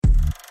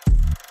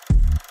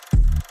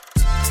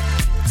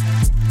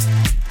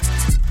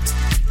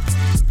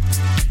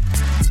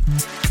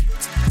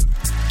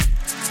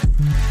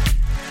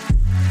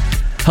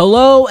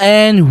Hello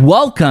and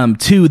welcome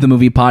to the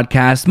Movie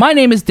Podcast. My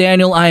name is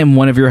Daniel. I am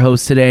one of your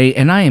hosts today,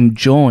 and I am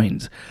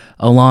joined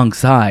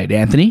alongside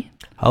Anthony.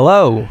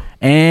 Hello.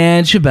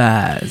 And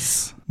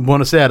Shabazz.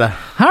 Buonasera.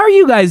 How are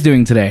you guys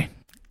doing today?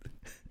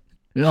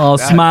 All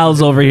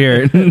smiles over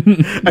here.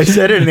 I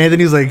said it, and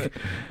Anthony's like,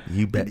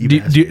 "You bet." Do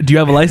you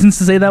have a license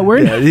to say that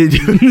word? Yeah,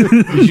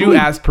 Did you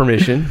ask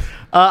permission?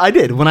 I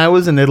did. When I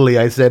was in Italy,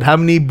 I said, "How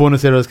many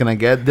buonaseras can I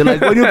get?" They're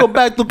like, "When you go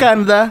back to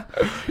Canada,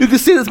 you can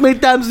say it as many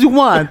times as you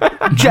want,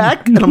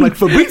 Jack." And I'm like,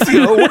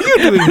 "Fabrizio, what are you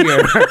doing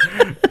here?"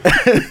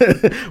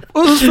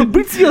 Was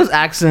Fabrizio's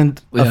accent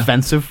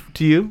offensive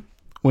to you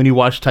when you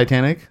watched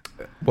Titanic?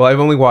 Well,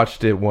 I've only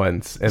watched it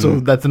once, and So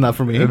that's enough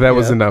for me. that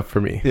was enough for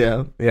me.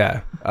 Yeah.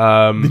 Yeah.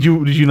 Did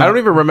you not? I don't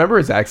even remember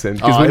his accent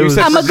Oh, when it you was-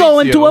 said I'm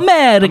going to Fabrizio,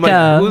 America.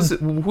 I'm like,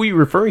 who are you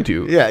referring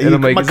to? Yeah, and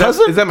I'm like, my is that-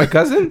 cousin? Is that my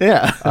cousin?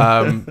 Yeah.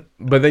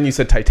 But then you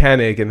said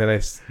Titanic, and then I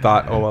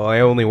thought, oh well, I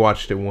only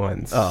watched it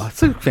once. Oh,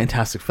 it's a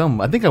fantastic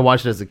film. I think I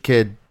watched it as a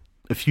kid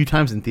a few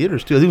times in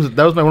theaters too. I think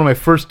that was one of my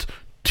first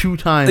 2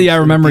 times. Yeah, I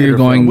in remember you theater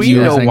going- films. we you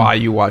were know saying- why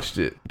you watched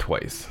it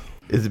twice.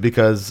 Is it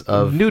because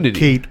of Nudity.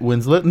 Kate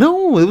Winslet?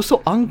 No, it was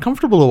so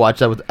uncomfortable to watch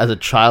that as a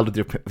child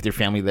with your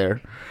family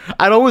there.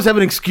 I'd always have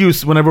an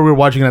excuse whenever we were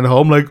watching it at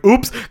home, like,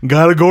 "Oops,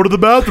 gotta go to the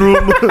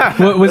bathroom."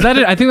 Was that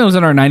it? I think that was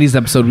in our 90s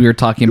episode we were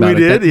talking about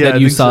We it. did? That, Yeah, that I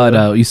you think saw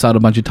so. it. You saw it a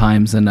bunch of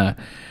times, and I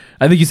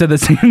think you said the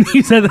same.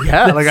 You said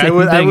Yeah, the like I same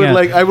would thing, yeah.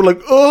 I would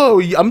like,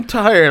 "Oh, I'm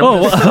tired."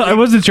 Oh, well, I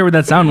wasn't sure what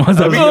that sound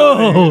was. I was like,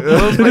 oh,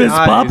 Close it my is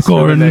eyes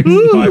popcorn. for the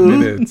next 5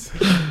 minutes.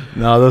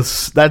 No, those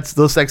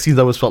sex scenes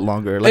always felt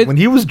longer. Like It- when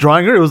he was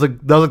drawing her, that was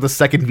like the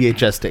second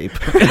VHS tape.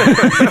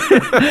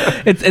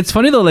 It's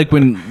funny though, like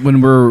when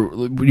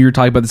you were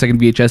talking about the second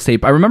VHS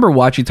tape. I remember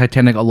watching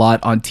Titanic a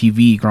lot on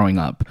TV growing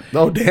up.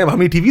 Oh damn! How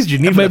many TVs did you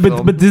need? For that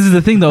film? But this is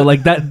the thing though,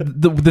 like that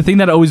the thing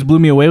that always blew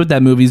me away with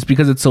that movie is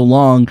because it's so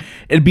long.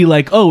 It'd be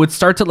like, oh, it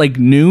starts at like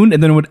noon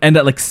and then it would end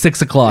at like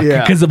 6 o'clock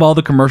Yeah. because of all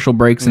the commercial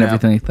breaks and Yeah.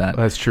 everything like that.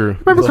 That's true.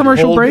 Remember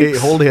commercial breaks?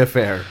 Whole day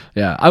affair.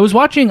 Yeah, I was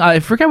watching. I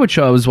forget what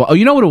show I was. Oh,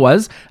 you know what it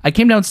was? I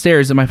came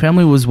downstairs and my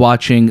family was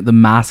watching The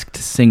Masked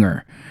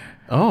Singer.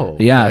 Oh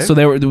Yeah, okay. so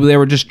they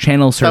were just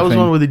channel surfing. That was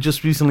one where they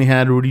just recently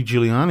had Rudy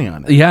Giuliani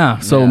on it. Yeah,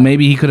 so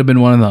maybe he could have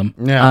been one of them.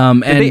 Yeah.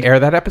 and Did they air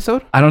that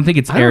episode? I don't think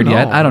it's don't aired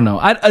yet. know. I don't know.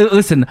 I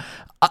listen.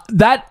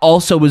 That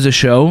also was a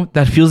show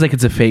that feels like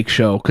it's a fake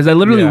show because I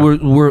literally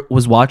Yeah.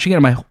 was watching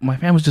it and my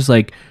fan was just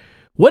like,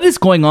 "What is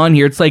going on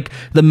here?" It's like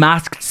The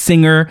Masked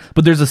Singer,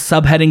 but there's a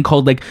subheading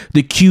called like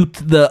the cute,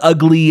 the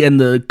ugly, and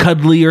the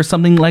cuddly or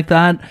something like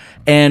that,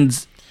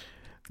 and.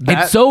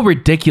 It's so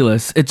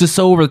ridiculous. It's just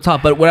so over the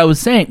top. But what I was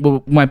saying,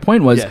 well, my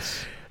point was,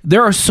 Yes.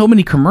 there are so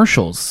many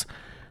commercials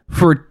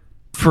for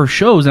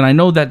shows, and I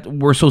know that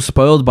we're so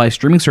spoiled by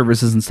streaming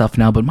services and stuff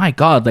now. But my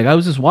God, like I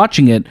was just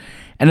watching it,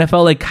 and I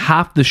felt like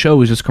half the show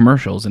is just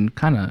commercials, and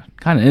kind of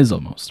is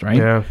almost right.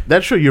 Yeah.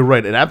 That show, you're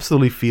right. It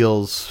absolutely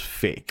feels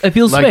fake. It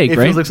feels like, fake, It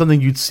right? feels like something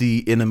you'd see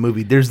in a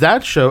movie. There's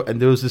that show, and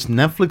there was this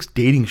Netflix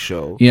dating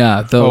show.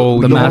 Yeah. The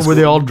one mask- where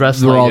they all dressed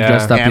they're like all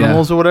dressed up, yeah.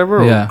 animals or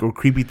whatever, Yeah. Mm-hmm. or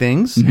creepy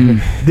things.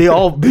 They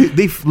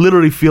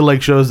literally feel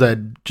like shows that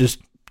just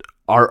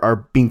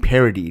are being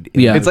parodied.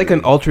 in Yeah. a It's like movie.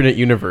 an alternate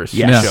universe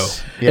Yes. show.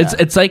 Yeah.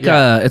 It's like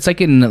Yeah. it's like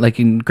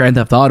in Grand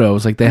Theft Auto.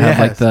 It's like they have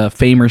like Yes. the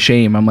fame or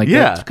shame. I'm like,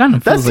 Yeah, that kind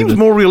of that feels seems like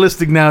more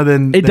realistic now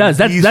than it does.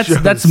 these That's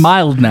shows.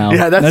 mild now.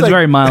 Yeah, that's like-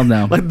 very mild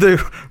now. Like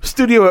the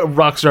studio at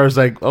Rockstar is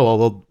like, oh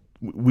well,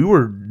 we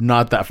were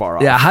not that far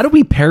off. Yeah, how do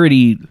we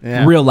parody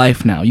Yeah. real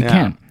life now? You Yeah.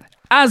 can't.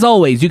 As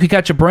always, you can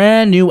catch a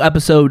brand new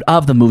episode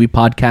of the Movie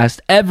Podcast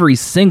every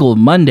single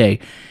Monday.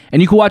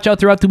 And you can watch out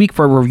throughout the week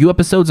for review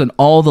episodes on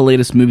all the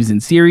latest movies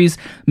and series.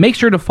 Make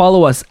sure to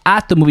follow us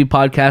at the Movie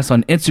Podcast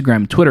on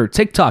Instagram, Twitter,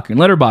 TikTok, and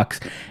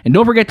Letterboxd. And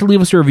don't forget to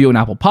leave us a review on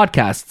Apple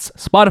Podcasts,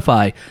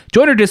 Spotify,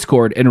 join our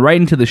Discord, and write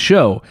into the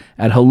show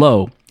at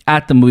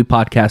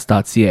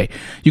hello@themoviepodcast.ca.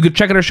 You can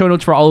check out our show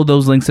notes for all of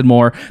those links and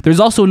more. There's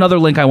also another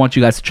link I want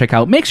you guys to check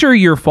out. Make sure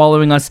you're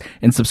following us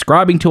and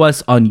subscribing to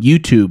us on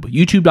YouTube,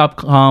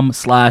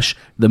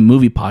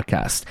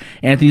 youtube.com/themoviepodcast.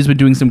 Anthony's been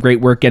doing some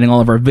great work getting all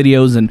of our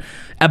videos and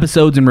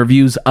episodes and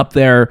reviews up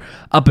and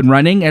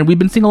running, and we've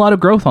been seeing a lot of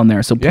growth on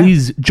there. So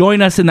please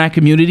join us in that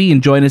community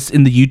and join us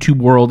in the YouTube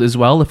world as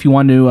well if you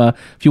want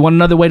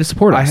another way to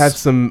support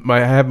us. I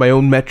have my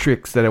own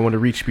metrics that I want to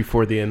reach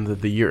before the end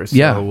of the year. So,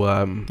 Yeah.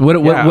 What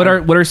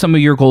are some of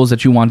your goals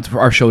that you want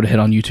for our show to hit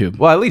on YouTube?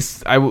 Well, at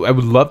least I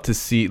would love to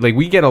see, like,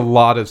 we get a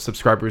lot of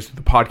subscribers to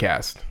the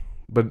podcast,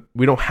 but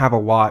we don't have a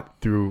lot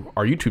through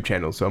our YouTube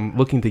channel. So I'm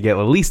looking to get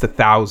at least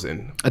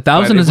 1,000.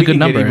 1,000 But is if a good we can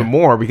number. get even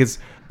more, because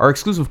our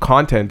exclusive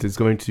content is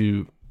going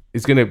to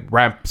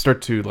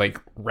start to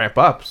ramp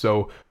up.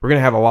 So we're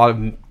gonna have a lot of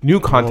new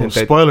content.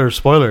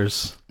 Spoilers.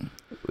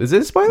 Is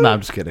it a spoiler? No, I'm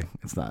just kidding.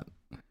 It's not.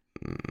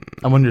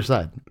 I'm on your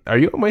side. Are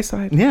you on my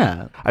side?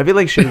 Yeah. I feel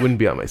like Shay wouldn't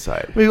be on my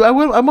side. I mean,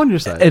 I'm on your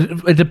side.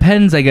 It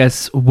depends, I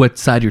guess, what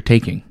side you're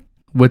taking.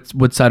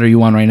 What side are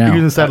you on right now? You're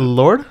on the side of the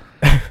Lord?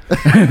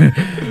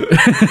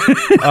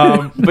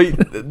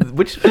 But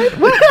which?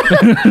 What?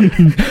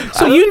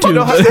 So YouTube.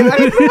 I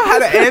don't know how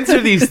to answer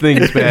these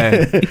things,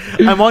 man.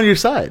 I'm on your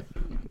side.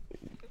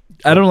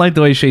 I don't like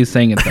the way Shay's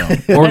saying it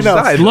though, or I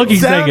know. looking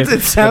saying Sounds- it.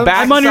 it sounds- The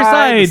back I'm on your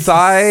side,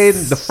 side. the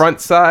side, the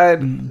front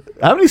side.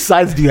 How many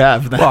sides do you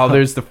have now? Well,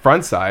 there's the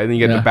front side, and then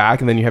you get Yeah. the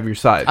back, and then you have your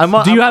sides.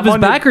 Do you have his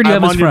back or do you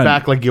have his on front? your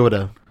back like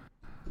Yoda.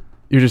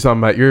 You're just talking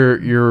about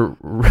your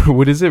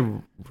what is it?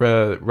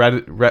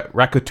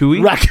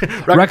 Ratatouille.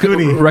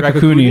 Raccoonie.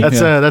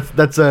 Rakakuni.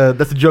 That's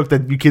a joke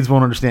that you kids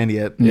won't understand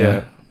yet.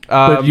 Yeah.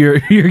 But your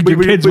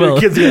kids will. Your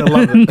kids are gonna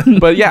love it.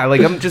 But yeah,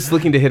 like I'm just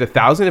looking to hit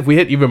 1,000. If we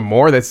hit even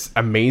more, that's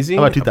amazing.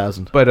 How about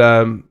 2,000? But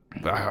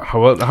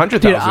how about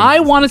 100,000? Dude, I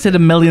want us at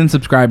 1 million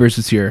subscribers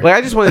this year. Like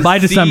I just want to by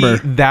see December.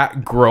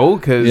 that grow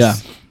because Yeah.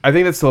 I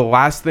think that's the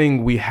last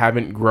thing we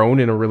haven't grown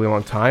in a really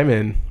long time,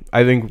 and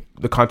I think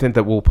the content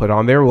that we'll put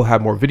on there will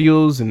have more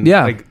videos and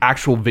like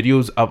actual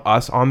videos of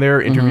us on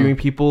there interviewing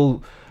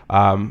people.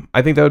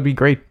 I think that would be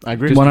great. I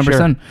agree. Just to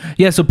 100%.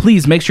 Yeah, so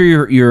please make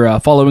sure you're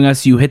following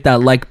us. You hit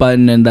that like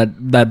button and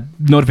that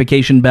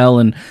notification bell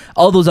and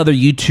all those other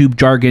YouTube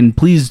jargon.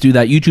 Please do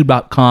that.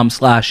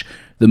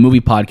 YouTube.com/the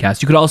movie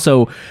podcast. You could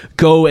also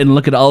go and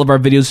look at all of our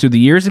videos through the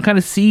years and kind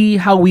of see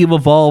how we've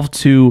evolved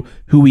to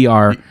who we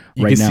are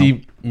You right can now.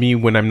 see me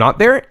when I'm not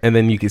there, and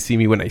then you can see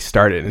me when I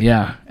started.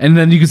 Yeah, and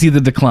then you can see the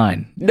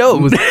decline.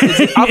 No,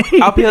 it's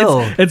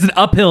uphill. It's an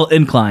uphill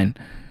incline,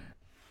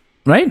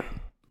 right?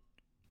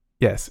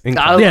 Yes. Yes.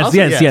 I'll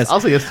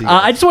say yes to you.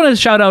 I just want to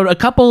shout out a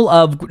couple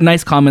of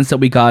nice comments that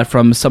we got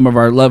from some of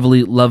our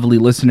lovely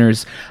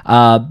listeners.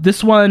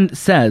 This one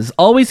says,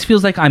 "Always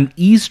feels like I'm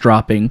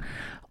eavesdropping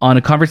on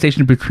a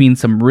conversation between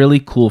some really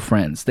cool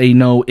friends. They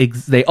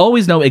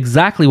always know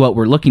exactly what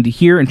we're looking to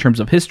hear in terms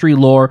of history,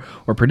 lore,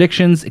 or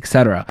predictions,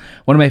 etc.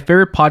 One of my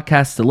favorite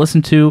podcasts to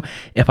listen to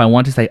if I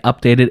want to stay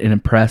updated and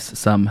impress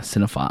some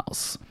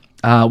cinephiles."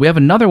 We have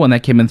another one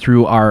that came in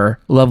through our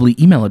lovely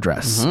email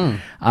address.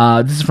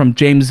 This is from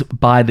James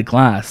by the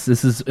Glass.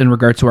 This is in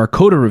regard to our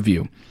Coda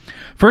review.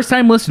 First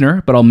time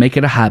listener, but I'll make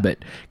it a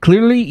habit.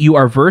 Clearly, you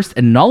are versed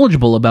and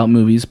knowledgeable about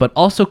movies, but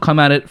also come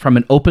at it from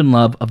an open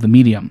love of the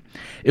medium.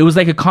 It was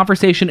like a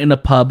conversation in a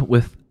pub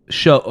with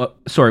show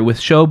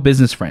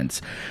business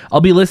friends.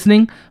 I'll be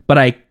listening, but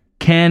I'll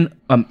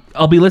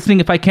be listening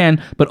if I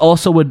can, but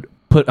also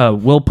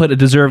will put a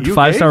deserved You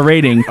 5-star okay?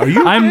 rating. Are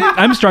you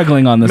I'm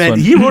struggling on this Man, one.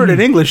 he wrote it in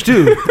English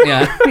too.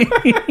 Yeah.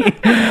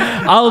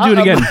 I'll do it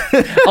again.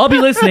 I'll be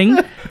listening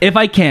if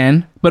I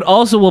can, but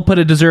also will put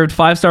a deserved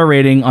 5-star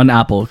rating on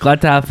Apple. Glad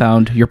to have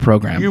found your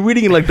program. You're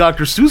reading it like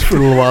Dr. Seuss for a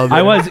little while. There.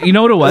 I was, you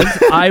know what it was?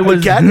 I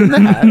was, Cat in the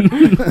Hat.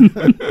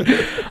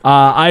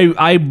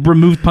 I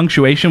removed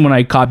punctuation when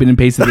I copied and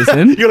pasted this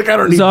in. You're like, I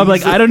don't need So I'm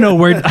these. like, I don't know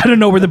where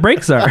the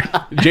breaks are.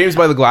 James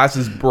by the Glass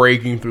is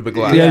breaking through the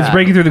glass. Yeah, he's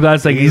breaking through the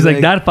glass. Like he's like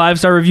that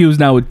 5-star review is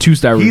now a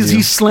 2-star review.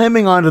 He's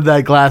slamming onto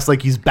that glass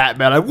like he's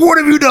Batman. Like, what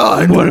have you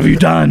done? What have you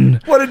done?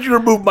 Why did you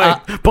remove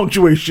my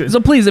punctuation? So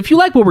please, if you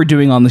like what we're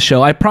doing on the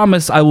show, I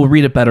promise I will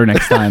read it better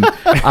next time.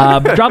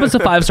 Drop us a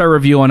 5-star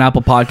review on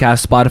Apple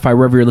Podcasts, Spotify,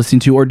 wherever you're listening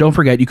to, or don't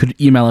forget, you could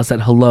email us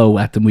at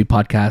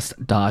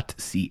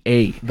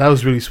hello@themoviepodcast.ca. That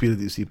was really sweet of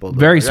these people. Though.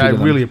 Very sweet I of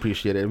them. really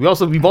appreciate it. We've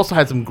also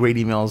had some great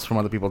emails from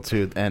other people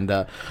too, and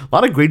a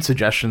lot of great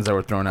suggestions that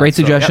were thrown out. Great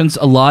suggestions,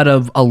 a lot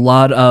of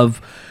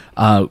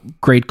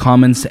great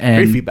comments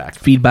and Great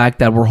feedback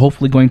that we're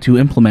hopefully going to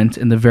implement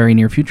in the very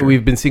near future.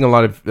 We've been seeing a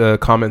lot of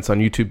comments on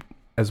YouTube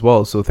as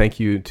well, so thank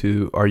you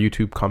to our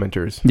YouTube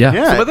commenters. Yeah.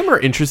 Some of them are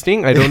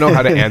interesting. I don't know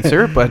how to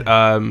answer, but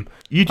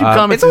YouTube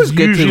comments it's always is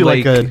good to, usually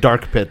like like- a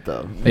dark pit,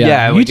 though.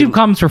 Yeah, like YouTube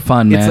comments are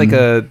fun, man. it's like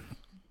a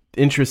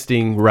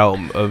interesting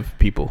realm of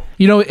people.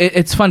 You know,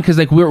 it's fun because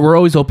like we're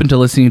always open to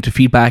listening to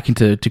feedback and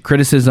to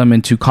criticism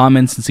and to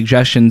comments and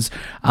suggestions.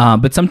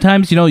 But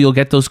sometimes, you know, you'll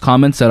get those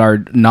comments that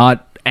are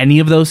not any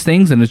of those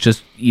things, and it's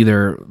just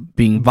either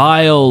being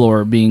vile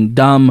or being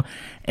dumb,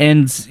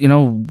 and you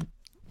know,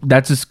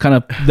 that's just kind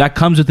of that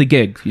comes with the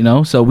gig, you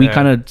know. So we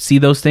kind of see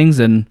those things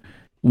and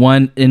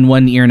one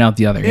ear and out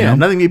the other. Yeah, you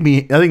know? nothing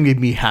made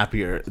me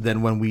happier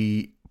than when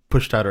we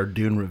pushed out our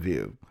Dune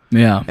review.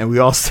 Yeah. And we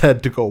all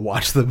said to go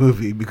watch the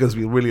movie because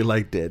we really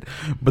liked it.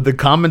 But the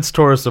comments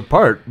tore us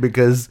apart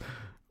because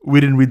we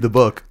didn't read the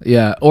book.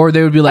 Yeah. Or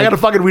they would be I like, gotta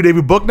fucking read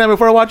every book now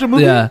before I watch a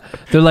movie? yeah.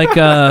 They're like,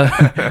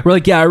 we're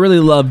like, yeah, I really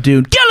love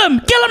Dune. Kill him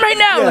right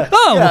now. Yeah,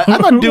 Oh, yeah. I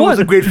thought Dune was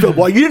a what? great film.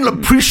 Well, you didn't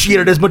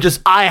appreciate it as much as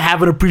I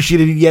haven't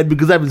appreciated it yet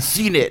because I haven't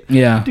seen it.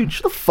 Yeah. Dude,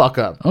 shut the fuck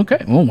up.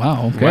 Okay. Oh,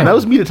 wow. Okay. Man, that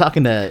was me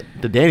talking to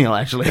Daniel,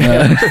 actually.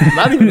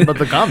 Not even about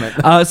the comment.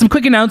 Some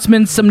quick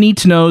announcements, some need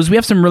to knows. We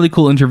have some really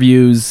cool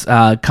interviews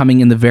coming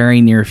in the very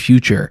near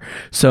future.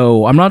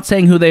 So I'm not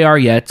saying who they are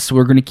yet. So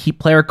we're going to keep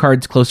player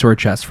cards close to our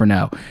chest for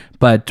now.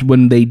 But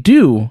when they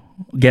do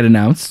get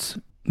announced,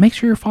 make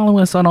sure you're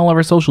following us on all of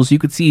our socials so you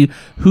could see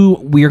who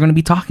we are going to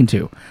be talking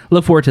to.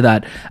 Look forward to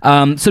that.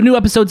 Some new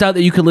episodes out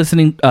that you could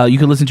listen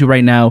to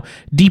right now: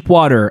 Deep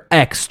Water,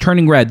 X,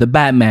 Turning Red, The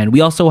Batman.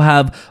 We also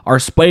have our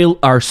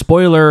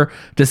spoiler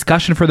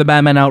discussion for The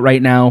Batman out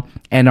right now,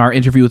 and our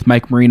interview with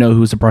Mike Marino,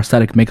 who's a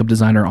prosthetic makeup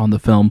designer on the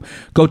film.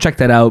 Go check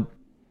that out.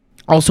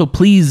 Also,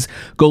 please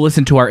go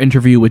listen to our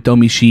interview with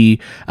Domi Shi,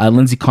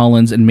 Lindsay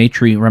Collins, and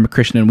Maitri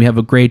Ramakrishnan. We have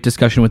a great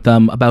discussion with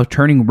them about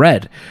Turning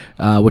Red,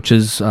 which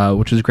is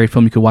a great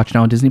film you can watch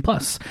now on Disney+.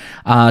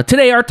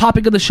 Today, our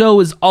topic of the show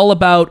is all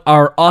about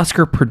our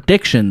Oscar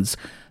predictions.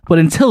 But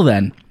until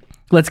then,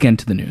 let's get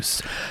into the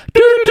news.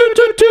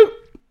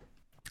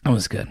 That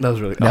was good. That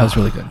was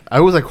really good. I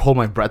always like hold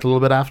my breath a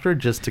little bit after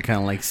just to kind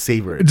of like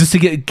savor it. Just to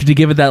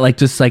give it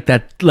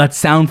that that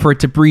sound for it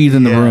to breathe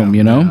in the room,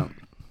 you know? Yeah.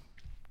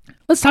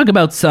 Let's talk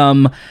about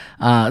some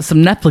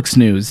Netflix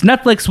news.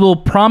 Netflix will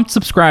prompt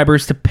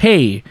subscribers to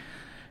pay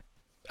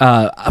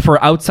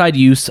for outside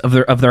use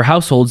of their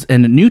households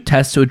in a new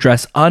test to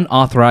address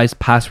unauthorized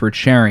password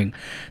sharing.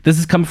 This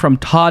is coming from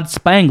Todd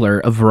Spangler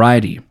of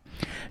Variety.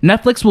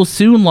 Netflix will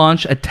soon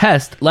launch a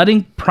test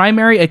letting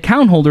primary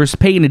account holders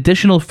pay an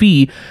additional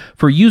fee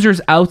for users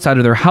outside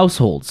of their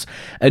households,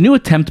 a new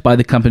attempt by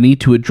the company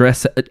to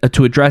address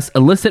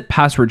illicit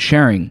password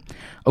sharing.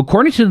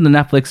 According to the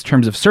Netflix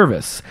terms of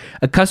service,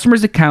 a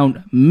customer's account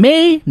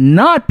may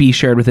not be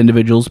shared with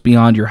individuals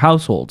beyond your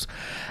households.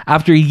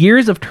 After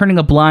years of turning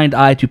a blind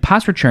eye to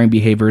password sharing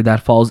behavior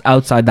that falls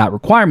outside that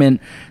requirement,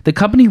 the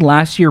company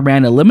last year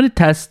ran a limited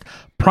test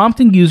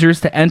prompting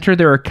users to enter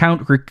their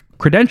account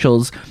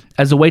credentials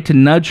as a way to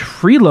nudge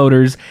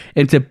freeloaders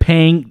into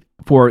paying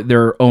for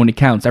their own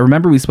accounts. I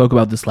remember we spoke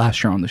about this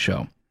last year on the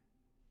show.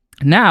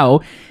 Now,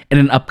 in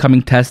an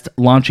upcoming test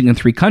launching in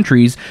 3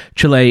 countries,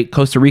 Chile,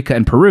 Costa Rica,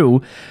 and Peru,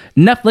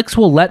 Netflix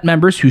will let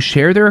members who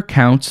share their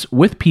accounts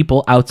with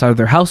people outside of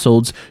their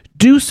households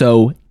do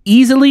so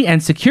easily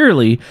and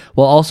securely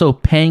while also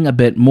paying a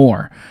bit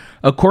more.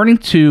 According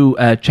to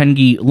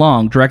Chengi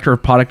Long, Director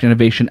of Product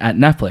Innovation at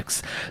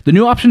Netflix, the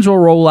new options will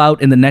roll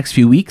out in the next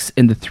few weeks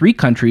in the 3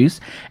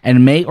 countries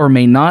and may or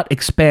may not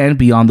expand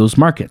beyond those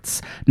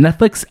markets.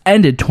 Netflix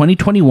ended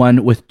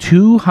 2021 with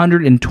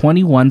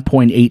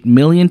 221.8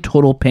 million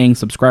total paying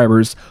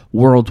subscribers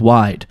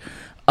worldwide.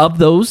 Of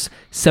those,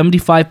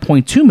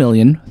 75.2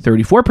 million,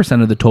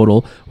 34% of the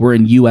total, were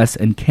in US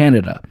and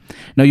Canada.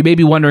 Now, you may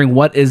be wondering,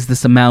 what is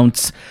this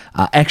amount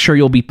extra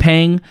you'll be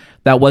paying?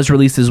 That was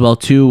released as well,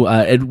 too.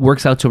 It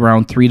works out to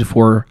around $3 to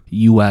 $4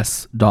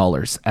 US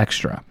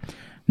extra.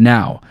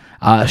 Now,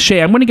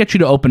 Shay, I'm going to get you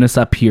to open us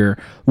up here.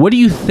 What do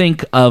you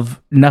think of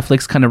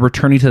Netflix kind of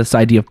returning to this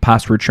idea of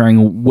password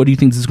sharing? What do you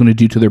think this is going to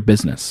do to their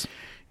business?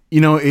 You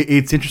know,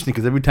 it's interesting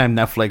because every time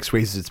Netflix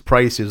raises its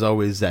price, there's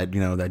always that,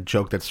 that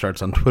joke that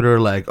starts on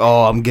Twitter, like,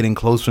 oh, I'm getting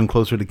closer and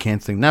closer to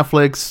canceling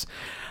Netflix.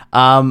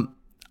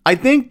 I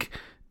think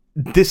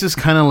this is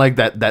kind of like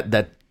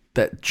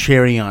that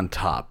cherry on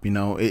top.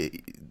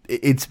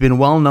 It's been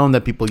well known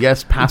that people,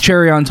 pass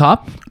cherry on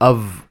top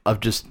of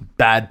just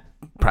bad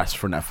press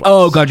for Netflix.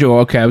 Oh, got you.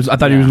 Okay, I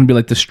thought it was going to be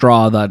like the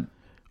straw that.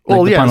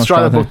 The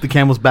straw that broke the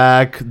camel's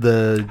back.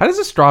 How does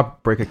a straw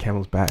break a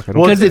camel's back?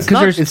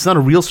 It's not a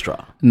real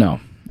straw. No.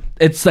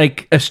 It's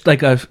like a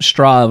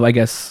straw of, I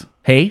guess,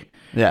 hay.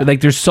 Yeah.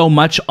 Like there's so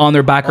much on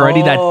their back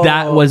already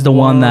that was the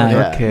one that.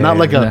 Yeah. Okay. Not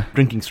like a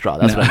drinking straw.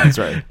 That's what I meant.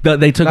 Sorry.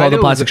 They took all the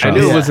plastic straws. I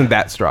knew it wasn't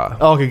that straw.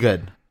 Oh, okay,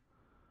 good.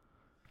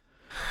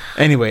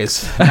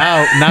 Anyways,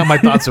 now my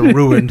thoughts are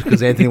ruined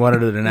because Anthony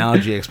wanted an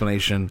analogy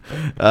explanation.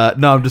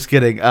 No, I'm just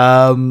kidding.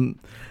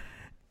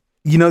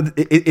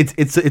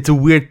 It's a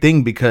weird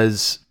thing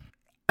because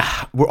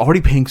we're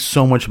already paying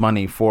so much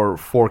money for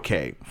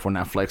 4K for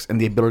Netflix and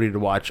the ability to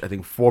watch, I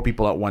think, 4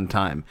 people at one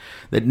time,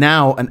 that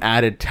now an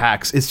added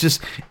tax, it's just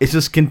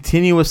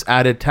continuous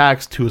added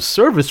tax to a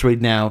service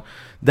right now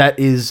that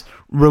is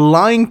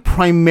relying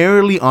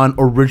primarily on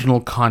original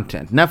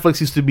content.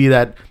 Netflix used to be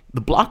the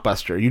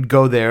Blockbuster. You'd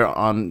go there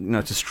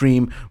on, to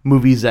stream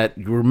movies that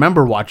you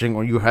remember watching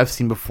or you have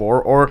seen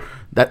before or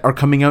that are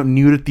coming out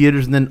new to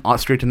theaters and then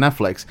straight to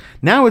Netflix.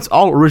 Now it's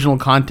all original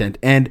content,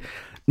 and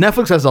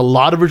Netflix has a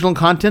lot of original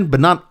content, but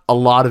not a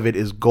lot of it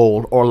is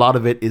gold, or a lot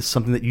of it is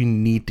something that you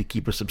need to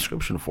keep a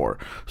subscription for.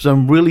 So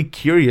I'm really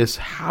curious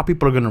how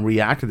people are going to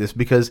react to this,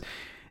 because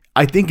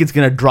I think it's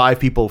going to drive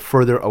people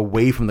further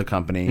away from the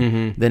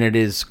company than it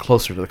is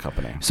closer to the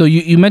company. So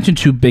you mentioned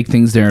 2 big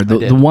things there.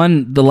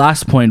 The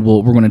last point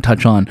we're going to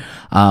touch on,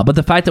 but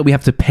the fact that we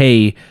have to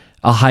pay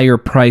a higher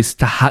price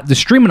to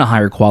stream in a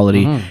higher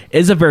quality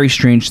is a very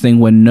strange thing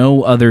when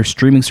no other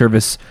streaming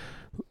service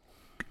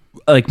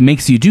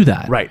makes you do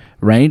that.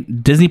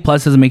 Right? Disney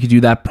Plus doesn't make you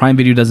do that. Prime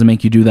Video doesn't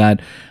make you do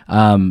that.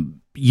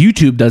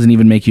 YouTube doesn't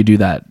even make you do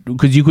that,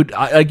 because you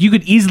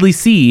could easily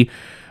see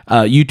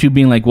YouTube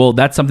being like, well,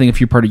 that's something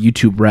if you're part of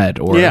YouTube Red,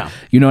 or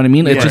you know what I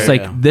mean? It's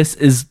just this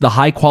is the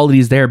high quality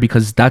is there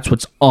because that's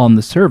what's on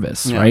the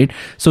service, right?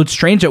 So it's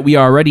strange that we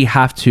already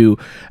have to,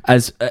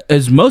 as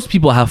most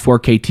people have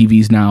 4K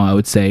TVs now, I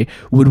would say,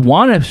 would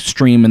want to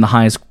stream in the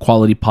highest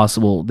quality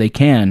possible they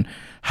can,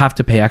 have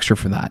to pay extra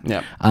for that.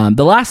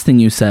 The last thing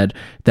you said,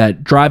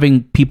 that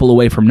driving people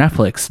away from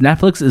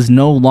Netflix is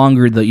no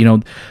longer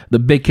the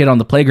big kid on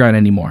the playground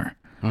anymore.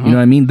 You know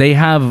what I mean? They don't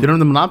have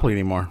the monopoly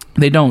anymore.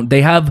 They don't.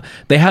 They have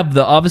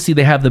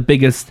the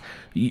biggest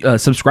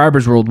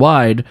subscribers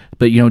worldwide,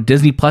 but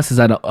Disney Plus is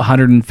at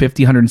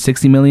 150,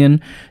 160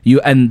 million.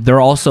 And they're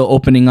also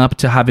opening up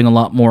to having a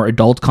lot more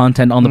adult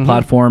content on the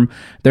platform.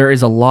 There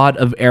is a lot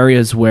of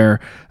areas where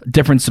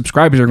different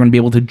subscribers are going to be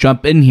able to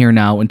jump in here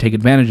now and take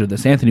advantage of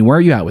this. Anthony, where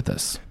are you at with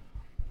this?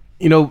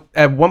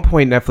 At one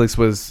point Netflix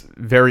was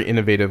very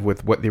innovative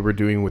with what they were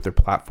doing with their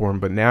platform,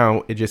 but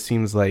now it just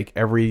seems like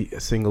every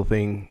single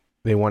thing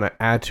they want to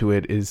add to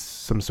it is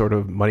some sort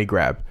of money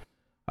grab.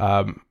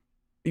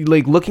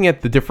 Like looking at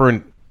the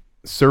different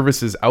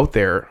services out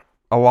there,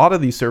 a lot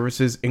of these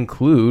services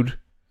include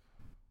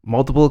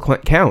multiple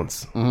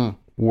accounts.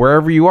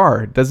 Wherever you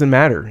are, it doesn't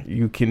matter.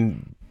 You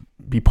can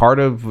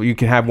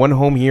have one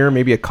home here,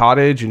 maybe a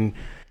cottage, and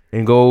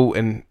go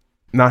and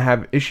not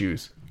have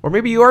issues. Or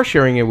maybe you are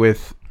sharing it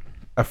with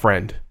a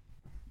friend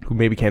who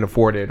maybe can't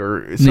afford it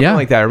or something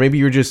like that. Or maybe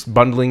you're just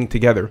bundling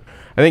together.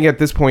 I think at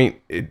this point,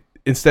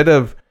 instead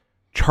of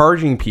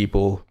charging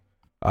people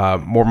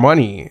more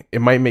money,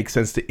 it might make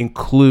sense to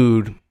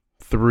include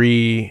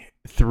three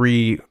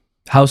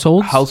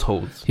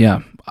households.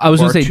 Yeah, I was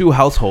going to say 2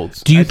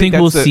 households. Do you think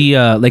we'll see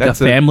a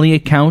family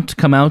account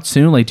come out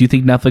soon? Like, do you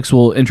think Netflix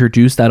will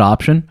introduce that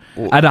option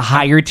at a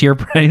higher tier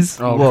price?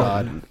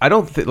 God, I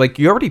don't think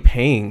We're already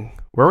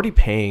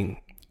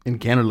paying in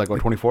Canada, like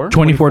what,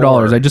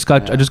 $24. I just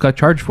got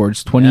charged for it.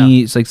 It's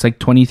 20. It's like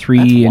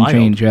 23 and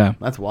change. Yeah,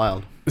 that's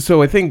wild.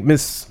 So I think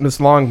Miss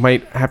Long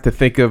might have to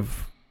think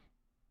of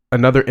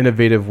another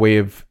innovative way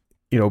of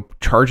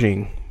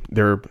charging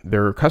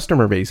their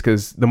customer base,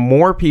 because the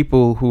more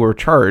people who are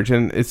charged,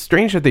 and it's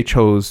strange that they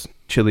chose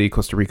Chile,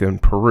 Costa Rica,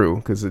 and Peru,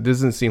 because it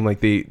doesn't seem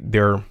like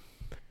they're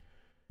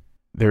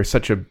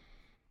such a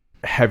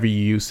heavy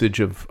usage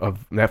of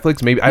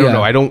Netflix. Maybe I don't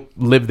know. I don't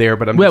live there,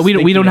 but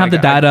we don't have the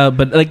data.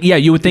 But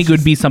you would think it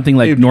would be something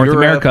like North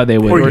America. They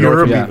would, or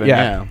Europe,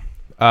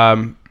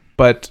 even.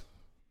 But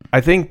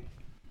I think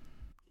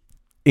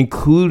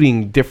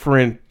including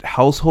different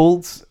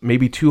households,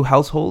 maybe 2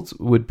 households,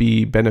 would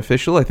be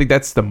beneficial. I think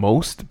that's the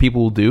most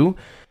people will do,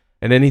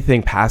 and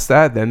anything past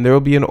that, then there will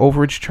be an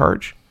overage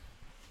charge.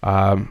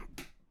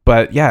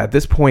 But yeah, at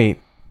this point,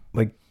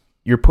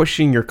 you're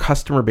pushing your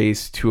customer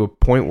base to a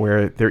point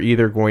where they're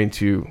either going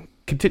to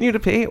continue to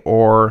pay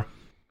or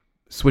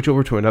switch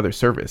over to another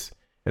service.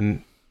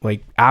 And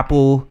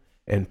Apple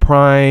and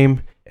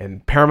Prime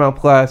and Paramount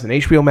Plus and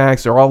HBO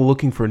Max are all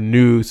looking for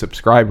new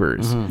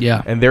subscribers.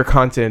 Yeah, and their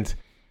content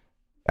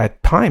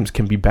at times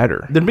can be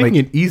better. They're making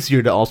it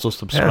easier to also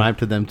subscribe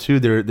to them too.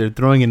 They're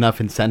throwing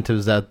enough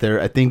incentives out there.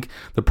 I think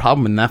the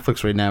problem in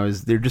Netflix right now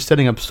is they're just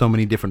setting up so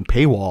many different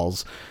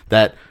paywalls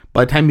that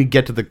by the time you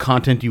get to the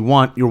content you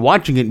want, you're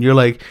watching it and you're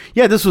like,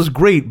 yeah, this was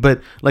great,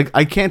 but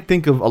I can't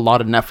think of a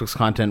lot of Netflix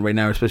content right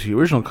now, especially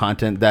original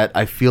content, that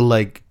I feel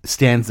like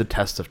stands the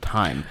test of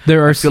time.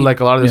 I feel like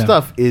a lot of the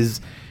stuff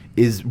is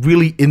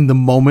really in the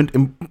moment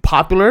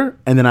popular,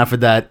 and then after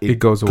that it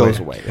goes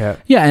away.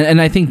 Yeah,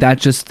 and I think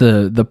that's just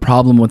the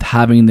problem with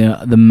having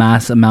the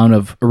mass amount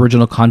of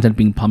original content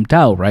being pumped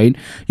out, right?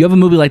 You have a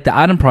movie like The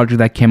Adam Project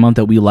that came out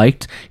that we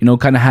liked,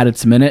 kind of had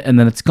its minute, and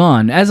then it's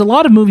gone, as a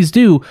lot of movies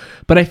do.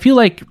 But I feel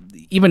like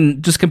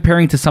even just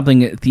comparing to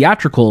something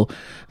theatrical,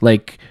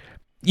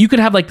 you could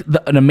have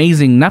an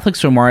amazing Netflix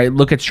film where I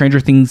look at Stranger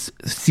Things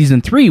season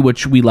 3,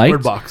 which we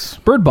liked,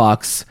 Bird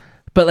Box.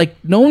 But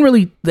no one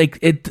really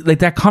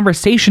that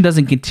conversation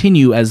doesn't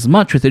continue as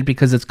much with it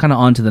because it's kind of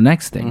on to the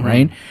next thing,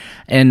 right?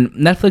 And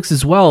Netflix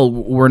as well,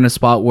 we're in a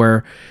spot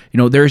where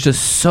there's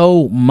just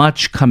so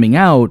much coming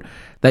out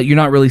that you're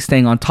not really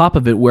staying on top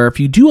of it. Where if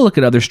you do look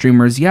at other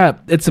streamers, yeah,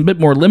 it's a bit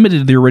more limited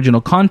to the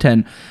original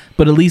content,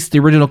 but at least the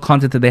original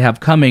content that they have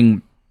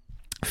coming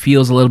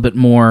feels a little bit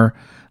more,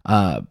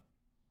 I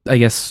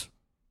guess,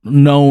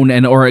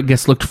 known or I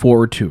guess looked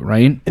forward to,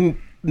 right? And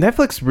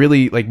Netflix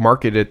really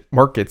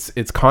markets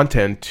its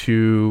content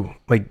to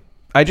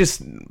I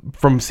just,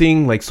 from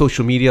seeing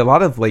social media, a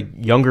lot of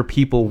younger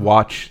people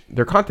watch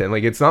their content.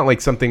 It's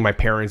not something my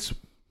parents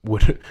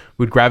would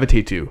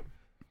gravitate to,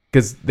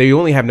 because they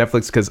only have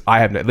Netflix because I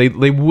have they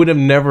would have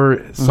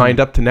never signed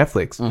up to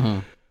Netflix.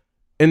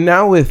 And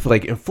now with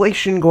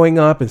inflation going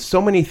up and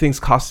so many things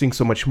costing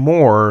so much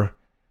more,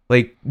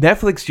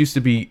 Netflix used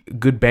to be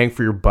good bang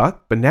for your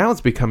buck, but now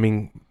it's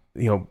becoming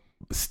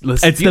it's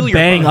the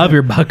bang of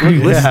your buck.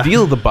 Let's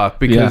steal the buck,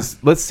 because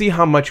let's see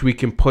how much we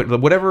can put,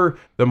 whatever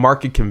the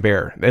market can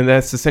bear. And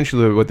that's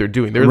essentially what they're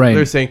doing.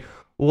 They're saying,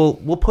 well,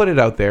 we'll put it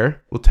out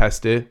there. We'll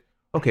test it.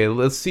 Okay,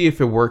 let's see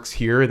if it works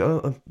here.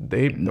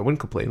 They wouldn't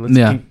complain.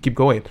 Let's keep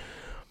going.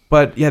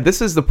 But yeah,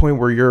 this is the point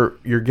where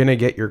you're going to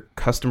get your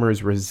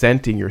customers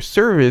resenting your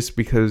service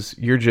because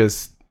you're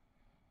just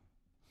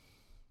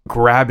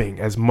grabbing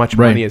as much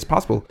money as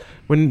possible.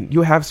 When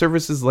you have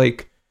services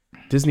like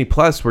Disney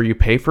Plus, where you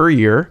pay for a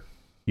year,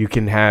 you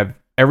can have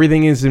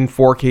everything is in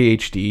 4K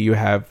HD. You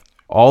have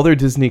all their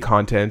Disney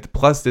content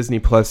plus Disney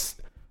Plus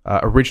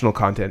original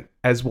content,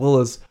 as well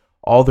as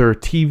all their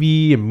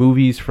TV and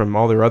movies from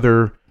all their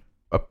other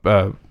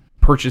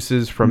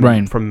purchases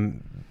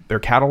from their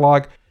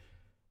catalog.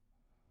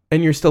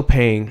 and you're still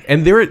paying,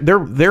 and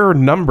their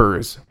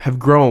numbers have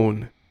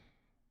grown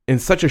in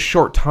such a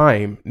short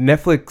time.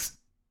 Netflix,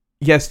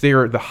 yes, they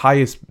are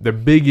the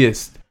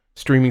biggest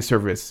streaming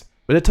service,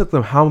 but it took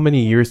them how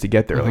many years to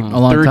get there? Like A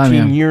long 13 time,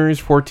 yeah. years,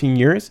 14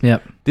 years.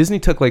 Yep. Disney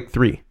took like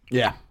 3.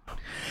 Yeah.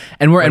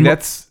 And we're And and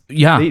that's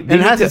yeah. they And it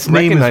has need to its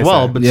name as recognize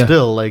well, that. but Yeah.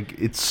 still, like,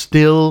 it's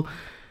still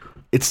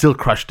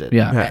crushed it.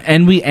 Yeah. Yeah.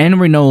 And we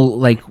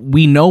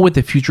know what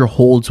the future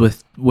holds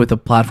with a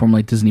platform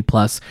like Disney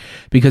Plus,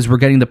 because we're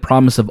getting the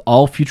promise of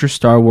all future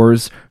Star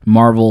Wars,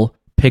 Marvel,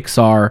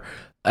 Pixar,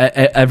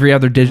 every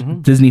other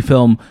Disney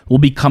film will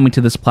be coming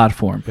to this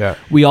platform. Yeah.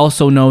 We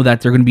also know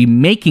that they're going to be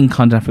making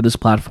content for this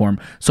platform.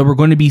 So we're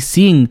going to be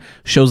seeing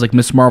shows like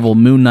Miss Marvel,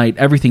 Moon Knight,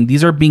 everything.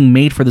 These are being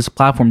made for this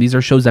platform. These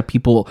are shows that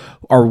people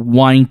are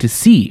wanting to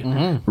see,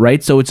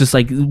 right? So it's just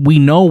like we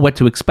know what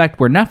to expect.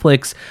 Where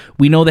Netflix,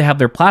 we know they have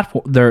their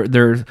platform,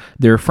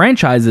 their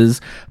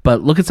franchises,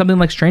 but look at something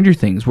like Stranger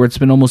Things, where it's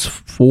been almost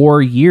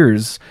 4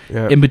 years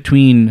in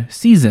between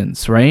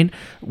seasons, right?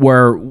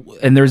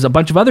 And there's a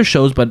bunch of other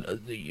shows, but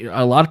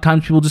a lot of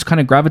times people just kind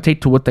of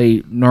gravitate to what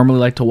they normally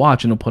like to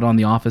watch, and they'll put on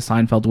The Office,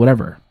 Seinfeld,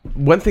 whatever.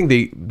 One thing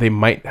they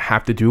might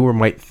have to do, or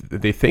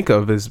they think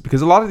of, is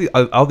because a lot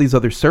of all these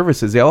other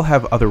services, they all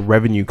have other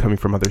revenue coming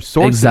from other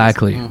sources.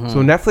 Exactly. So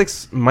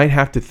Netflix might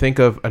have to think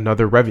of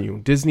another revenue.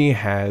 Disney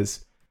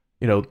has,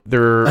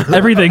 their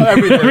Everything.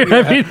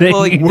 Everything.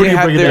 well, like, Where do they you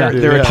have bring it their, down to?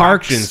 their Yeah.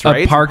 attractions,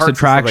 right? Parks, and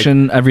stuff like-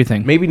 attraction,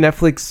 everything. maybe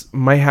Netflix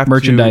might have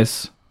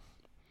Merchandise.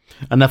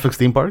 A Netflix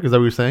theme park, is that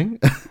what you're saying?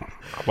 to.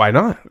 Why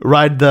not?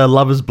 Ride the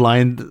Love is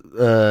Blind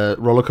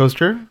roller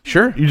coaster.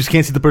 Sure. You just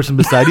can't see the person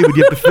beside you, but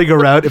you have to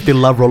figure out if they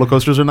love roller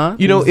coasters or not.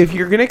 If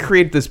you're gonna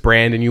create this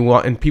brand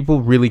and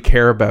people really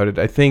care about it,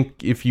 I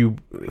think if you,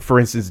 for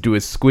instance, do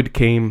a Squid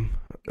Game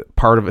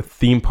part of a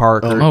theme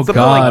park or Oh something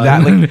God.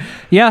 like that, like,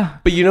 Yeah.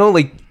 but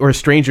or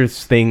Stranger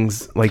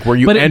Things, like where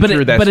you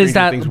enter that.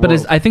 Stranger Things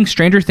world. I think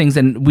Stranger Things,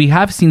 and we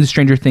have seen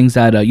Stranger Things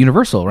at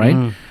Universal,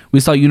 right? We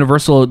saw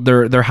Universal,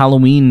 their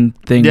Halloween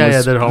thing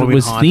was their Halloween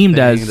was haunt themed thing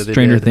as that they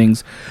Stranger did.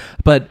 Things.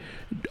 But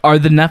are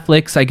the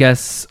Netflix, I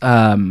guess,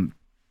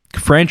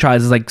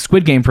 franchises like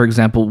Squid Game, for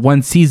example,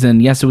 one season,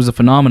 yes, it was a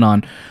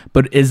phenomenon,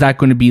 but is that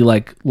going to be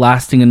like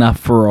lasting enough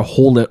for a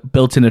whole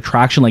built-in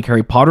attraction like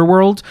Harry Potter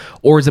World,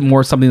 or is it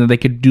more something that they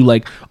could do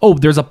like, oh,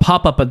 there's a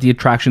pop-up at the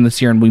attraction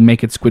this year and we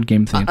make it Squid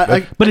Game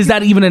themed? But is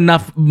that even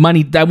enough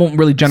money? That won't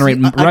really generate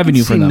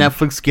revenue for them.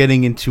 Netflix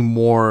getting into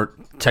more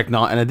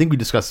technology, and I think we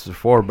discussed this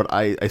before, but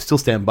I still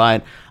stand by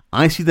it.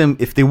 I see them,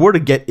 if they were to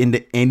get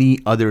into any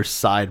other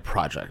side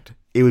project,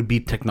 it would be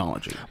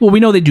technology. Well, we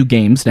know they do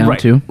games now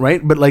too. Right,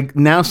 but like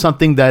now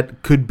something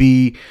that could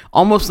be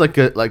almost like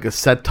a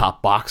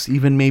set-top box,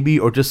 even maybe,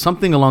 or just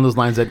something along those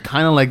lines that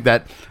kind of like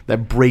that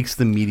breaks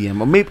the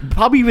medium, or maybe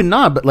probably even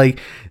not, but like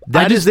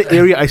that is the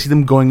area I see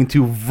them going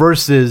into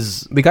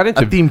versus They got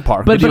into a theme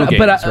park. But Video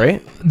games,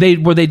 right? They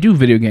do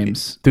video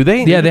games. Do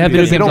they? Yeah, they have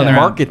video Because they games on don't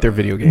their market their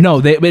video games.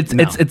 No,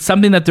 it's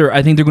something that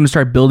I think they're going to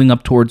start building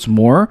up towards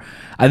more.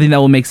 I think that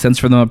will make sense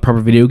for them at proper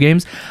video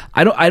games.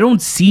 I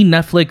don't see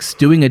Netflix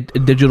doing a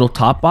digital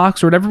top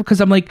box or whatever, because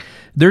I'm like,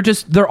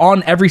 they're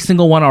on every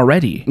single one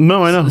already.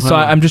 No, I know. So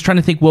I'm just trying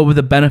to think what would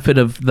the benefit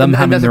of them And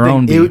having that's the their thing.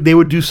 own be. They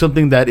would do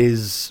something that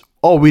is,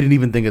 oh, we didn't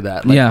even think of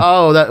that. Like, Yeah.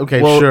 oh, that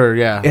okay, Well, sure,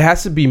 yeah. It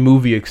has to be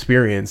movie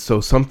experience.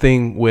 So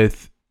something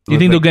with. You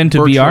think they'll get into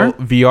VR?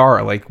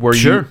 VR, like where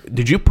Sure.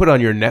 did you put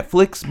on your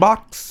Netflix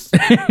box,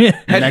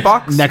 head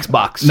box, Next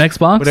box. Next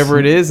box, whatever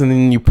it is, and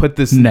then you put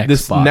this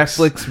Next box.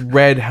 Netflix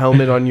red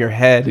helmet on your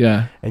head,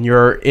 Yeah. and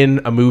you're in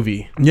a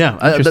movie. Yeah,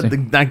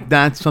 Interesting.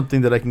 that's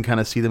something that I can kind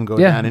of see them going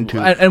Yeah, down into.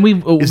 and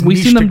we've Is seen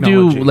niche them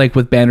technology. do like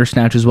with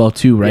Bandersnatch as well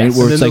too, right? Yes.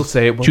 Where And it's then like they'll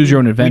say, well, choose your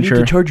own We adventure. need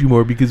to charge you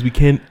more because we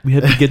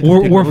have to get.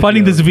 We're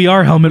funding this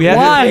VR helmet. We had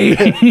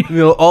to-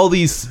 Why? all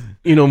these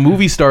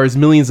movie stars,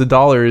 millions of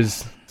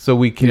dollars, so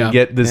we can Yeah.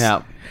 get this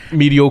Yeah.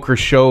 mediocre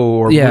show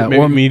or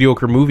or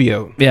mediocre movie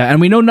out. Yeah,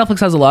 and we know Netflix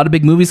has a lot of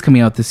big movies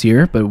coming out this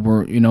year, but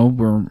we're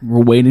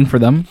waiting for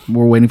them.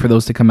 We're waiting for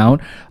those to come out.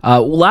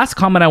 Last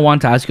comment I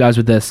want to ask you guys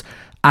with this: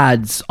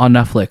 ads on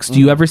Netflix. Do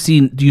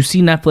you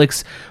see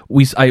Netflix?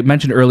 I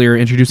mentioned earlier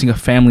introducing a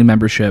family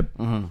membership.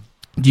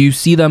 Do you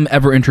see them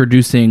ever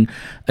introducing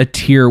a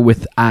tier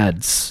with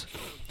ads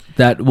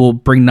that will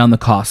bring down the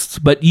costs?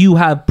 But you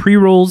have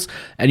pre-rolls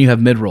and you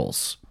have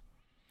mid-rolls.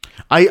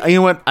 You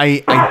know what?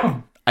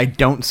 I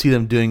don't see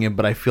them doing it,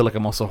 but I feel like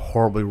I'm also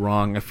horribly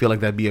wrong. I feel like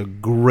that'd be a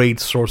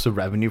great source of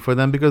revenue for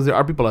them, because there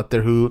are people out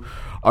there who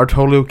are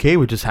totally okay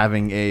with just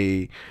having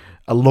a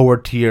lower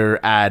tier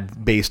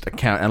ad based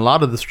account, and a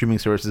lot of the streaming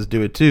services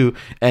do it too.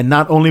 And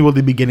not only will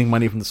they be getting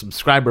money from the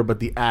subscriber, but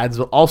the ads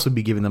will also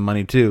be giving them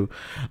money too.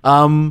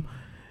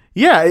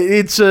 Yeah,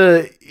 it's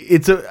a.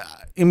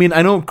 I mean,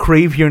 I know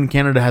Crave here in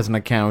Canada has an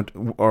account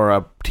or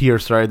a tier,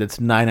 that's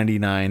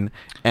 $9.99,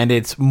 and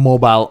it's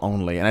mobile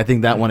only. And I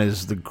think that one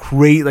is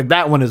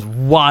that one is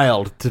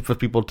wild for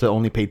people to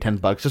only pay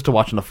 $10 just to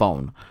watch on the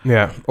phone.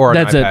 Yeah, or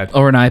That's an iPad. it,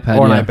 or an iPad.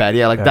 Or yeah. an iPad,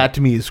 yeah. That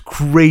to me is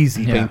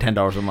crazy, paying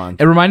 $10 a month.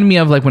 It reminded me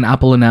of like when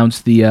Apple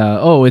announced the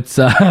it's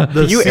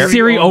Can you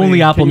Siri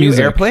only Apple can you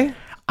Music. AirPlay?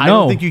 I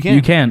don't think you can.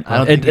 You can. I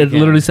don't think you it can.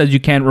 literally says you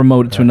can't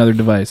remote it to another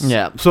device.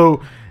 Yeah.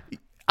 So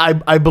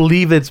I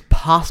believe it's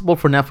possible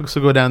for Netflix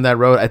to go down that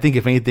road. I think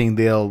if anything,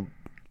 they'll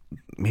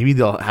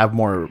have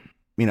more,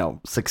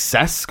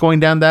 success going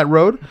down that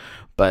road.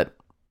 But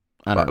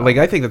I don't know. Like,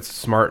 I think that's a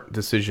smart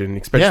decision,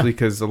 especially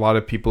because a lot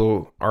of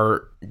people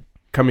are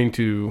coming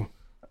to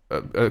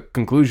a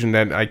conclusion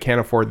that I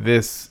can't afford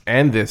this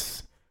and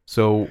this,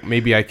 so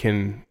maybe I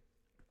can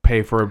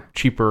pay for a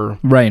cheaper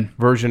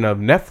version of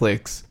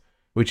Netflix,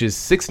 which is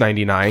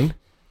 $6.99,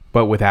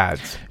 but with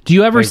ads. Do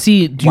you ever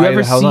see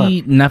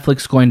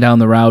Netflix going down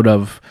the route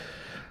of,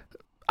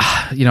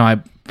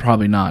 I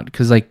probably not,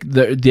 because like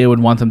they would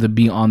want them to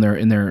be on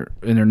in their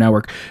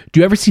network.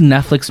 Do you ever see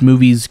Netflix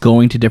movies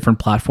going to different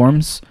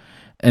platforms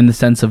in the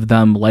sense of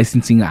them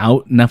licensing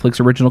out Netflix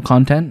original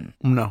content?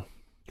 No.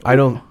 I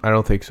don't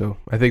think so.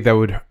 I think that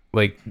would,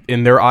 like,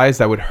 in their eyes,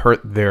 that would hurt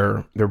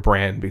their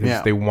brand,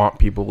 because they want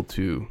people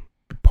to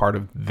be part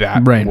of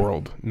that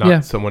world,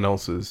 not someone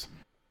else's.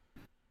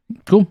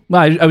 Cool.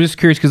 Well, I was just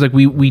curious because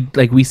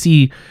like we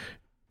see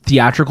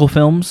theatrical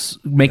films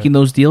making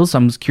those deals.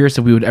 I'm just curious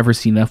if we would ever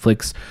see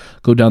Netflix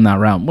go down that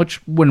route,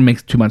 which wouldn't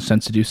make too much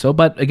sense to do so.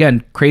 But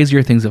again,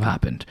 crazier things have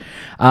happened.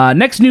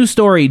 Next news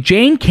story: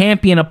 Jane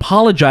Campion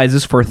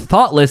apologizes for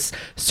thoughtless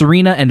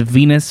Serena and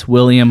Venus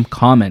Williams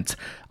comment.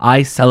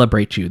 I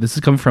celebrate you. This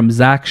is coming from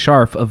Zach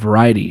Sharf of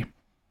Variety.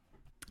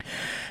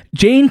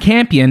 Jane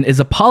Campion is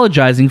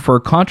apologizing for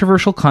a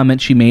controversial comment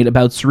she made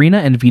about Serena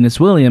and Venus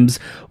Williams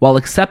while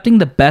accepting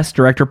the Best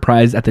Director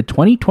prize at the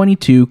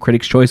 2022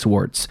 Critics' Choice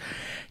Awards.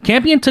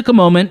 Campion took a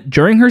moment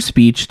during her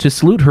speech to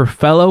salute her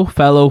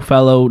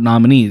fellow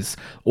nominees,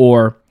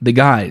 or the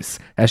guys,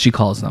 as she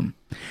calls them.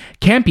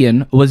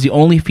 Campion was the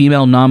only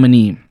female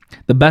nominee,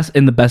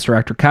 in the Best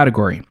Director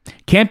category.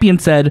 Campion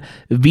said,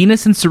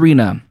 "Venus and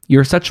Serena,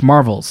 you're such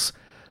marvels."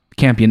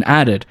 Campion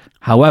added,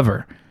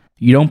 "However,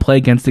 you don't play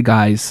against the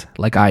guys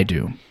like I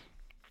do."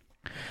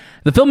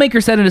 The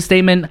filmmaker said in a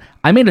statement,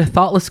 "I made a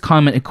thoughtless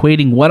comment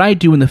equating what I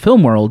do in the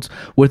film world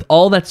with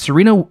all that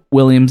Serena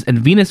Williams and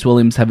Venus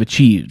Williams have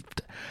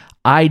achieved.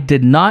 I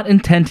did not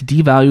intend to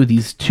devalue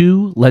these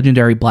two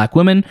legendary black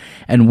women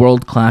and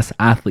world-class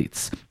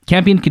athletes."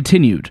 Campion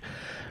continued,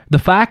 "The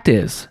fact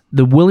is,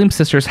 the Williams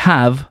sisters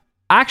have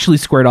actually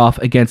squared off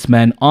against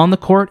men on the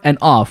court and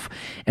off,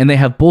 and they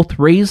have both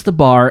raised the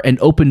bar and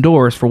opened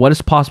doors for what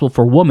is possible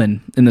for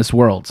women in this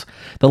world.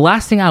 The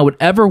last thing I would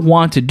ever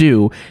want to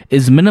do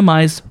is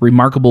minimize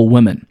remarkable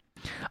women.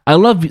 I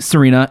love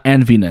Serena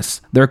and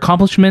Venus. Their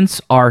accomplishments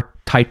are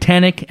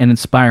titanic and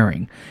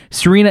inspiring.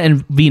 Serena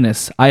and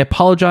Venus, I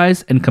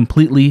apologize and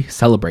completely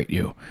celebrate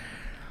you."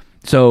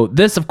 So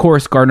this, of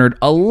course, garnered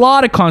a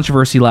lot of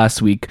controversy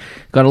last week.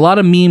 Got a lot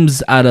of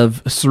memes out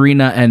of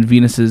Serena and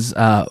Venus's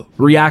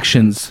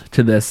reactions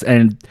to this.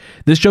 And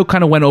this joke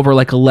kind of went over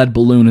like a lead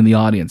balloon in the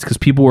audience because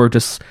people were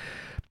just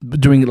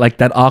doing like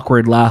that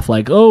awkward laugh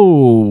like,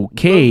 "Oh,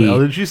 okay." What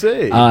did you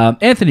say?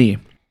 Anthony,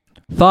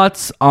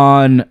 thoughts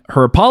on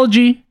her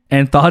apology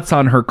and thoughts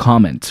on her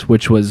comment,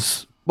 which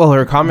was... Well,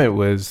 her comment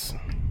was...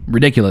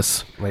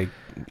 ridiculous. Like...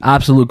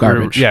 absolute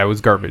garbage. Yeah, it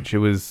was garbage. It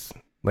was...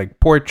 like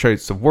poor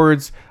choice of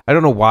words. I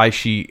don't know why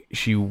she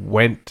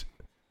went,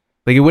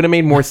 like, it would have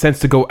made more sense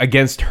to go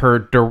against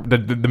her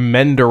the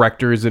men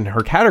directors in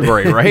her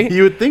category, right?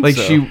 You would think like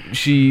so.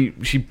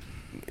 She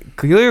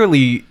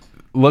clearly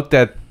looked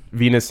at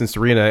Venus and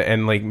Serena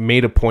and like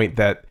made a point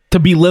that to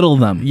belittle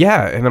them.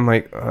 Yeah, and I'm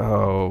like,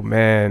 oh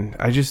man,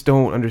 I just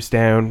don't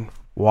understand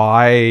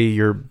why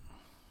you're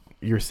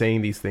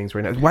saying these things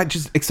right now. Why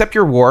just accept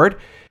your award,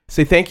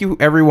 say thank you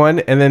everyone,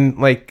 and then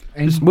like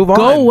just move on.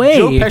 Go away.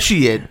 Joe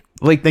Pesci it.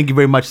 Like, thank you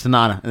very much to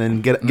Nana, and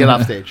then get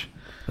off stage.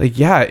 Like,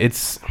 yeah,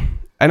 it's...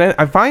 And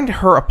I find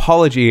her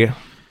apology...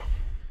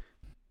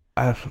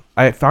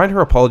 I find her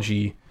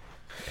apology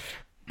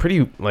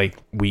pretty, like,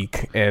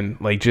 weak.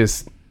 And, like,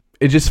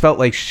 it just felt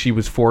like she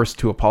was forced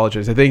to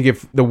apologize. I think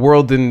if the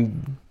world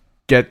didn't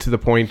get to the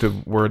point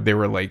of where they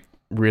were, like,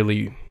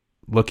 really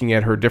looking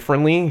at her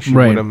differently, she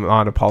would have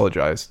not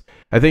apologized.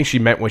 I think she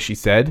meant what she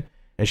said,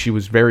 and she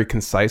was very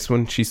concise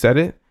when she said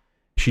it.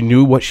 She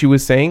knew what she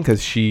was saying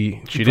because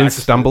she didn't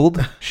stumble.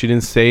 She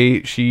didn't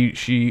say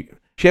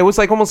it was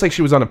like almost like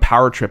she was on a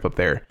power trip up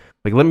there.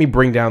 Like, let me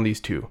bring down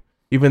these two,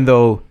 even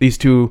though these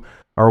two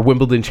are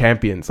Wimbledon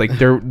champions. Like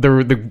they're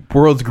the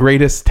world's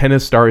greatest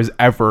tennis stars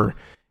ever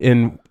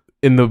in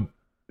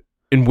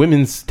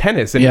women's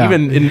tennis and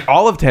even in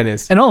all of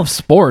tennis and all of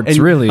sports. And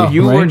really,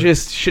 you were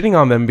just shitting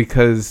on them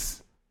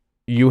because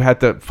you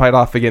had to fight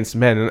off against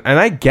men, and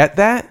I get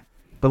that,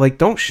 but like,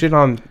 don't shit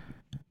on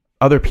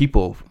other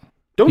people.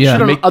 Don't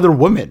shit on other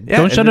women. Yeah,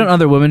 don't shit on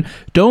other women.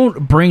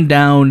 Don't bring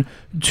down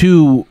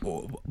two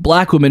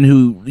black women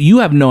who you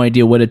have no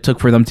idea what it took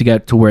for them to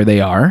get to where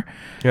they are.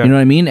 Yeah. You know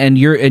what I mean? And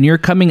you're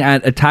coming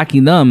at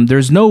attacking them. There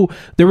was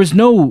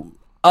no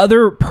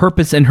other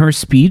purpose in her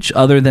speech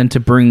other than to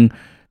bring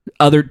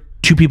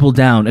two people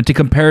down and to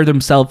compare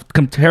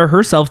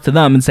herself to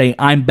them and say,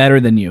 I'm better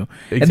than you.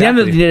 Exactly. At the end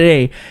of the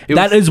day,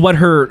 that is what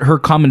her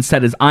comment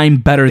said is, I'm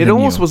better than you. It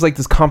almost was like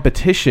this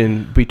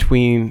competition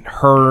between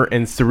her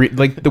and Serena.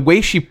 Like the way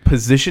she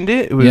positioned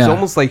it, it was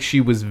almost like she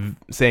was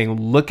saying,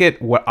 look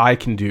at what I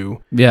can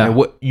do and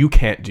what you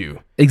can't do.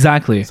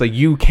 Exactly. It's like,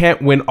 you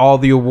can't win all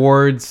the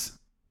awards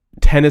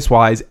tennis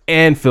wise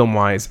and film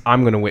wise.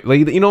 I'm gonna win.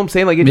 Like, you know what I'm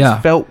saying? Like, it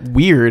just felt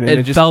weird. And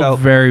it just felt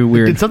very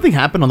weird. Did something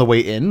happen on the way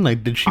in?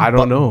 Like, did she I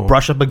don't know.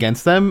 brush up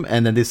against them?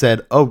 And then they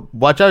said, oh,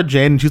 watch out,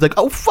 Jane. And she's like,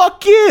 oh,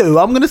 fuck you.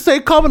 I'm gonna say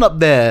comment up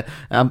there.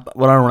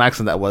 Whatever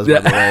accent that was,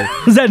 by the way.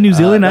 Was that New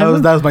Zealand?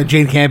 That was my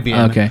Jane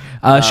Campion. Okay.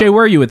 Shay,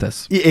 where are you with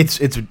this? It's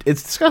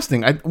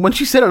disgusting. When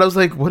she said it, I was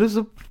like, what is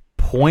the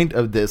point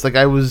of this? Like,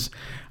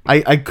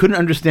 I couldn't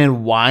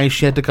understand why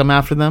she had to come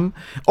after them,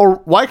 or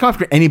why come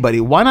after anybody.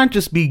 Why not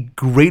just be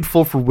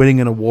grateful for winning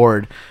an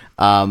award,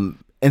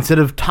 instead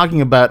of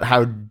talking about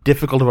how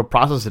difficult of a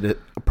process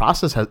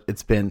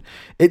it's been.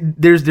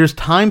 There's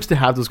times to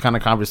have those kind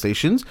of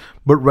conversations,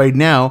 but right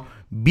now,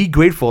 be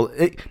grateful.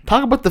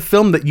 Talk about the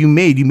film that you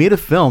made. You made a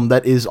film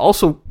that is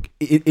also,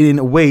 in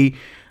a way,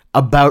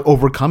 about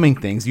overcoming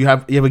things. You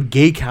have a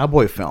gay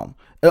cowboy film,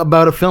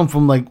 about a film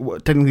from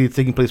technically it's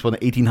taking place in the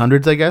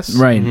 1800s, I guess.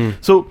 Right.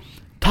 Mm-hmm. So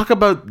talk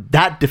about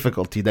that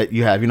difficulty that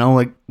you have,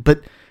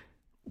 but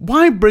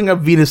why bring up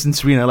Venus and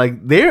Serena?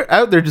 Like, they're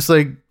out there just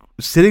like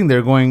sitting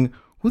there going,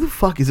 who the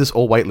fuck is this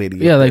old white lady?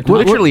 Yeah, like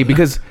literally,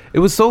 because it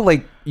was so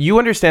like, you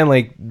understand,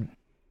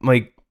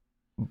 like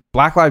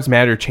Black Lives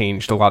Matter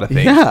changed a lot of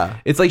things. Yeah.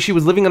 It's like she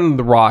was living under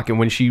the rock, and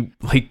when she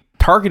like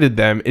targeted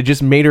them, it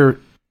just made her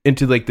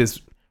into like this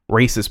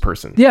racist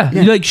person. Yeah.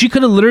 Like, she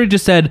could have literally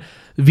just said,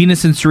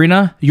 Venus and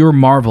Serena, you're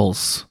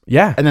marvels.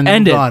 Yeah. And then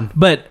end it. on.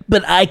 But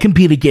I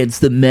compete against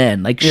the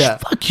men. Like,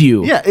 fuck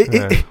you. Yeah.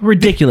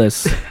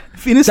 Ridiculous.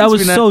 That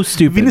was so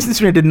stupid. Venus and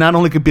Serena did not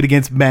only compete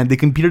against men, they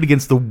competed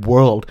against the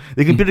world.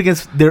 They competed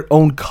against their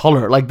own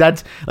color. Like,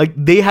 that's like,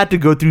 they had to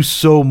go through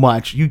so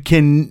much. You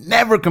can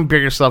never compare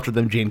yourself to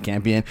them, Jane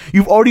Campion.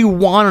 You've already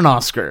won an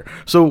Oscar.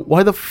 So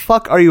why the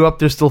fuck are you up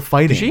there still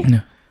fighting? Did she?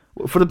 No.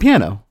 For the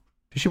piano.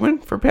 Did she win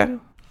for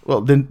piano?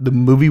 Well, then the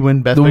movie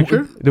win Best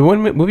Picture? The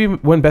movie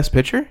won Best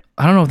Picture?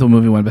 I don't know if the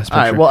movie won Best Picture.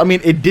 All right, well, I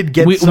mean, it did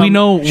get we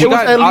know she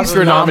got an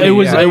Oscar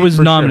nominated. It was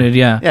nominated,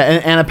 yeah. Yeah,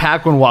 and Anna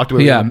Paquin walked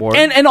away with the award.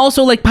 And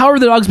also, like, Power of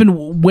the Dog's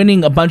been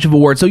winning a bunch of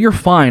awards, so you're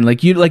fine.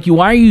 Like,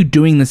 why are you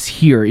doing this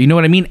here? You know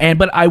what I mean?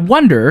 But I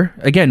wonder,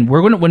 again,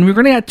 when we're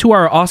gonna get to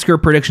our Oscar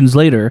predictions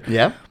later,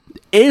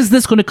 is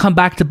this going to come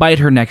back to bite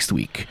her next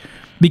week?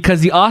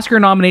 Because the Oscar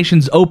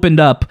nominations opened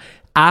up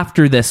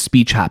after this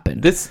speech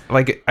happened.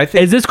 I think,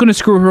 is this going to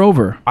screw her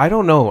over? I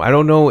don't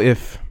know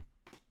if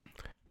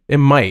it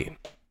might.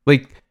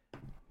 Like,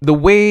 the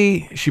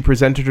way she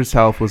presented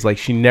herself was like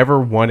she never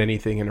won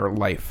anything in her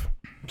life,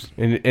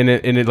 and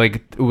it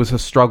like, it was a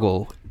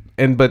struggle,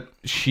 but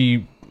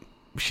she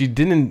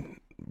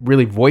didn't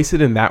really voice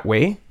it in that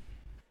way,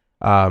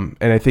 and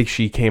I think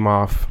she came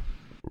off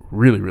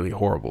really, really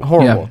horrible.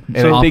 Yeah,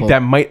 and I think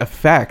that might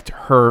affect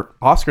her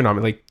Oscar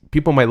nomination. Like,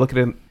 people might look at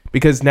it,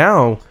 because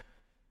now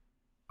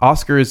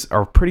Oscars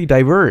are pretty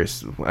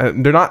diverse.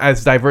 They're not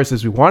as diverse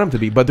as we want them to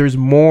be, but there's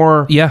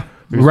more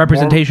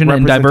representation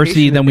and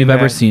diversity than we've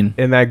ever seen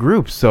in that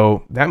group.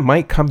 So that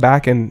might come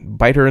back and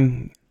bite her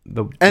in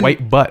the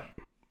white butt.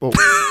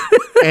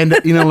 And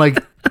the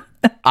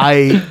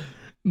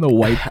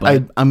white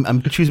butt.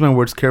 I'm choosing my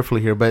words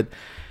carefully here, but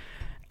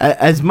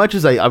as much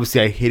as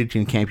I hated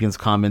Jane Campion's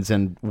comments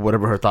and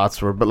whatever her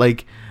thoughts were, but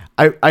like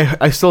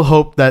I still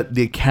hope that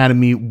the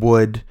Academy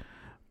would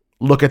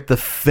look at the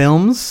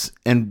films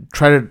and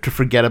try to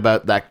forget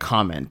about that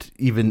comment.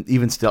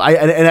 Even still,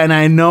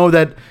 I know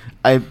that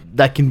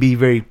that can be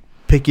very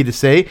picky to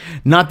say.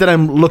 Not that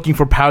I'm looking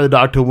for Power of the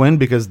Dog to win,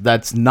 because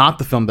that's not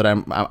the film that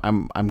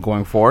I'm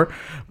going for.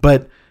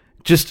 But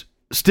just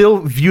still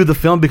view the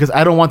film, because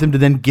I don't want them to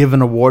then give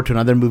an award to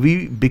another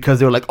movie because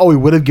they were like, oh, we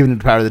would have given it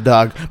to Power of the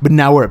Dog, but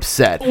now we're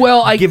upset.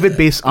 Well, I give it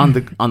based on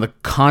the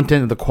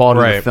content and the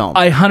quality of the film.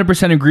 I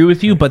 100% agree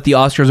with you, but the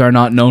Oscars are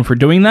not known for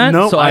doing that.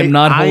 No, so I'm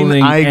not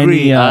holding. I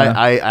agree. Any,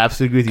 I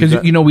absolutely agree with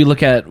you. Because we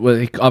look at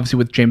obviously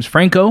with James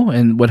Franco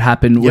and what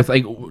happened with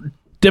like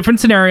different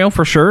scenario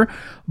for sure,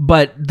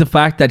 but the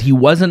fact that he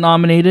wasn't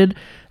nominated.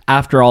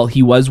 After all,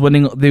 he was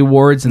winning the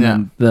awards, and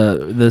then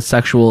the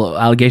sexual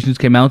allegations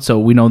came out, so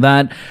we know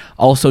that.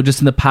 Also, just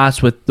in the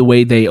past, with the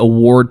way they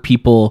award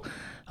people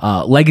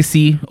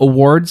legacy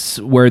awards,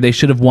 where they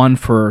should have won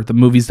for the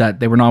movies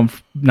that they were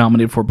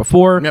nominated for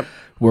before, where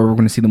we're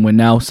going to see them win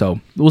now. So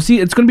we'll see.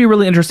 It's going to be a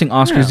really interesting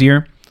Oscars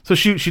year. So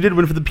she did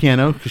win for the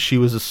piano, because she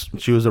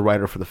was a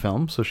writer for the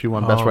film, so she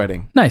won Best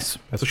Writing. Nice.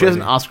 So she has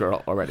an Oscar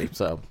already.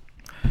 So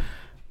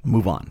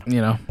move on.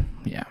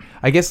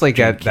 I guess like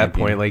at that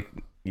point, like,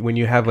 when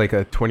you have like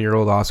a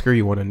 20-year-old Oscar,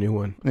 you want a new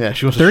one. Yeah,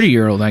 she was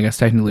 30-year-old, I guess,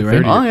 technically,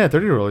 right?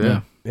 30-year-old, yeah.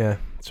 Yeah,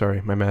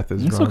 sorry, my math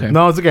is It's wrong. okay.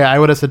 No, it's okay. I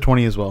would have said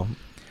 20 as well.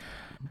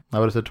 I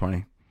would have said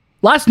 20.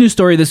 Last news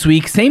story this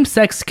week,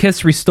 same-sex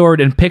kiss restored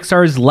in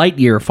Pixar's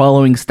Lightyear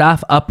following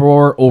staff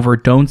uproar over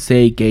Don't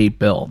Say Gay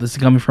bill. This is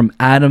coming from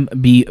Adam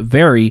B.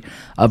 Very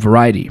of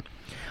Variety.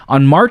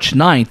 On March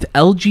 9th,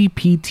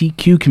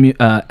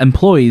 LGBTQ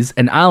employees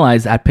and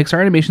allies at Pixar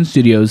Animation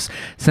Studios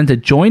sent a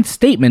joint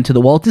statement to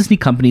the Walt Disney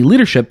Company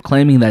leadership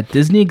claiming that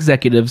Disney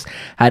executives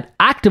had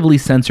actively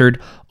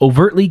censored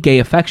overtly gay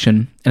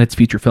affection in its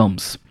feature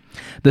films.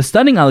 The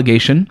stunning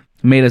allegation,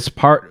 made as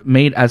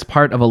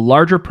part of a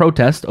larger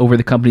protest over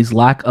the company's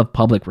lack of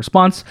public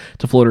response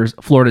to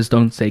Florida's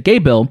Don't Say Gay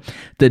bill,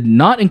 did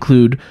not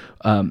include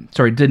which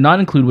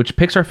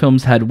Pixar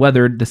films had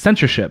weathered the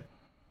censorship,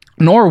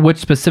 nor which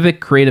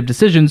specific creative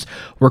decisions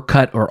were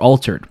cut or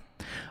altered.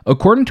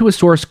 According to a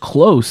source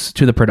close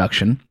to the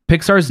production,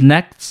 Pixar's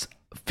next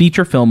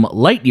feature film,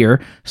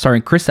 Lightyear,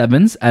 starring Chris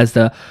Evans as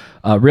the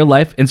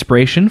real-life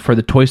inspiration for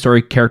the Toy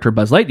Story character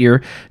Buzz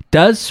Lightyear,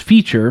 does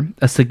feature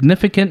a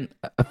significant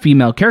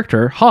female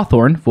character,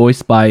 Hawthorne,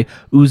 voiced by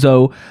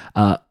Uzo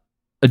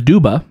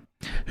Aduba,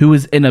 who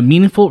is in a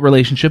meaningful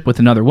relationship with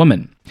another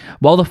woman.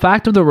 While the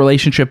fact of the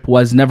relationship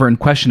was never in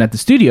question at the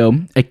studio,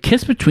 a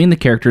kiss between the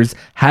characters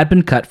had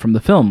been cut from the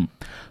film.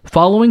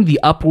 Following the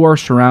uproar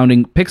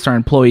surrounding Pixar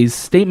employees'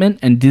 statement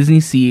and Disney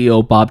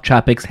CEO Bob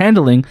Chapek's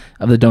handling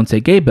of the Don't Say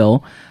Gay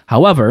bill,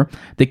 however,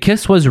 the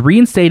kiss was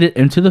reinstated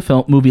into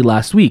the movie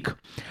last week.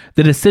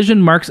 The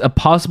decision marks a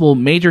possible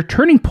major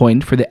turning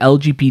point for the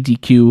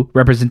LGBTQ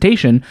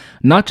representation,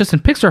 not just in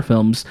Pixar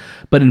films,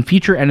 but in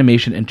feature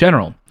animation in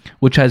general,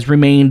 which has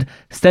remained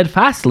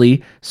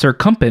steadfastly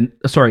circumspect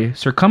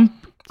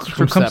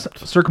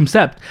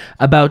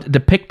about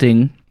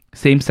depicting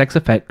same-sex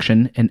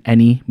affection in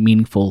any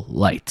meaningful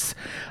lights.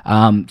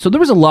 So there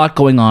was a lot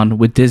going on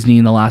with Disney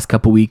in the last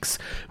couple weeks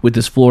with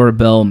this Florida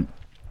bill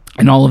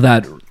and all of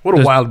that. What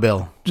a wild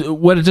bill.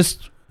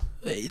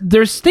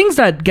 There's things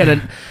that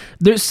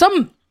there's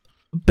some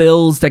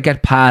bills that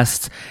get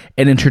passed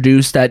and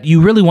introduced that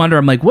you really wonder,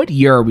 I'm like, what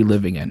year are we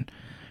living in?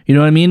 You know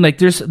what I mean? Like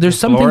there's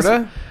some Florida?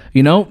 things,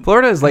 you know?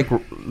 Florida is like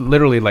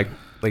literally like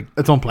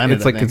its own planet.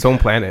 It's like its own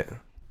planet.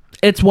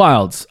 It's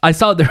wild. I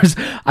saw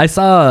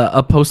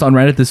a post on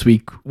Reddit this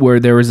week where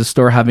there was a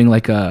store having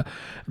that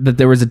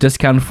there was a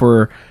discount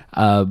for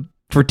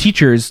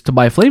teachers to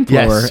buy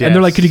flamethrower, and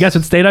they're like, "Could you guess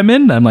what state I'm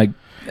in?" I'm like,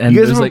 and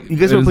you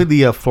guys ever played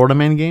the Florida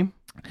Man game?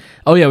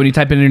 Oh yeah, when you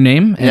type in your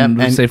name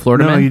and say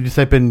Florida Man. No, you just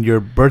type in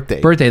your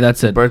birthday. Birthday,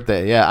 that's it.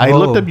 Birthday. Yeah, I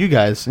looked up you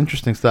guys.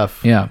 Interesting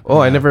stuff. Yeah.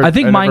 Oh, I never played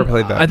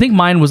that. I think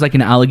mine was like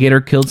an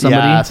alligator killed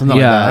somebody. Yeah, something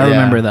like that. I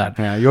remember that.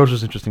 Yeah, yours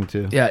was interesting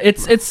too. Yeah,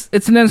 it's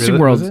an interesting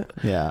world.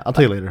 Yeah, I'll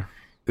tell you later.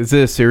 Is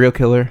it a serial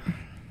killer?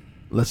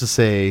 Let's just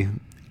say,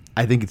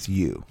 I think it's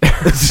you.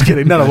 Just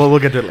kidding. No, we'll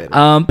get to it later.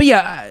 But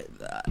yeah,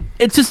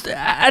 it's just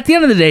at the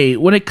end of the day,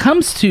 when it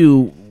comes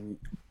to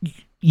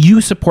you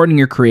supporting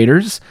your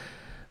creators,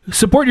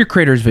 support your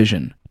creators'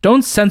 vision.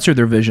 Don't censor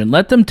their vision.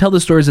 Let them tell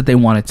the stories that they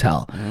want to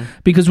tell. Mm-hmm.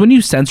 Because when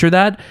you censor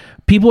that,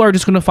 people are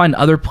just going to find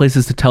other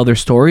places to tell their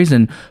stories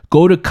and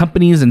go to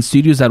companies and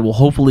studios that will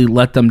hopefully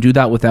let them do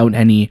that without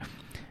any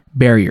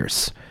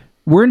barriers.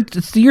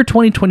 It's the year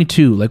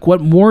 2022. Like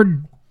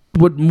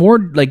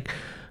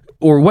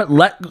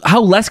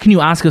how less can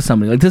you ask of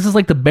somebody? Like this is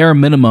like the bare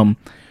minimum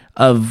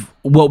of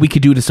what we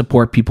could do to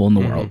support people in the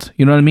world.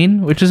 You know what I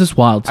mean? Which is just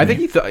wild. I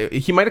think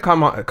he might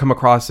have come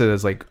across it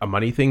as like a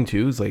money thing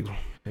too. It's like,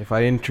 if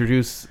I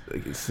introduce,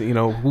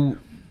 who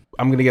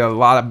I'm going to get a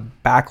lot of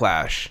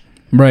backlash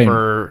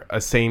for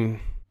a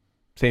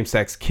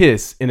same-sex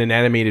kiss in an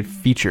animated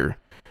feature.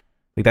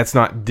 Like that's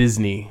not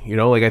Disney,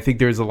 Like I think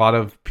there's a lot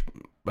of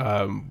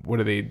what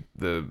are they,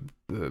 the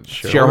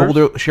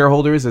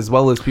shareholders as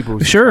well as people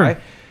who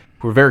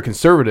who are very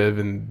conservative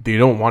and they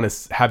don't want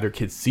to have their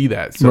kids see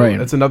that. So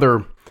that's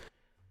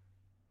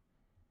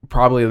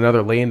probably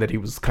another lane that he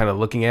was kind of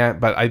looking at,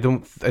 but I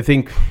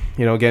think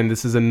again,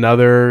 this is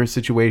another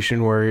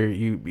situation where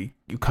you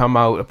come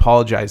out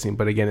apologizing,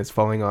 but again, it's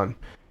falling on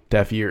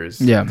deaf ears.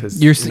 Yeah,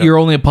 you're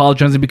only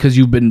apologizing because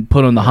you've been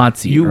put on the hot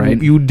seat,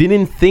 right? You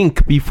didn't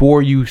think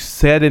before you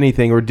said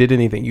anything or did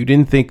anything. You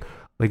didn't think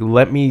like,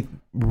 let me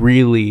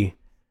really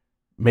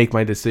make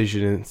my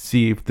decision and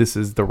see if this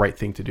is the right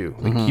thing to do.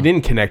 Like he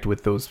didn't connect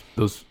with those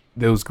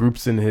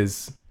groups in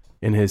his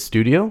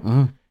studio.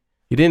 Mm-hmm.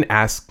 He didn't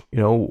ask,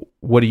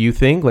 what do you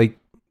think? Like,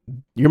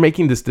 you're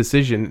making this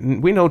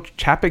decision. We know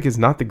Chapek is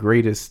not the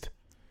greatest.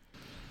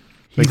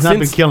 He's not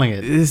been killing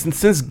it.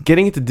 Since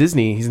getting into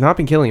Disney, he's not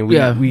been killing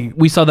it.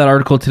 We saw that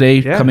article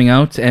today coming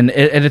out. And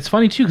it's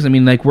funny, too,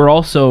 because, we're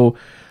also...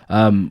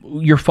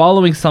 you're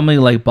following somebody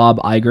like Bob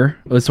Iger.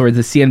 Sorry,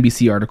 the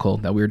CNBC article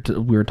that we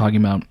were talking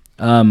about.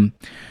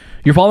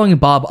 You're following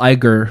Bob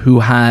Iger,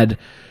 who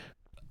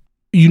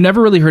you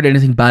never really heard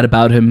anything bad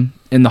about him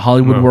in the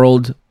Hollywood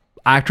world.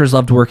 Actors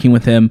loved working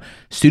with him.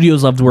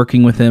 Studios loved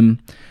working with him.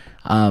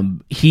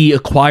 He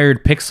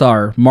acquired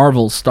Pixar,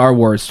 Marvel, Star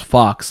Wars,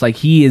 Fox. Like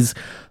he is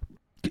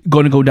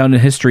going to go down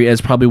in history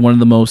as probably one of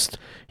the most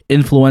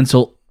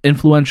influential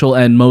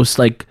and most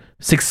like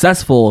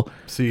successful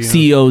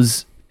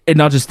CEOs and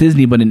not just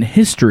Disney, but in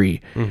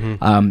history.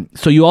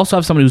 So you also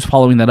have somebody who's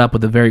following that up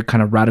with a very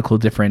kind of radical,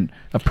 different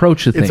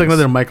approach to things. It's like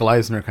another Michael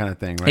Eisner kind of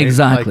thing, right?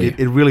 Exactly. Like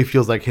it really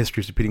feels like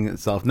history's repeating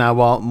itself. Now,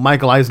 while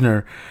Michael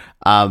Eisner,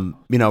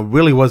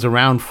 really was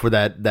around for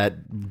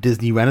that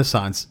Disney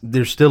Renaissance,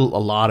 there's still a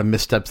lot of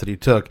missteps that he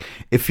took.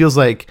 It feels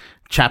like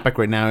Chapek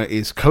right now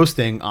is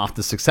coasting off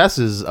the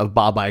successes of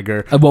Bob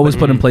Iger. Of what was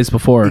put in place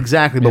before.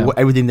 Exactly, but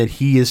everything that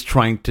he is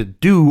trying to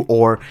do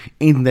or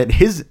anything that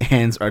his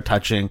hands are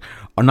touching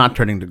are not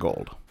turning to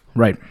gold.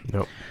 Right.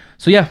 Nope.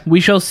 So yeah, we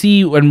shall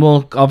see, and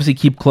we'll obviously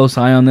keep close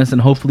eye on this, and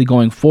hopefully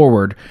going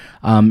forward,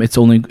 it's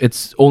only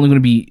going to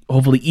be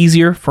hopefully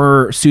easier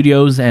for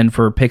studios and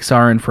for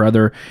Pixar and for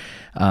other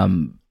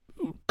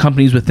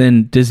companies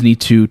within Disney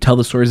to tell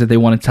the stories that they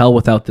want to tell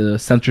without the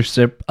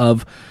censorship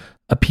of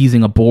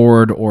appeasing a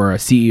board or a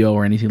CEO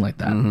or anything like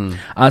that.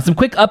 Some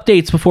quick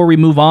updates before we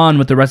move on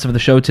with the rest of the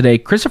show today.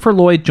 Christopher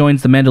Lloyd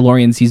joins The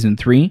Mandalorian Season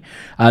 3.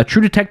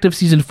 True Detective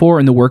Season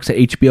 4 in the works at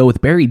HBO with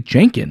Barry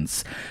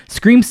Jenkins.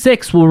 Scream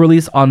 6 will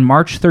release on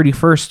March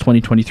 31st,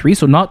 2023,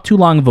 so not too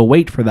long of a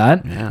wait for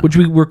that, which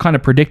we were kind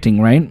of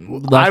predicting, right?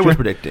 I was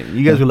predicting.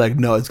 You guys were like,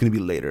 no, it's going to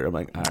be later. I'm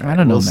like, all right, I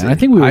don't know, we'll man. see. I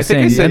think we were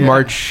saying... I said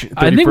March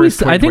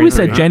 31st, I think we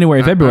said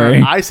January,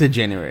 February. I said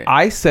January.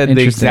 I said the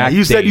Interesting. exact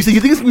You said date. you think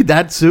it's going to be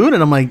that soon?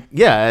 And I'm like,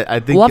 yeah, I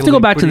think We'll have to it'll go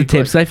be back to the pretty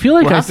tapes. quick. I feel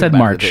like We'll I have to said go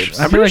back to the March. tapes.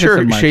 I I'm feel pretty like I sure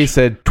said March. Shay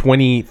said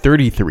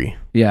 2033.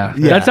 Yeah,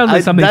 that sounds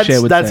like something Shay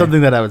would That's say.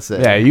 something that I would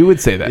say. Yeah, you would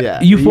say that. Yeah.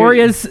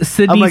 Euphoria's I'm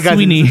Sydney like, guys, it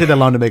Sweeney doesn't take that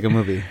long to make a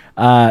movie.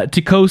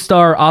 to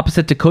co-star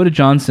opposite Dakota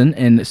Johnson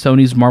in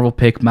Sony's Marvel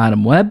pick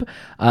Madam Web.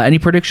 Any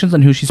predictions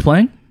on who she's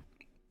playing?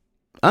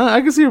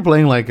 I can see her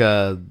playing like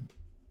a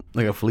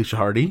Felicia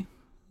Hardy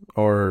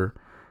or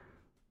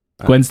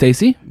Gwen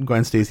Stacy?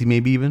 Gwen Stacy,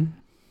 maybe even.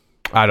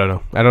 I don't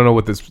know. I don't know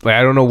what this. Like,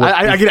 I don't know what.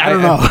 I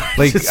don't know.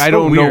 Like, It's I so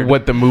don't know weird.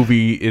 what the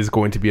movie is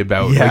going to be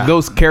about. Yeah. Like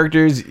those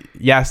characters,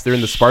 yes, they're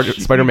in the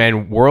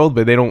Spider-Man world,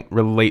 but they don't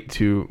relate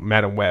to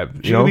Madam Web.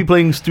 She could be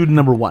playing student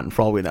number 1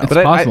 for all we know. But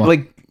I possible.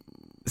 like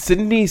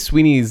Sydney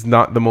Sweeney is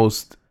not the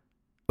most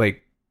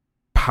like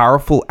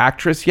powerful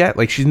actress yet.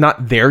 Like she's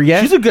not there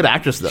yet. She's a good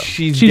actress though.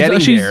 She's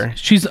getting there.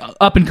 She's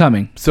up and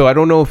coming. So I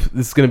don't know if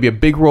this is going to be a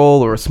big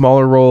role or a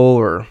smaller role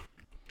or.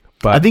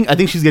 But I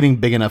think she's getting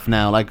big enough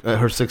now. Like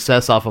her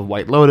success off of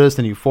White Lotus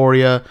and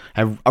Euphoria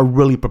are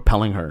really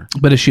propelling her.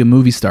 But is she a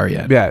movie star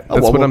yet? yeah,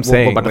 that's what I'm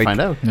saying. We're about to Like, find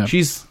out. Yeah.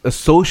 She's a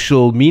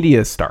social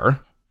media star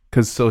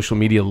because social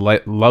media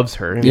loves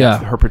her. And Yeah.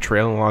 it's her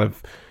portrayal in a lot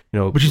of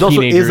But she's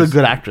also teenagers. is a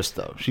good actress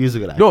though. She is a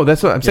good actress. No,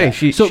 that's what I'm saying.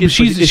 Yeah.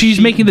 She's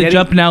making the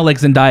jump now like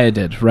Zendaya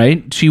did,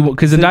 right?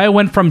 Because Zendaya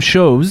went from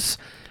shows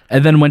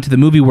and then went to the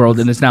movie world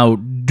and is now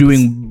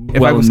doing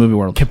well in the movie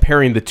world.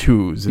 Comparing the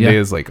two,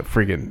 Zendaya's like a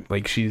friggin'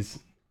 like she's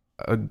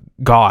a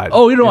god.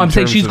 Oh, you know, in I'm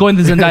saying terms she's of- going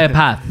the Zendaya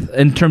path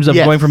in terms of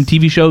Yes. going from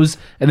TV shows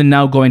and then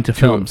now going to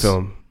films.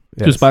 film.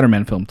 To a Yes.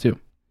 Spider-Man film too.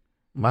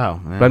 Wow.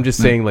 Man. But I'm just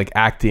saying, like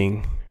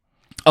acting.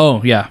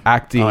 Oh yeah. Oh,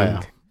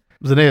 yeah.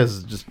 Zendaya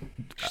is just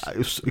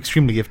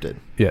extremely gifted.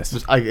 Yes.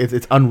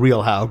 It's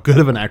unreal how good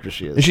of an actress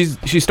she And is.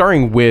 she's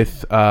starring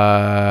with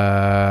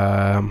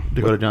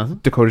Dakota Johnson.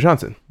 Dakota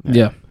Johnson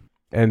Yeah.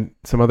 and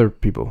some other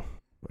people.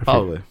 I forget.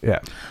 Probably. Yeah.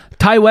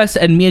 Ty West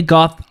and Mia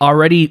Goth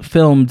already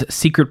filmed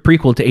secret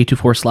prequel to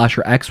A24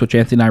 Slasher X, which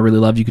Anthony and I really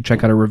love. You can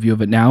check out a review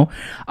of it now.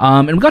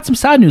 And we got some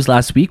sad news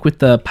last week with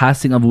the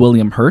passing of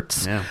William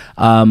Hurts. Yeah.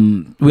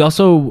 We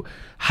also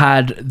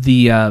had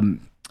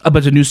a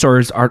bunch of news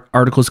stories,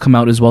 articles come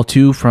out as well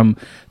too from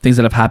things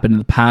that have happened in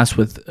the past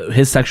with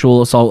his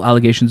sexual assault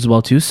allegations as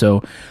well too.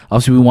 So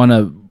obviously we want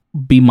to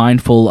be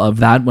mindful of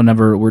that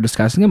whenever we're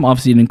discussing him.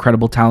 Obviously an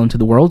incredible talent to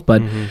the world,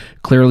 but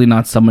clearly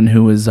not someone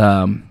who is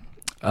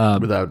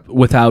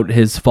without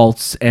his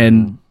faults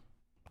and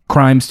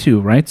crimes too,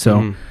 right?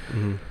 So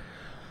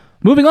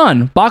moving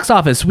on, box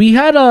office. We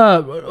had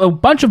a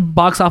bunch of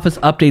box office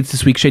updates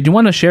this week. Shay, do you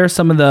want to share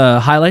some of the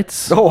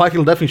highlights? Oh, I can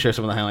definitely share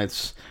some of the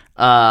highlights.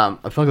 I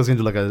feel like I was going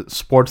to do like a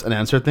sports and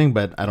answer thing,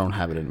 but I don't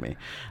have it in me.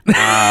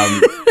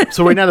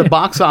 So right now, the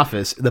box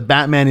office, the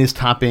Batman is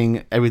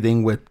topping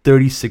everything with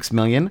 36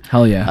 million.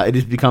 Hell yeah. It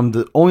has become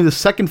only the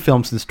second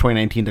film since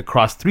 2019 to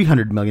cross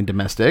 300 million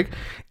domestic.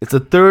 It's the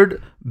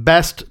third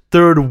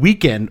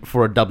weekend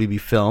for a WB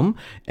film,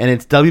 and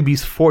it's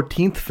WB's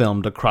 14th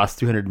film to cross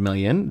 300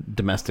 million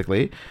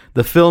domestically.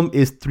 The film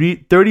is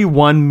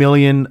 31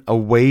 million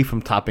away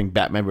from topping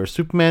Batman vs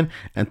Superman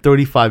and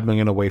 35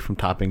 million away from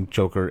topping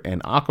Joker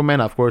and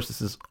Aquaman. Of course,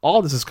 this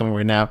is coming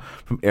right now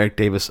from Eric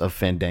Davis of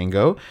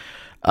Fandango.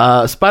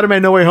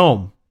 Spider-Man No Way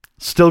Home,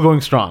 still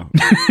going strong.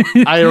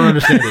 I don't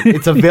understand it.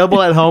 It's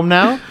available at home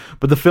now,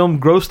 but the film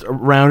grossed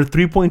around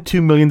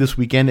 3.2 million this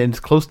weekend, and it's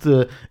close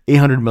to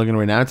 800 million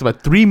right now. It's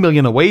about 3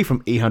 million away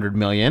from 800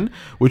 million,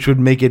 which would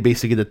make it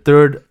basically the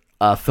third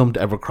film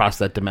to ever cross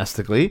that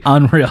domestically.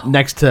 Unreal.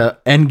 Next to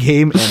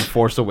Endgame and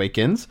Force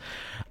Awakens.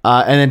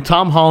 And then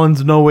Tom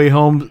Holland's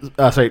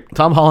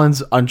Tom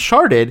Holland's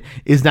Uncharted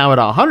is now at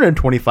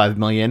 125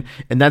 million,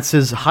 and that's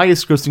his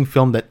highest grossing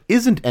film that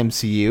isn't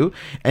MCU,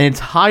 and it's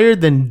higher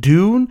than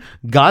Dune,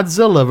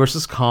 Godzilla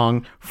vs.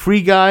 Kong,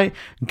 Free Guy,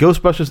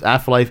 Ghostbusters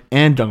Afterlife,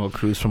 and Jungle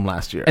Cruise from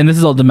last year. And this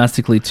is all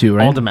domestically too,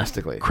 right? All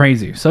domestically.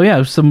 Crazy. So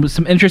yeah, some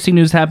interesting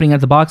news happening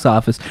at the box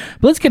office.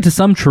 But let's get to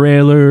some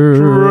trailers.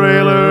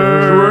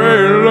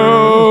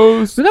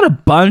 We got a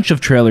bunch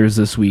of trailers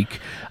this week.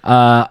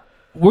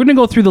 We're going to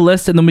go through the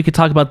list, and then we could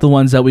talk about the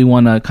ones that we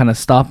want to kind of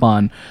stop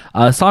on.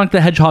 Sonic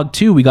the Hedgehog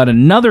 2, we got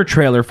another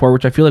trailer for,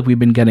 which I feel like we've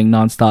been getting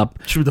nonstop.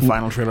 Should be the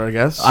final trailer, I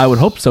guess. I would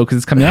hope so, because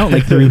it's coming out in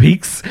like 3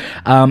 weeks.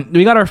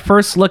 We got our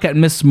first look at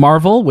Miss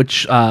Marvel,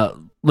 which...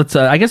 let's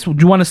I guess, do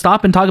you want to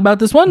stop and talk about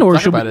this one, or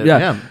should we?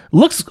 Yeah.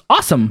 Looks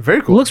awesome.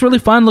 Very cool. Looks really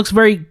fun. Looks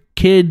very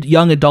kid,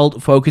 young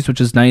adult focused,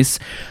 which is nice.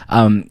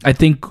 I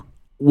think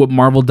what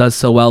Marvel does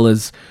so well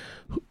is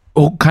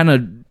kind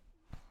of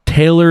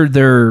tailor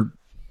their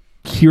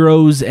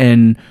heroes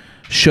and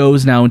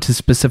shows now into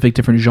specific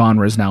different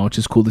genres now, which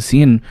is cool to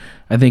see. And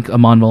I think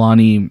Iman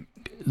Vellani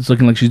is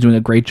looking like she's doing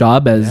a great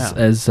job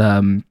as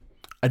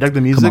I dug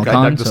the music. Kamal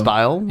Khan, I dug the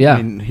style. Yeah.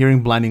 I mean,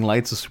 hearing Blinding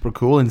Lights is super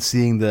cool, and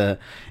seeing the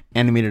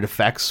animated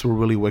effects were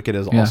really wicked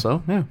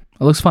also. Yeah.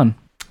 It looks fun.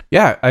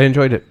 Yeah, I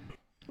enjoyed it.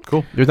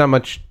 Cool. There's not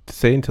much to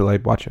say until I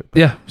watch it.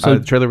 Yeah. So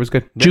the trailer was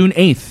good. June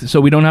 8th.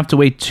 So we don't have to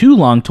wait too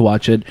long to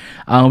watch it.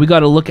 We got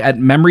to look at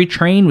Memory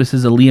Train, which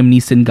is a Liam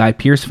Neeson, Guy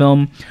Pearce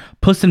film.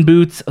 Puss in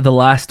Boots: The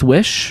Last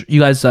Wish. You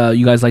guys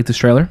like this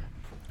trailer?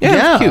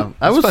 Yeah, it's cute.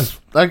 I was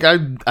like,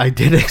 I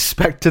did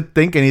expect to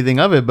think anything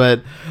of it,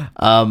 but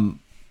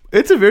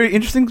it's a very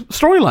interesting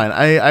storyline.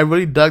 I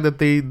really dug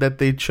that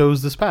they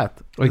chose this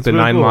path. Like It's the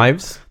really 9 cool.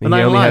 lives. The He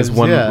 9 only lives, has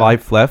one yeah.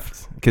 life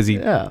left because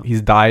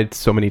he's died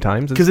so many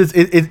times. Because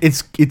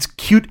it's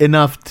cute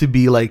enough to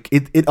be like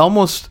it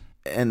almost,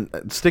 and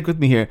stick with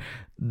me here,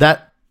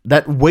 that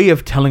way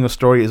of telling a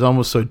story is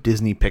almost so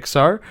Disney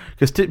Pixar,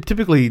 because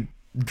typically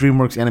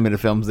DreamWorks animated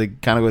films, they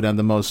kind of go down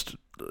the most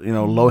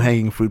low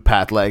hanging fruit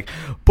path, like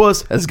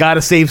Puss has got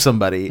to save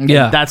somebody.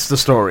 Yeah, that's the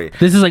story.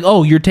 This is like,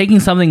 oh, you're taking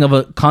something of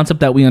a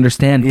concept that we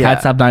understand,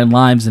 Cats Have 9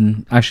 Lives,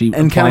 and actually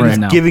and kind of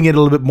now. giving it a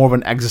little bit more of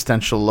an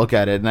existential look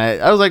at it. And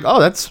I was like, oh,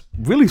 that's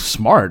really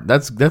smart.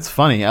 That's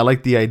funny. I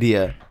like the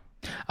idea.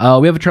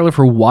 We have a trailer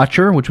for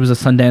Watcher, which was a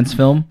Sundance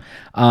film.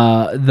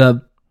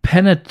 The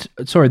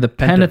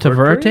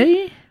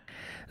Penitaverte.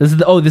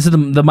 This is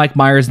the Mike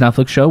Myers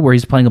Netflix show where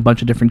he's playing a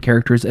bunch of different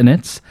characters in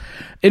it.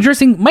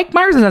 Interesting. Mike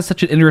Myers has had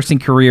such an interesting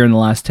career in the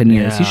last 10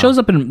 years. Yeah. He shows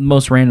up in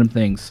most random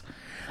things.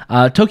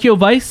 Tokyo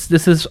Vice.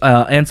 This is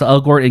Ansel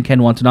Elgort and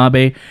Ken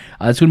Watanabe.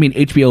 It's going to be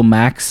an HBO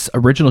Max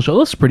original show. It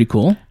looks pretty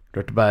cool.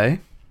 Directed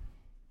by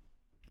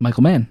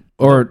Michael Mann.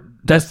 Or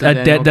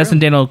Destin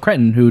Daniel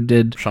Cretton, who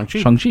did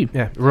Shang-Chi.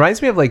 Yeah. It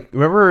reminds me of, like,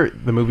 remember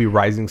the movie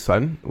Rising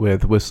Sun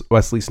with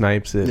Wesley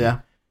Snipes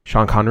and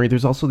Sean Connery?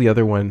 There's also the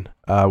other one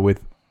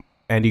with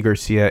Andy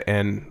Garcia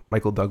and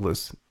Michael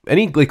Douglas.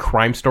 Any like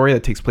crime story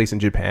that takes place in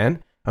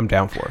Japan, I'm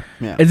down for.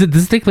 Yeah. Does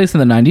it take place in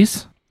the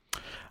 90s?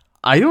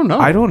 I don't know.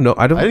 I didn't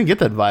get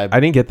that vibe.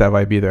 I didn't get that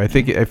vibe either. I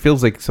think it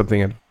feels like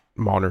something in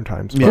modern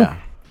times. Yeah.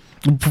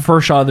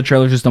 First shot of the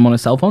trailer, just done on a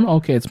cell phone.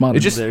 Okay, it's modern. It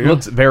just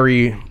looks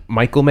very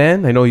Michael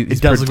Mann. I know it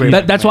does look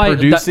great. That's why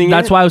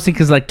that's why I was thinking,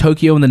 because like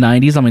Tokyo in the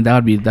 90s. I mean,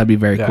 that'd be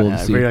very cool to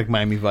see. Very like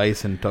Miami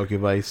Vice and Tokyo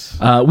Vice.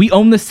 We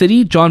Own the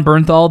City. John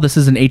Bernthal. This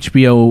is an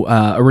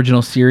HBO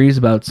original series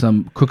about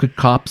some crooked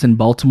cops in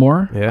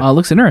Baltimore. Yeah,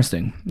 looks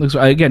interesting. Looks,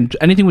 again,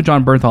 anything with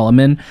John Bernthal, I'm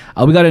in.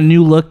 We got a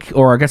new look,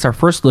 or I guess our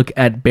first look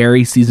at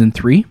Barry season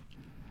 3.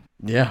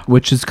 Yeah,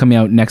 which is coming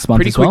out next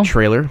month. Pretty quick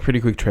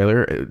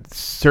trailer. It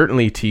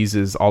certainly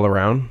teases all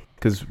around.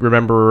 Because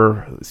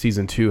remember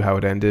season 2, how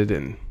it ended,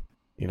 and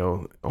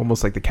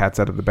almost like the cat's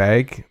out of the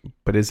bag.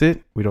 But is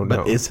it? We don't know.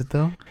 But is it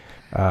though?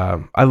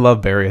 I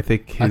love Barry. I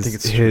think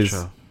it's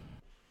his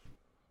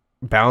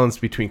balance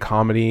between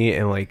comedy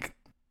and like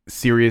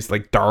serious,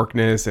 like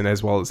darkness, and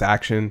as well as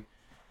action.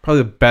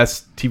 Probably the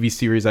best TV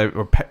series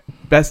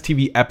best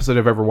TV episode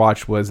I've ever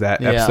watched was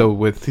that episode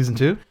with season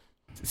 2.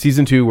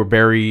 Season 2, where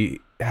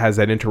Barry has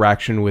that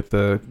interaction with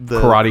the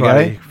karate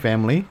guy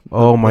family.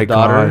 Oh my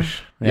daughter.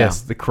 gosh! Yeah.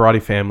 Yes, the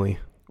karate family.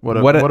 What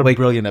a like,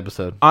 brilliant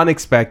episode!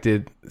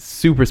 Unexpected,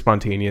 super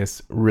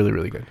spontaneous, really,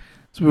 really good.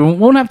 So we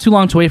won't have too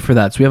long to wait for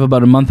that. So we have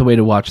about a month away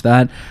to watch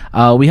that.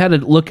 We had a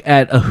look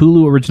at a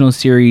Hulu original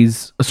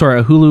series.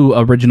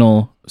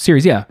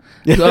 Yeah.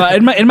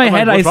 In my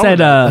head, I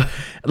said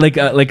like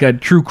a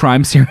true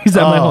crime series.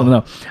 I'm like,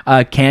 oh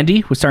no.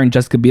 Candy was starring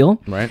Jessica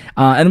Biel. Right.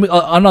 And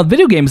on the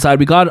video game side,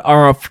 we got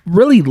our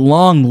really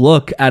long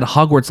look at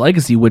Hogwarts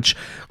Legacy, which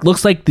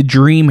looks like the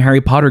dream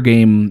Harry Potter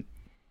game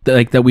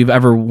that we've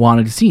ever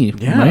wanted to see.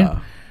 Yeah. Right?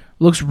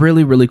 Looks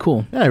really, really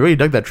cool. Yeah, I really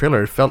dug that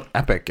trailer. It felt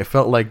epic. It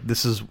felt like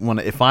this is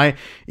if I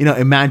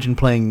imagine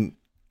playing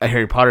a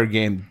Harry Potter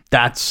game,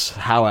 that's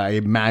how I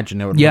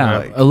imagine it would Yeah,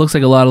 look like. it looks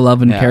like a lot of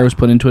love and care was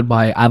put into it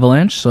by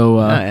Avalanche. So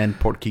And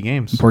Portkey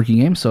Games.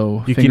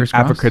 So You fingers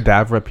can crossed.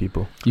 abracadabra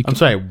people. I'm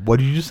sorry, what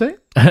did you just say?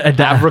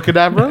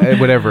 Abracadabra. Abracadabra?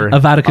 Whatever.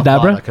 Avada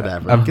Kedavra.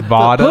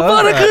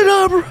 Avada.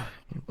 Kedavra.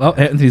 Oh,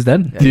 Anthony's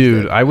dead.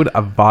 Dude, I would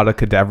Avada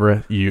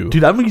Kedavra you.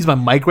 Dude, I'm gonna use my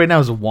mic right now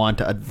as a wand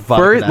to Avada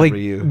First, Kedavra like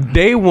you.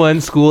 day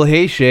one school.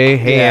 Hey Shay.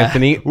 Hey Yeah.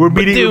 Anthony. We're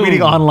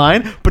meeting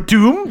online.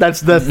 Patoom.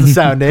 That's the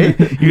sound, eh?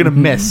 You're gonna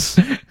miss.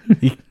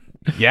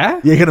 Yeah.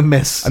 You're gonna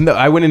miss. No,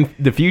 I went in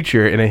the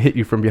future and I hit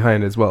you from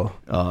behind as well.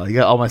 Oh, you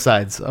got all my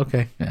sides.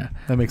 Okay. Yeah.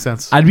 That makes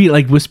sense. I'd be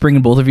like whispering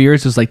in both of your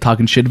ears, just like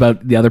talking shit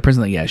about the other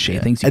person. Like, yeah, Shay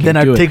thinks you And can't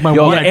then do I'd it. take my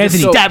Yo, wand yeah, and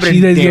just Anthony, stab it she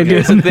in does- the yeah,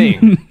 Here's the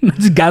thing.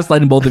 Just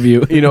gaslighting both of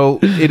you. You know,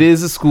 it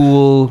is a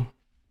school.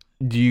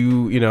 Do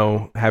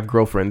you have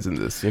girlfriends in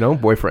this?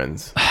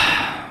 Boyfriends.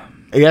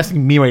 Are you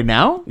asking me right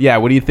now? Yeah.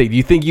 What do you think? Do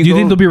you think think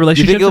there'll be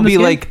relationships You think it'll in this be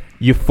game? like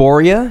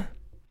Euphoria?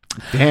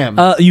 Damn.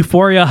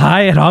 Euphoria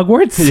High at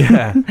Hogwarts.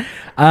 Yeah.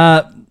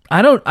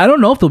 I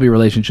don't know if there'll be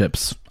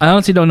relationships. I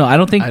honestly don't know. I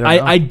don't think. I don't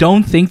know. I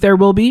don't think there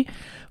will be.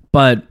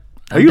 But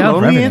Are you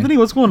lonely, Anthony?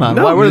 What's going on?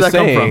 No, Where did I'm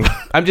that just come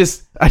from? I'm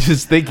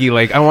just thinking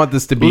like I want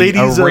this to be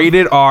Ladies a of-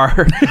 rated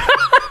R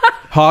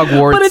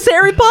Hogwarts. But it's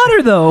Harry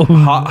Potter though.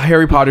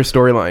 Harry Potter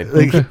storyline.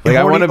 Like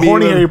I want to be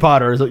horny able- Harry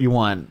Potter is what you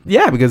want.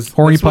 Yeah, because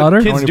Horny that's what Potter?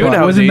 kids Horny do Potter.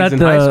 nowadays Wasn't that in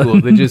high the-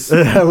 school. They just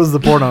That was the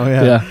porno,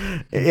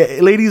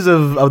 Ladies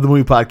of the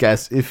movie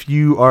podcast, if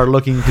you are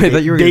looking I thought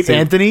to you were gonna date say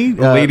Anthony,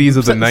 ladies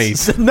of the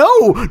night.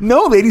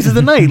 No, ladies of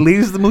the night,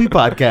 ladies of the movie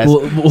podcast.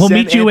 We'll Send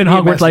meet you in Anthony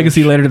a Hogwarts message.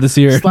 Legacy later this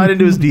year. Slide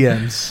into his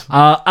DMs.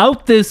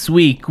 Out this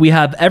week, we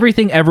have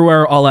Everything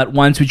Everywhere All at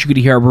Once, which you could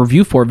hear a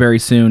review for very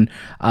soon.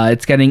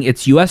 It's getting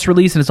its US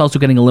release, and it's also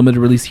getting a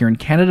limited release here in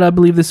Canada, I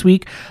believe, this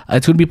week.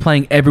 It's going to be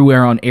playing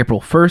everywhere on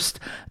April 1st.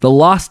 The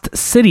Lost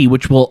City,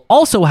 which we'll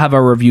also have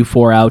a review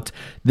for out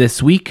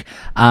this week,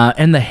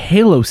 and the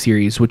Halo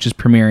series, which is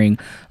premiering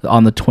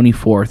on the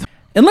 24th.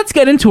 And let's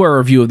get into our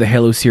review of the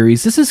Halo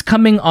series. This is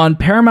coming on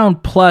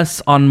Paramount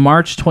Plus on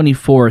March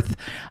 24th.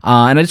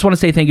 And I just want to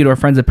say thank you to our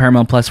friends at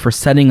Paramount Plus for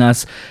sending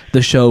us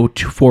the show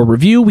for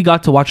review. We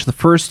got to watch the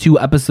first 2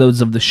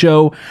 episodes of the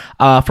show.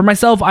 For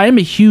myself, I am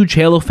a huge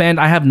Halo fan.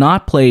 I have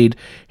not played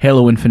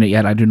Halo Infinite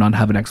yet. I do not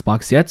have an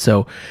Xbox yet.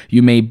 So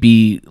you may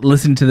be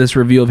listening to this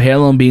review of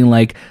Halo and being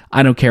like,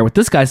 I don't care what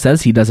this guy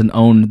says. He doesn't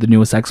own the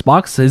newest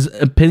Xbox. His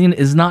opinion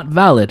is not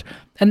valid.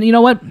 And you know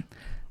what?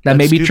 That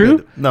may be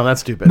true. No,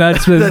 that's stupid.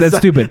 That's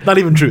stupid. Not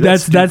even true.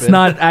 That's stupid.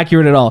 not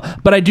accurate at all.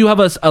 But I do have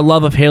a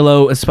love of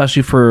Halo,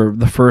 especially for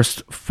the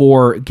first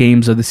 4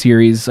 games of the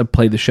series. I've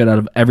played the shit out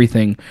of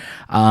everything,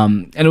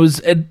 and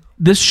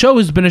this show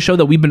has been a show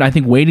that we've been, I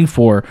think, waiting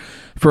for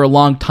a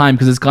long time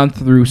because it's gone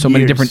through so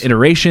many Years. different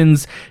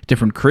iterations,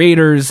 different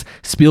creators.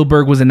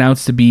 Spielberg was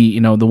announced to be,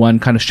 the one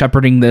kind of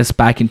shepherding this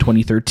back in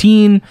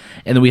 2013,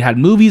 and then we had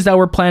movies that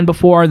were planned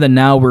before. Then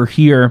now we're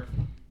here.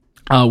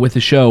 With the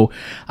show.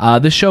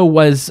 This show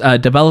was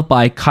developed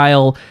by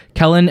Kyle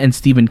Kellen and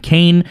Stephen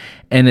Kane,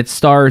 and it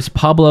stars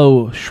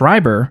Pablo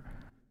Schreiber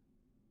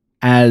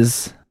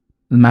as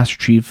the Master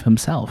Chief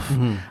himself.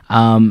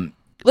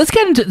 Let's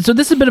get into... So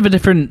this is a bit of a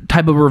different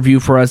type of review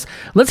for us.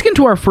 Let's get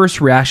into our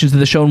first reactions to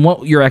the show and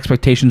what your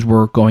expectations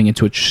were going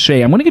into it.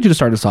 Shay, I'm going to get you to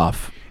start us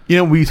off.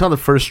 We saw the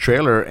first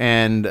trailer,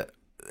 and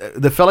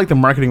it felt like the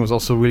marketing was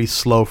also really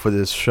slow for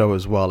this show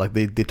as well. Like,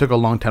 they took a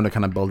long time to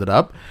kind of build it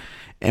up.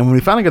 And when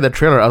we finally got that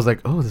trailer, I was like,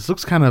 oh, this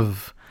looks kind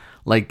of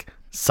like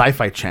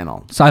Sci-Fi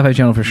Channel. Sci-Fi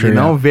Channel for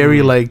sure.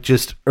 Very like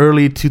just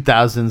early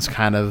 2000s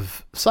kind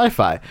of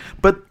sci-fi.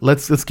 But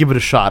let's give it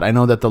a shot. I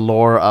know that the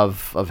lore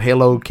of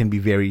Halo can be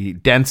very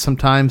dense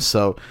sometimes,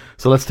 so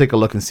let's take a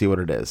look and see what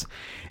it is.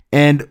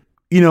 And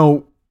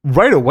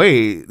right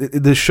away,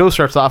 the show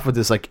starts off with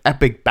this like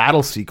epic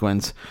battle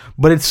sequence,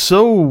 but it's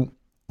so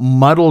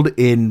muddled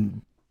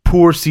in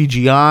poor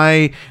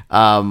CGI,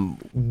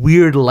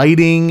 weird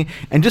lighting,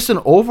 and just an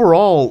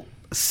overall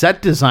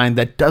set design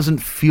that doesn't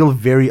feel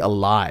very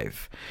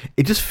alive.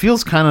 It just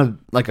feels kind of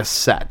like a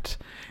set.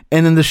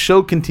 And then the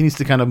show continues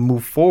to kind of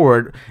move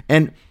forward.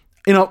 And,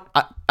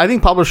 I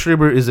think Pablo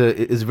Schreiber is a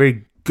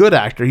very good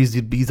actor. He's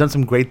done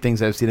some great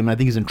things. I've seen him. I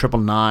think he's in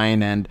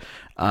 999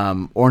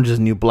 and Orange is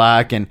the New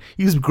Black, and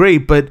he's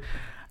great. But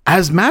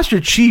as Master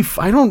Chief,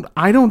 I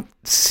don't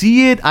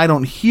see it. I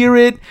don't hear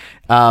it.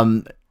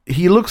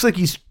 He looks like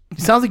he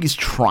sounds like he's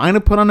trying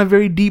to put on a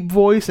very deep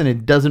voice, and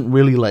it doesn't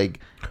really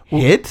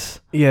hit.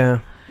 Yeah.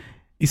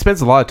 He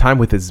spends a lot of time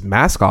with his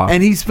mask off.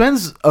 And he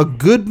spends a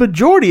good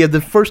majority of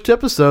the first 2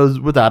 episodes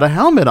without a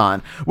helmet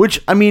on,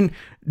 which, I mean,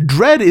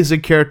 Dredd is a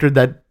character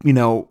that,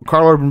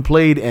 Karl Urban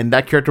played, and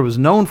that character was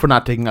known for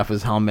not taking off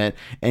his helmet,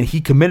 and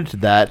he committed to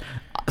that,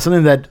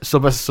 something that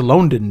Sylvester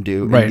Stallone didn't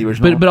do in the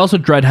original. But also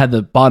Dredd had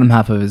the bottom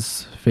half of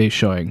his face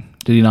showing.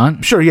 Did he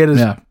not? Sure, he had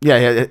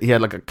he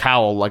had like a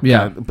cowl,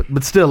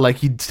 but still,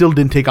 he still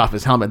didn't take off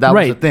his helmet. That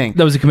was the thing.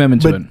 That was a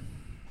commitment to it.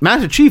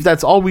 Master Chief,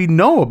 that's all we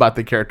know about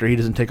the character. He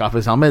doesn't take off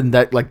his helmet, and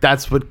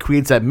that's what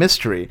creates that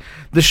mystery.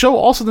 The show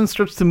also then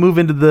starts to move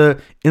into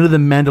the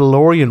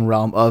Mandalorian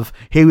realm of,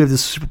 hey, we have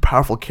this super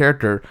powerful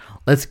character.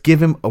 Let's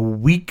give him a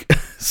weak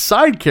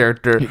side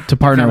character to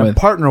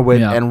partner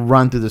with and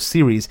run through the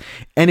series.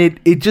 And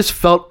it just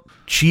felt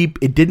cheap.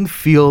 It didn't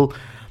feel.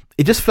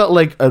 It just felt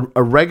like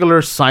a regular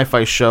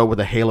sci-fi show with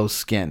a Halo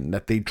skin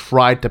that they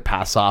tried to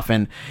pass off,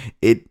 and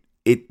it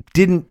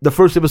didn't. The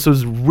first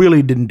episodes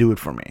really didn't do it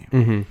for me.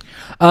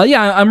 Mm-hmm.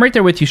 Yeah, I'm right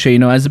there with you, Shay.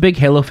 As a big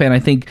Halo fan, I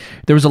think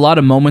there was a lot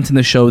of moments in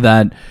the show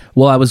that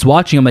while I was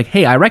watching, I'm like,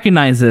 hey, I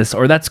recognize this,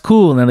 or that's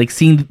cool. And then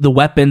seeing the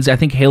weapons. I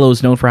think Halo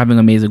is known for having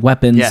amazing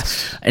weapons.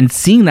 Yes. And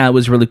seeing that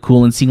was really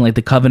cool, and seeing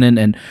the Covenant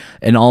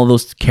and all of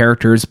those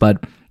characters.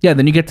 But yeah,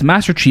 then you get to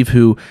Master Chief,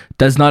 who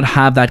does not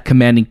have that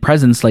commanding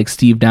presence like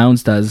Steve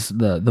Downes does,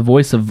 the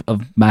voice of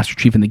Master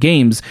Chief in the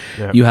games.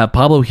 Yeah. You have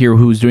Pablo here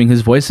who's doing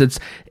his voice.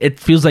 It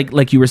feels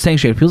like you were saying,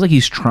 Shay, it feels like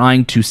he's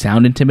trying to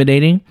sound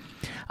intimidating,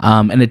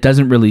 and it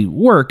doesn't really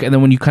work. And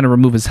then when you kind of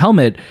remove his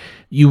helmet,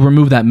 you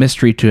remove that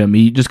mystery to him.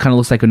 He just kind of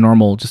looks like a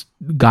normal just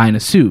guy in a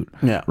suit.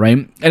 Yeah. Right?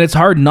 And it's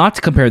hard not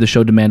to compare the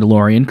show to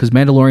Mandalorian, because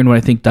Mandalorian, what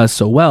I think does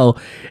so well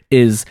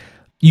is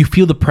you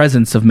feel the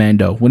presence of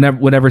Mando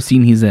whatever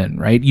scene he's in,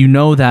 right? You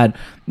know that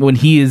when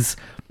he is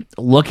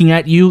looking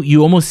at you,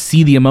 you almost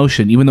see the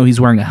emotion, even though he's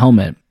wearing a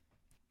helmet.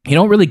 You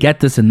don't really get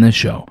this in this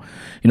show,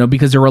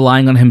 because they're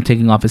relying on him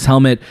taking off his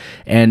helmet.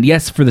 And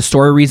yes, for the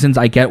story reasons,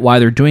 I get why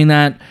they're doing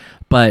that.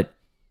 But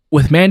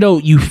with Mando,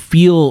 you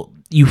feel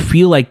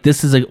like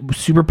this is a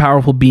super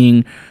powerful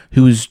being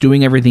who's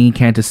doing everything he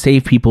can to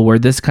save people, where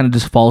this kind of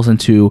just falls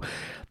into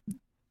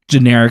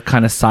generic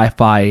kind of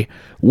sci-fi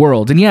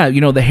world. And yeah,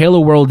 the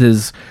Halo world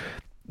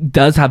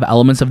does have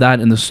elements of that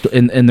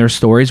in their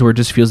stories, where it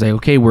just feels like,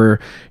 okay, we're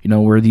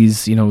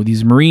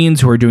these Marines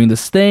who are doing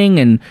this thing,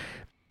 and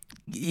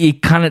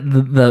it kind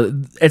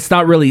of it's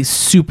not really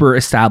super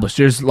established.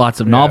 There's lots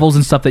of novels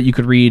and stuff that you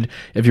could read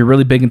if you're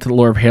really big into the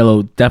lore of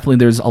Halo. Definitely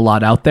there's a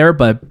lot out there,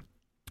 but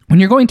when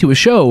you're going to a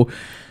show,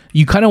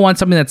 you kind of want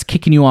something that's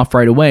kicking you off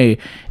right away.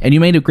 And you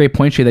made a great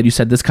point, Shay, that you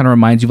said this kind of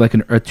reminds you of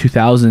a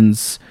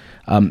 2000s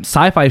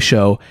sci-fi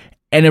show,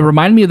 and it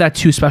reminded me of that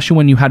too, especially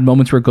when you had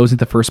moments where it goes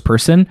into first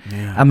person.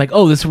 I'm like,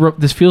 oh,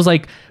 this feels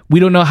like we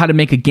don't know how to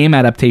make a game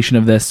adaptation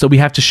of this, so we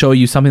have to show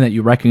you something that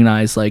you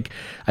recognize. I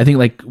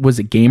think was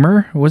it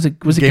Gamer? Was it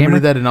Gamer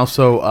did that? And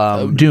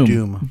also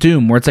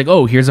Doom, where it's like,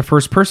 oh, here's a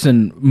first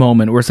person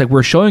moment where it's like,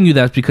 we're showing you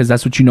that because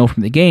that's what you know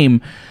from the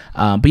game.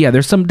 But yeah,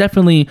 there's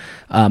definitely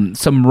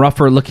some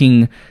rougher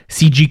looking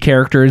CG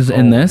characters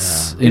in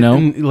this,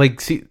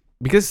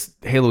 because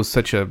Halo is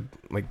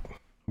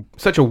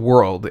such a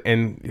world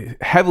and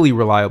heavily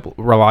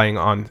relying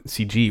on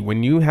CG.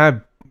 When you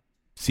have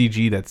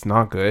CG that's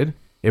not good,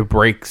 it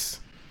breaks.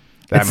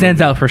 It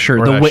stands out for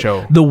sure.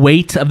 The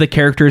weight of the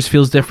characters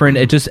feels different.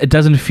 It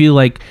doesn't feel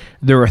like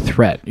they're a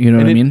threat. You know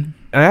what I mean?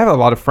 And I have a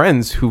lot of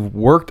friends who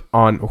were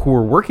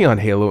working on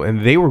Halo,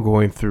 and they were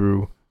going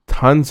through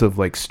tons of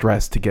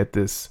stress to get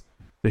this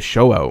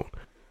show out.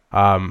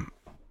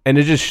 And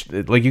it just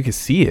you can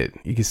see it.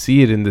 You can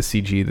see it in the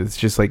CG. That's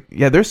just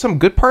there's some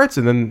good parts,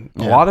 and then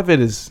a lot of it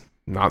is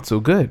not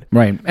so good.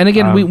 Right. And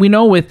again, we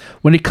know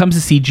when it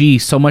comes to CG,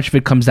 so much of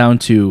it comes down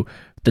to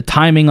the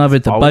timing of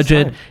it, the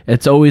budget. Time.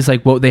 It's always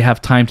what they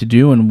have time to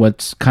do and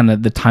what's kind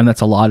of the time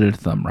that's allotted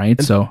to them, right?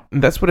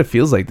 And that's what it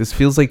feels like. This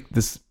feels like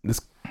this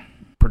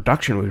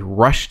production was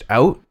rushed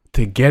out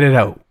to get it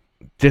out,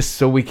 just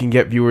so we can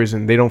get viewers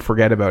and they don't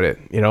forget about it,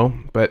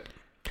 But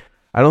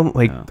I don't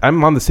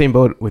I'm on the same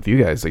boat with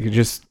you guys.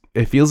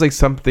 It feels like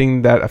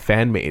something that a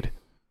fan made.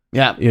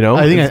 Yeah.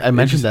 I think I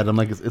mentioned that. I'm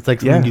like, it's like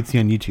something you'd see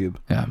on YouTube.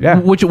 Yeah.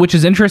 Which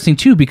is interesting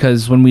too,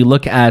 because when we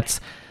look at,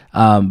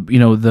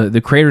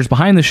 the creators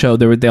behind the show,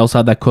 they also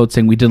had that quote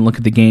saying, we didn't look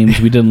at the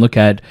games. We didn't look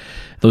at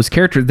those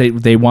characters.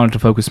 They wanted to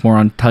focus more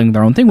on telling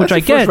their own thing, which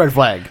I get. Red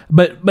flag.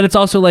 But it's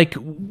also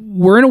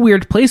we're in a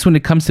weird place when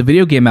it comes to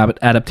video game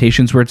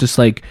adaptations, where it's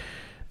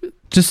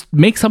just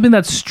make something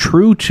that's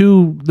true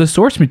to the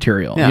source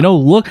material. Yeah.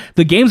 Look,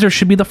 the games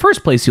should be the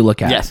first place you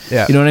look at. Yes.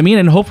 Yeah. You know what I mean?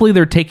 And hopefully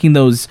they're taking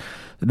those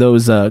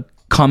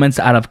comments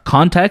out of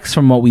context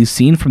from what we've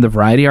seen from the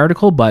Variety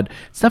article, but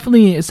it's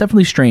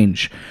definitely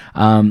strange.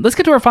 Let's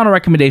get to our final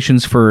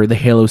recommendations for the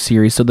Halo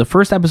series. So the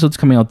first episode's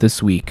coming out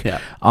this week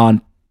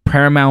on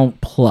Paramount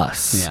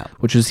Plus,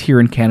 which is here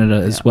in Canada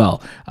as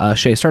well.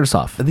 Shay, start us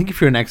off. I think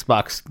if you're an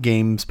Xbox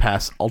Games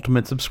Pass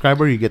Ultimate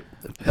subscriber, you get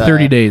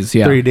 30 days.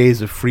 Yeah, 30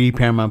 days of free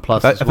Paramount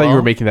Plus. I thought you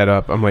were making that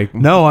up. I'm like,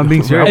 no, I'm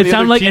being serious. It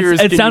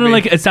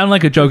sounded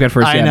like a joke at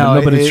first. I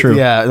know, but it's true.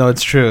 Yeah, no,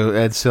 it's true.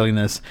 It's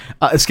silliness.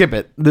 Skip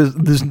it.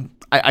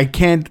 I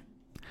can't.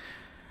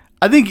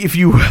 I think if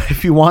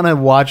you want to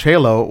watch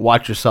Halo,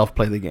 watch yourself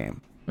play the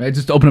game. Right,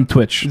 just open up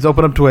Twitch.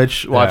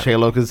 Watch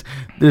Halo, because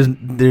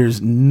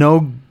there's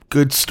no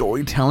good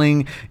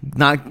storytelling,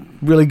 not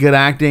really good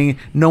acting.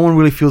 No one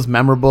really feels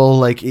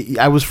memorable.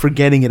 I was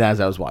forgetting it as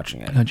I was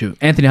watching it. Got you,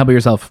 Anthony. How about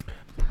yourself?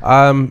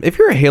 If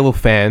you're a Halo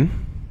fan,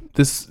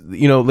 this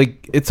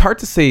it's hard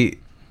to say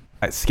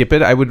skip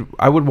it. I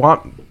would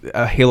want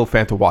a Halo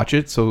fan to watch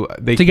it so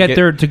they to get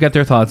their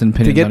thoughts and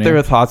opinions. To get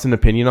their thoughts and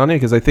opinion on it,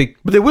 because I think,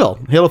 but they will.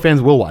 Halo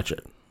fans will watch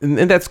it. And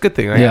that's a good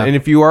thing. And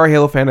if you are a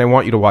Halo fan, I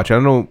want you to watch it.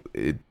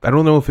 I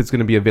don't know if it's going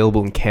to be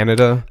available in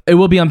Canada. It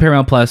will be on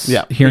Paramount Plus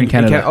here in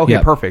Canada.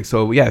 Okay, perfect.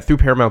 So through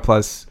Paramount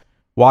Plus,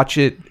 watch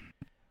it.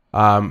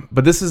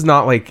 But this is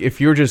not like,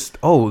 if you're just,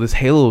 this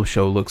Halo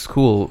show looks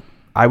cool,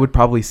 I would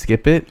probably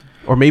skip it,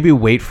 or maybe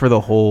wait for the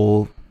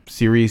whole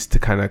series to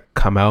kind of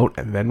come out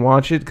and then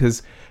watch it,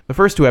 because the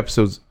first 2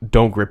 episodes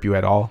don't grip you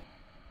at all.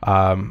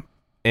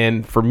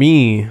 And for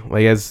me,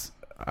 like, as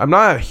I'm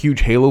not a huge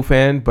Halo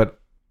fan, but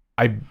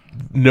I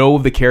know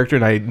the character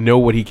and I know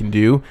what he can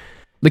do.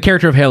 The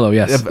character of Halo,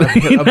 yes. Of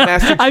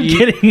Master Chief, I'm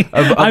kidding.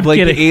 Of like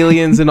the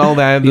aliens and all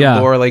that, the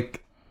lore.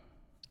 Like,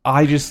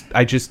 I just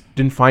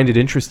didn't find it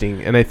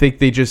interesting, and I think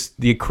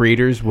the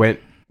creators went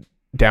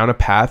down a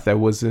path that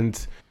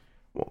wasn't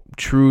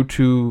true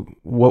to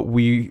what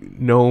we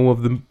know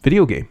of the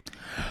video game.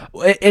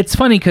 It's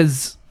funny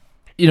because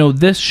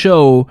this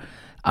show.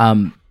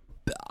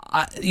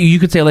 You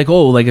could say like,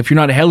 if you're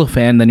not a Halo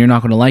fan, then you're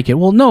not going to like it.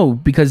 Well, no,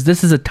 because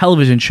this is a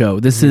television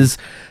show. This is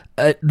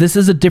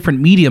a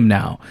different medium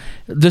now.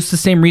 Just the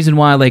same reason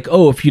why, like,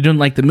 if you didn't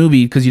like the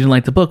movie because you didn't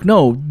like the book.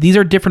 No, these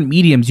are different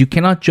mediums. You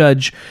cannot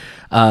judge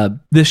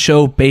this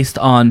show based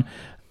on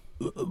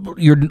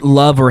your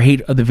love or hate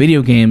of the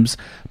video games,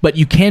 but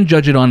you can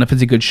judge it on if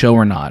it's a good show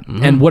or not.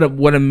 Mm-hmm. And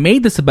what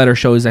made this a better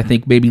show is, I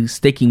think, maybe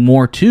sticking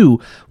more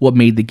to what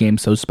made the game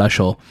so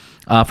special.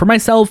 For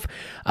myself,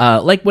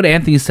 like what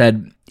Anthony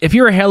said, if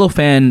you're a Halo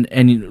fan,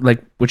 and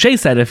like what Shay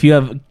said, if you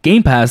have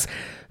Game Pass,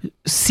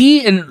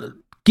 see and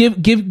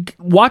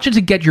watch it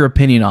to get your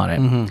opinion on it.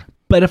 Mm-hmm.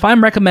 But if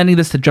I'm recommending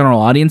this to general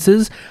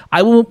audiences,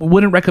 I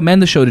wouldn't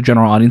recommend the show to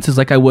general audiences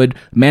like I would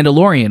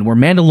Mandalorian, where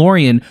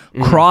Mandalorian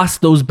crossed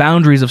those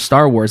boundaries of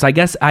Star Wars. I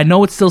guess I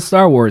know it's still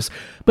Star Wars,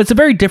 but it's a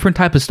very different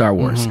type of Star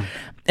Wars. Mm-hmm.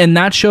 And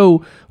that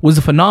show was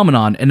a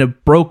phenomenon, and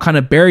it broke kind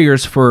of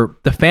barriers for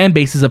the fan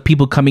bases of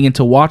people coming in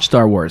to watch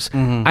Star Wars.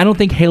 Mm-hmm. I don't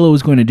think Halo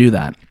is going to do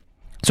that.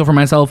 So for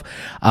myself,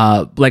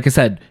 like I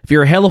said, if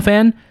you're a Halo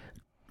fan,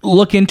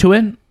 look into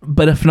it.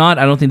 But if not,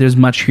 I don't think there's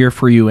much here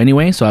for you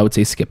anyway. So I would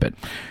say skip it.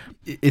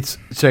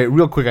 Sorry,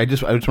 real quick. I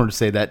just wanted to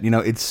say that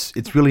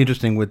it's really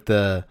interesting with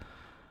the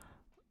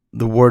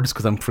words,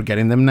 because I'm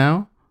forgetting them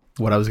now.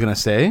 What I was gonna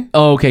say.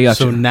 Oh, okay,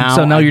 gotcha. So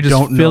now you're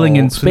just filling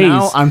in space. So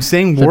now I'm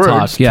saying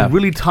words to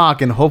really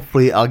talk, and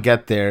hopefully I'll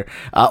get there.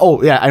 I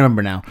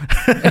remember now.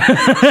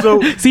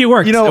 So see, it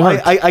works.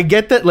 I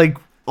get that. Like,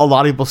 a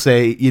lot of people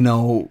say,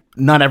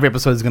 not every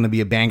episode is going to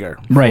be a banger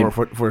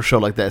for a show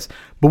like this.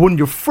 But when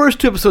your first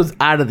 2 episodes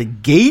out of the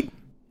gate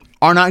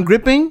are not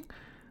gripping,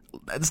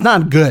 it's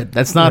not good.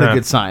 That's not a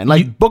good sign.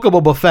 Like Book of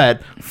Boba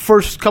Fett,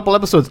 first couple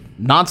episodes,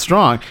 not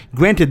strong.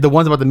 Granted, the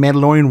ones about the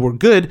Mandalorian were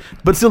good,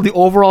 but still the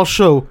overall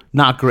show,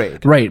 not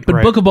great. Right.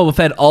 But Book of Boba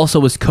Fett also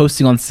was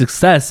coasting on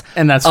success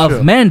of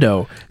true.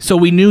 Mando. So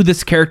we knew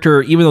this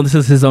character, even though this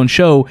is his own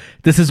show,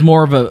 this is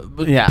more of a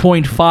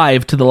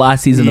 0.5 to the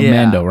last season of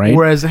Mando, right?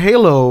 Whereas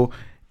Halo,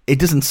 it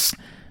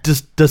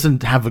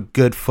doesn't have a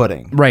good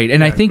footing. Right.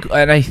 And I think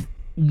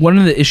one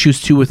of the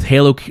issues too with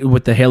Halo,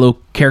 with the Halo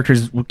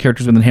characters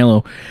within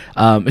Halo,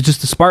 it's just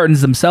the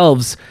Spartans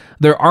themselves.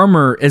 Their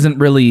armor isn't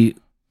really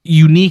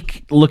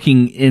unique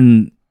looking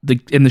in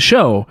the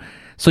show.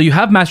 So you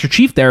have Master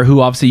Chief there, who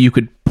obviously you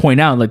could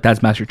point out like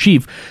that's Master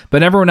Chief,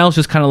 but everyone else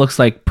just kind of looks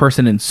like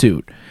person in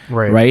suit,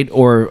 right?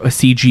 Or a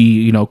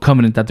CG,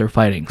 Covenant that they're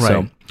fighting. Right.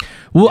 So,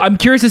 well, I'm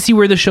curious to see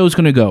where the show's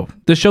going to go.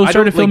 The show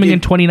started filming in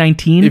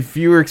 2019. If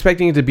you were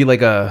expecting it to be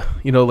like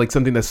like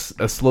something that's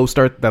a slow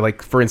start, that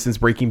like, for instance,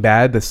 Breaking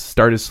Bad, the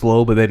start is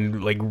slow, but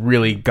then like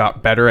really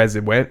got better as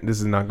it went. This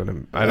is not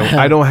going to.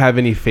 I don't have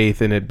any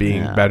faith in it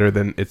being better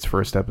than its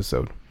first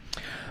episode.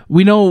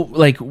 We know,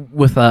 like,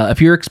 with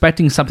if you're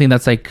expecting something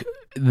that's like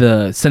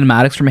the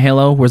cinematics from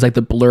Halo, whereas like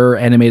the Blur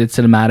animated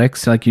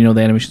cinematics, like the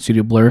animation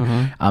studio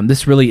Blur,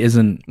 this really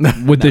isn't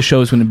what this show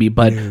is going to be.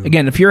 But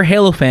again, if you're a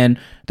Halo fan,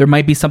 there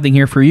might be something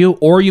here for you,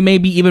 or you may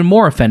be even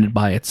more offended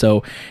by it.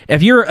 So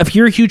if you're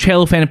a huge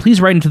Halo fan,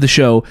 please write into the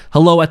show,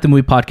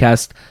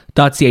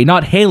 hello@themoviepodcast.ca,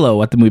 not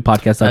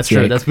halo@themoviepodcast.ca. That's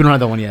true. We don't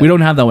have that one yet. We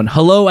don't have that one.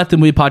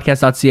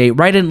 hello@themoviepodcast.ca.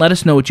 Write in, let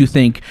us know what you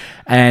think.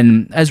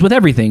 And as with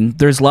everything,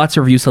 there's lots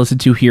of reviews to listen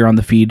to here on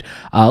the feed.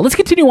 Let's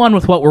continue on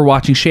with what we're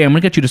watching. Shay, I'm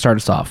going to get you to start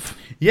us off.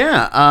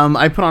 Yeah,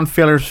 I put on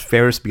Ferris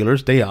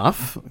Bueller's Day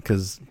Off,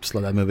 because I just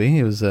love that movie.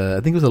 It was, I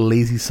think it was a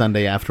lazy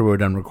Sunday after we were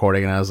done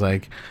recording, and I was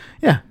like,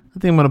 yeah, I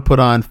think I'm going to put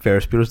on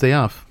Ferris Bueller's Day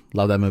Off.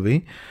 Love that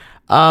movie.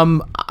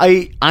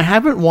 I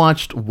haven't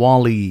watched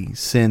WALL-E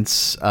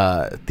since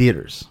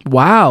theaters.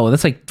 Wow,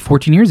 that's like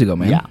 14 years ago,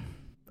 man.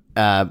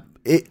 Yeah.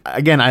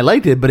 Again, I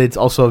liked it, but it's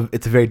a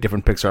very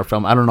different Pixar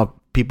film. I don't know if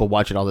people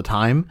watch it all the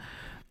time.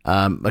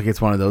 Like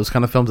it's one of those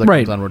kind of films that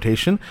comes on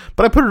rotation.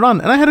 But I put it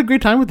on, and I had a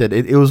great time with it.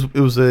 It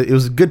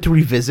was good to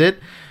revisit.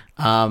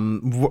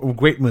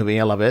 Great movie.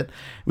 I love it.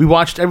 We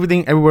watched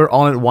Everything Everywhere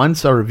All at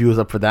Once. Our review is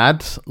up for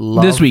that.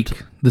 This week.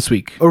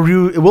 A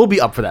review, it will be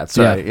up for that.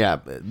 Sorry. Yeah.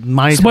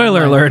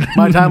 Spoiler alert.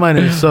 My timeline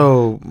is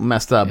so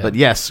messed up. But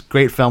yes,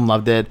 great film.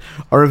 Loved it.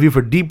 Our review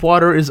for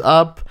Deepwater is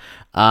up.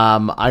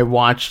 I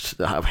watched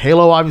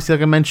Halo, obviously,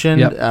 like I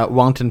mentioned.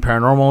 Wellington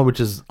Paranormal, which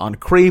is on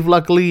Crave,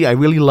 luckily. I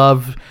really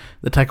love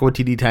the Taika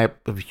Waititi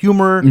type of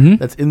humor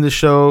that's in the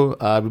show.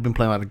 We've been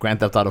playing a lot of Grand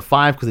Theft Auto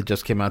 5 because it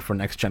just came out for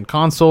next-gen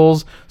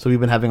consoles. So we've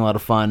been having a lot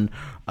of fun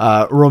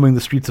roaming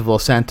the streets of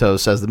Los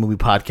Santos as the movie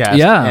podcast.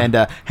 And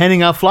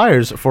handing out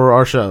flyers for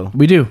our show.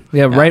 We do.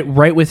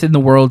 Right within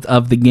the world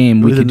of the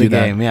game. We can do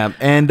that.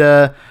 And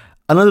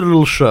another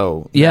little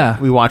show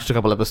we watched a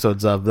couple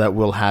episodes of that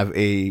will have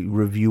a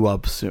review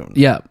up soon.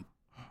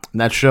 And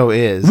that show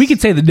is... We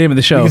could say the name of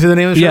the show. You can say the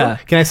name of the show? Yeah.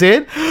 Can I say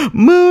it?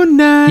 Moon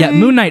Knight. Yeah,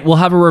 Moon Knight. We'll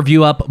have a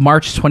review up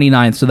March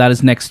 29th, so that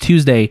is next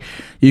Tuesday.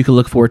 You can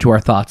look forward to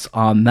our thoughts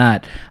on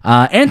that.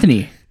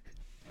 Anthony,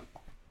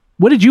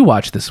 what did you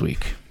watch this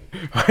week?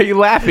 Why are you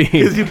laughing?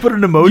 Because you put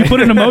an emoji. You put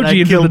an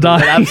emoji into the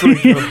doc.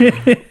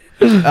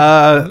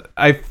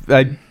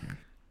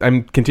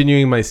 I'm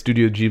continuing my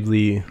Studio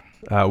Ghibli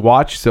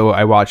watch, so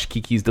I watched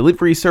Kiki's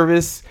Delivery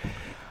Service,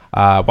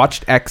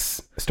 watched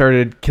X,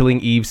 started Killing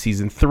Eve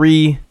Season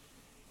 3,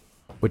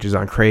 which is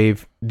on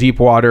Crave,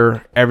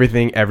 Deepwater,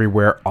 Everything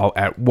Everywhere All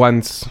at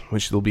Once,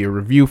 which there'll be a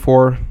review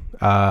for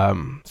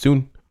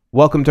soon.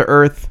 Welcome to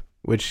Earth,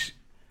 which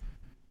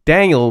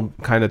Daniel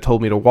kind of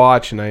told me to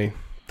watch, and I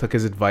took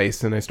his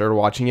advice and I started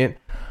watching it.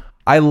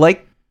 I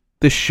like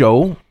the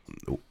show.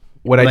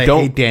 I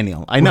don't hate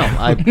Daniel. I know.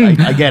 I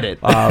get it.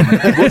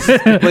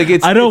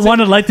 I don't want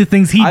to like the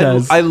things he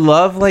does. I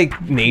love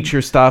like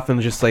nature stuff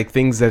and just like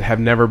things that have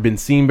never been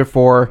seen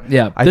before.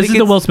 Yeah, this is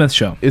the Will Smith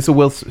show. It's a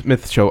Will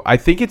Smith show. I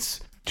think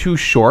it's too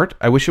short.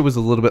 I wish it was a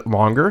little bit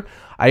longer.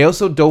 I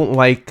also don't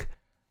like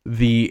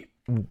because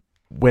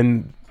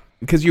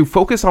you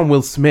focus on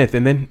Will Smith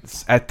and then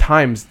at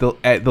times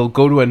they'll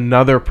go to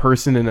another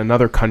person in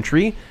another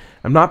country.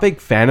 I'm not a big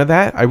fan of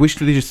that. I wish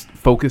that they just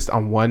focused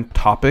on one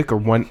topic or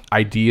one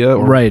idea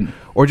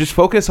or just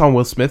focus on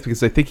Will Smith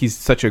because I think he's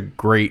such a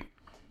great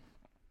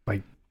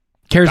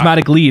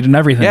charismatic lead and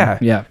everything.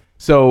 Yeah.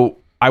 So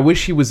I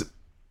wish he was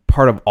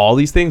part of all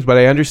these things, but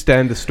I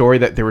understand the story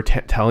that they were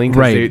telling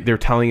because they're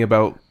telling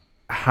about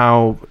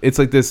how it's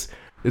like this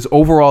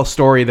overall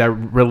story that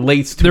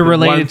relates to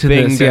one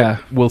thing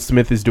that Will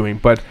Smith is doing.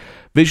 But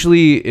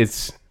visually,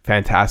 it's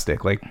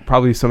fantastic. Like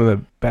probably some of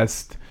the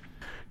best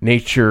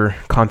nature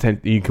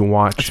content that you can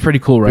watch. It's pretty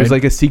cool, right? There's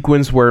like a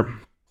sequence where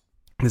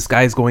this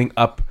guy is going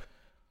up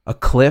a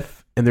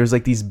cliff and there's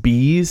like these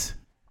bees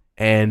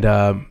and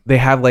they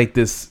have like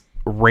this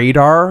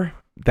radar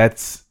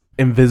that's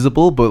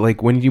invisible, but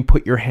like when you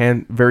put your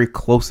hand very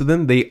close to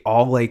them, they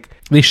all like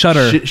they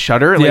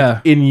shudder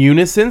like in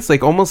unison,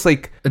 like almost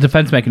like a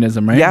defense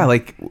mechanism, right? Yeah,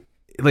 like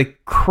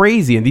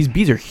crazy. And these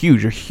bees are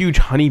huge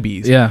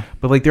honeybees. Yeah,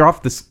 but like they're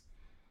off this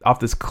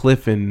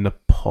cliff in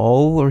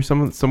Nepal or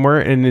somewhere,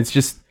 and it's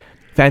just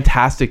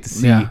fantastic to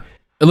see. Yeah,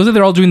 it looks like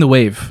they're all doing the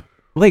wave.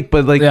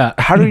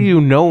 How do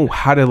you know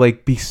how to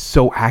like be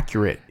so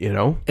accurate? You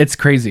know, it's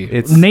crazy.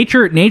 It's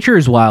nature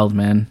is wild,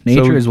 man.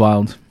 Nature is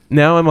wild.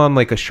 Now I'm on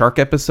like a shark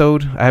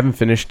episode. I haven't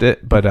finished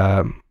it, but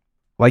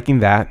liking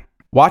that.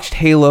 Watched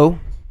Halo.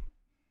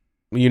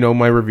 You know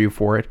my review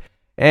for it.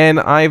 And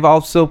I've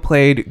also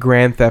played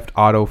Grand Theft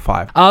Auto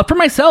 5. For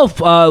myself,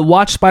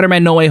 watched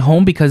Spider-Man No Way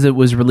Home because it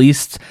was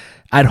released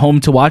at home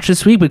to watch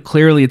this week, but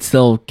clearly it's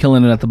still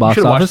killing it at the box office.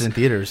 You should have watched it in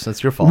theaters.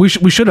 That's your fault. We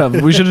should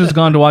have. We should have just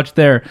gone to watch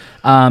there.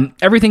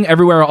 Everything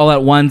Everywhere All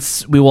at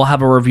Once, we will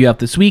have a review out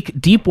this week.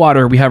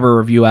 Deepwater, we have a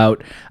review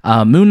out.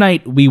 Moon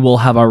Knight, we will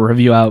have our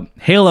review out.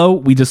 Halo,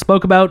 we just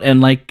spoke about, and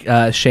like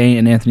Shay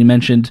and Anthony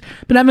mentioned,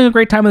 been having a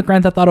great time with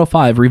Grand Theft Auto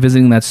 5,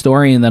 revisiting that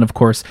story, and then of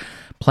course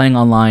playing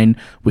online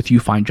with you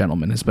fine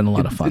gentlemen has been a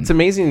lot of fun. It's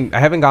amazing. I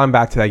haven't gone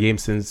back to that game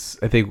since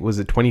I think was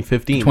it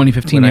 2015.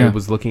 2015, when I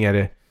was looking at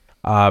it.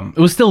 It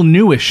was still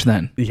newish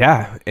then.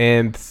 Yeah,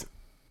 and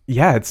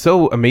it's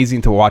so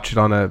amazing to watch it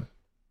on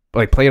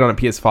play it on a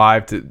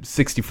PS5 to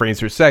 60 frames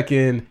per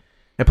second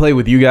and play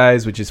with you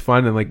guys, which is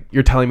fun. And like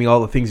you're telling me all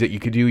the things that you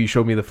could do. You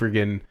showed me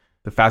the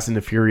Fast and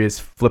the Furious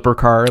flipper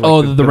car.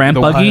 Like the ramp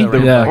buggy.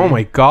 Yeah. Oh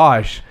my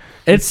gosh.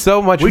 It's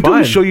so much fun. We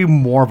need to show you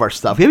more of our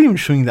stuff. We haven't even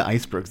shown you the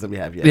icebergs that we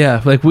have yet.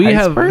 Yeah, like we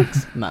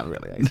icebergs? have... Not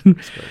really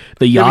icebergs.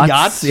 The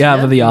yachts?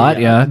 Yeah, the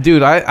yacht, yeah.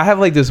 Dude, I have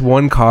like this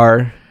one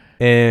car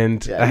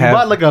and I have...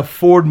 bought like a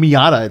Ford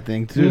Miata, I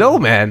think, too. No,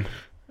 man.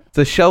 It's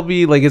a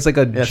Shelby, like it's like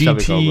a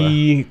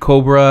GT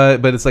Cobra,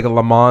 but it's like a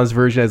Le Mans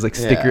version. It's like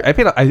sticker.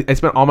 I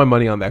spent all my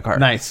money on that car.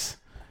 Nice.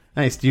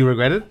 Do you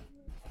regret it?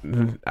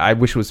 I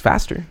wish it was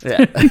faster.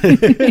 Yeah.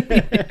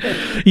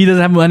 He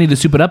doesn't have money to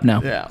soup it up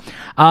now. Yeah.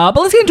 But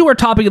let's get into our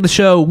topic of the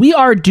show. We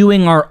are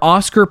doing our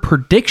Oscar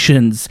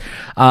predictions.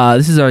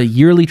 This is a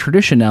yearly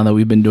tradition now that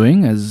we've been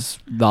doing as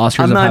the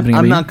Oscars are happening.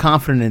 I'm not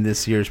confident in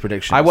this year's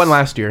predictions. I won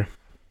last year.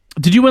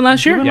 Did you win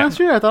last year? Last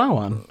year? I thought I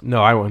won.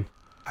 No, I won.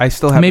 I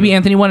still have Maybe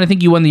Anthony won. I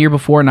think you won the year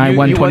before, and I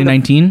won you won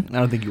 2019. I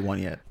don't think you won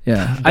yet.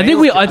 Yeah, I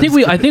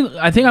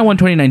think I won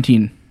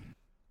 2019.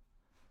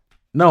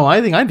 No,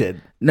 I think I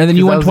did. And then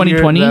you won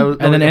 2020, and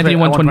then Anthony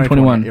won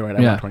 2021. You're right.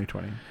 I won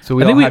 2020. So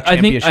we all have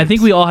championships. I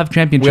think we all have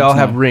championships. We all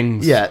have now.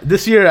 rings. Yeah,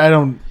 this year I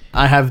don't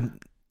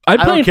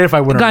care if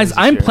I win or guys, lose this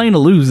I'm year. playing to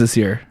lose this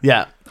year.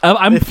 Yeah.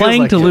 I'm It feels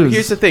playing like to it. lose.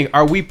 Here's the thing: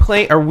 Are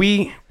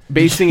we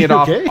basing it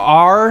off Okay.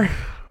 our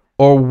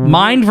or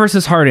Mind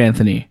versus heart,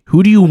 Anthony.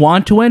 Who do you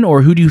want to win,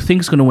 or who do you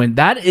think is going to win?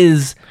 That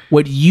is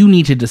what you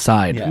need to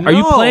decide. Yeah. Are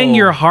you No. playing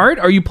your heart?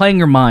 Or are you playing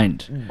your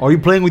mind? Or are you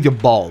playing with your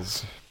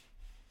balls?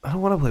 I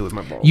don't want to play with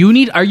my balls.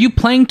 Are you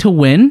playing to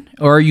win,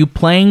 or are you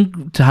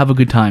playing to have a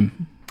good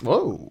time?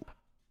 Whoa.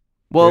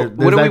 Well, There's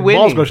what are we that balls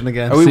winning? question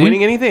again. Are we See?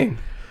 winning anything?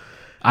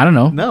 I don't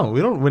know. No,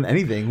 we don't win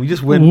anything. We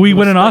just win. We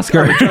win an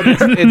Oscar.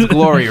 It's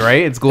glory,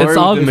 right? It's glory. It's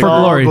all within for the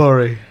glory.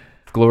 glory.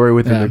 glory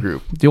within Yeah. the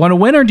group. Do you want to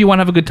win, or do you want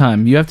to have a good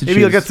time? You have to choose.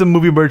 Maybe you'll get some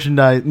movie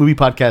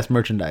podcast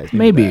merchandise.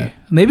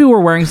 Maybe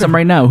we're wearing some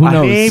right now. Who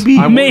knows?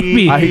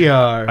 Maybe.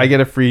 I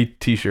get a free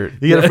T-shirt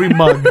You get a free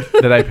mug.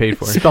 that I paid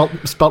for.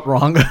 spelt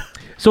wrong.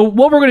 So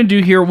what we're going to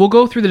do here, we'll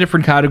go through the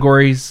different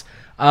categories.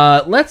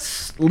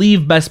 Let's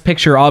leave Best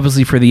Picture,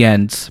 obviously, for the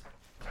end.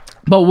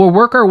 But we'll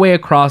work our way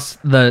across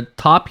the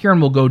top here, and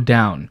we'll go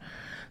down.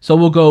 So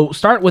we'll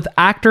start with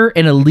actor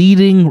in a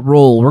leading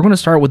role. We're going to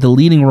start with the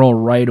leading role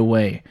right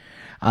away.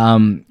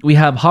 We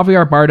have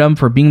Javier Bardem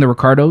for Being the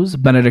Ricardos,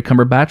 Benedict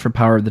Cumberbatch for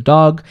Power of the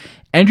Dog,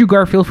 Andrew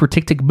Garfield for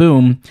Tick, Tick,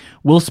 Boom,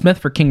 Will Smith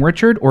for King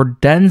Richard, or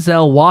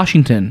Denzel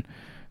Washington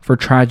for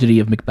Tragedy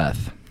of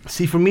Macbeth.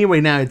 See, for me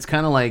right now, it's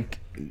kind of like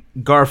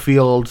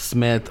Garfield,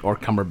 Smith, or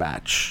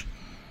Cumberbatch.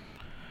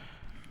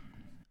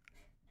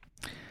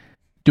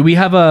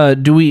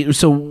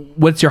 So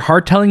what's your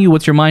heart telling you?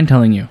 What's your mind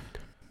telling you?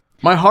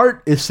 My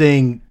heart is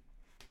saying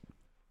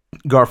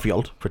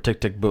Garfield for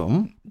Tick, Tick,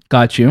 Boom.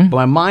 Got you. But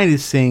my mind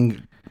is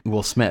saying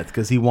Will Smith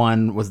because he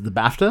won, was it the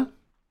BAFTA?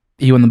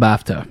 He won the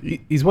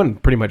BAFTA. He's won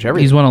pretty much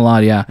everything. He's won a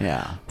lot, yeah.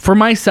 Yeah. For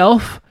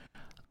myself,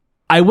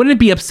 I wouldn't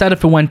be upset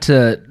if it went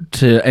to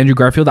Andrew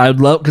Garfield. I would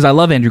love, because I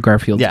love Andrew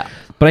Garfield. Yeah.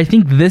 But I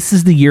think this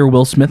is the year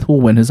Will Smith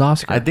will win his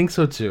Oscar. I think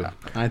so too.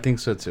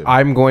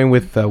 I'm going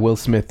with Will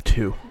Smith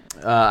too.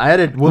 I had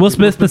it. Will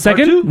Smith the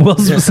second? Will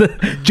Smith,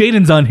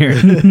 Jaden's on here.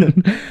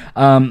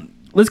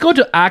 Let's go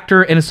to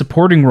actor in a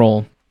supporting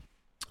role.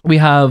 We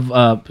have,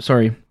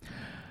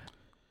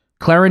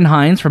 Clarin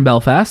Hines from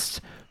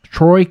Belfast,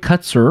 Troy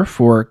Kutzer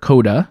for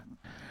Coda,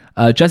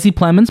 Jesse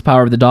Plemons,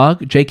 Power of the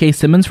Dog, J.K.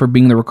 Simmons for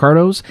Being the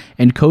Ricardos,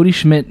 and Cody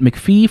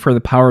Schmidt-McPhee for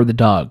The Power of the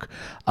Dog.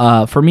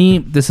 For me,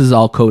 this is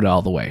all Coda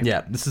all the way.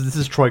 Yeah, this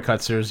is Troy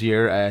Kutzer's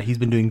year. He's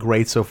been doing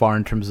great so far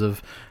in terms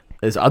of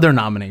his other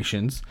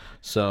nominations.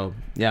 So,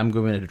 yeah, I'm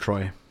going to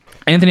Troy.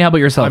 Anthony, how about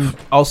yourself? I'm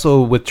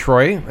also with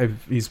Troy.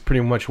 He's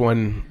pretty much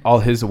won all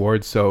his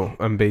awards, so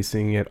I'm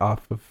basing it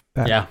off of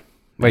that. Yeah.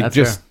 Like that's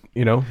just, fair.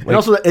 you know. And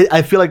also,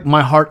 I feel like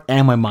my heart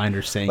and my mind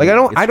are saying Like I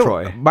don't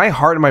Troy. my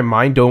heart and my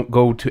mind don't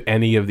go to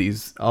any of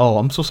these. Oh,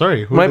 I'm so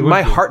sorry.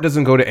 My heart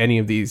doesn't go to any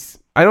of these.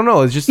 I don't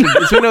know. It's just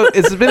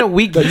it's been a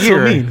weak That's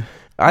year. so mean.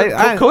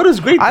 I Coda's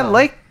great. I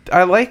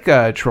though.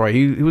 like Troy.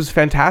 He was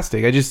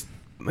fantastic. I just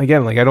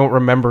again I don't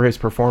remember his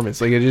performance.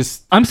 Like it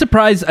just I'm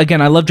surprised.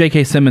 Again, I love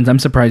J.K. Simmons. I'm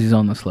surprised he's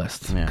on this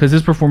list because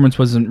his performance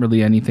wasn't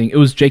really anything. It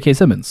was J.K.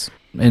 Simmons,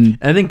 and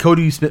I think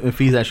Cody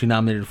Smith-McPhee is actually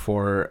nominated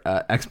for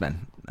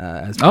X-Men.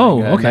 As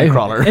okay,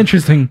 Nightcrawler.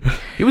 interesting.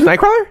 he was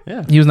Nightcrawler.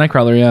 Yeah. He was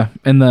Nightcrawler, yeah,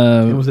 in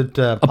the Was it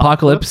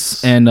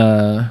Apocalypse and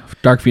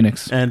Dark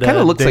Phoenix. and Kind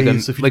of looks like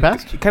Days of Future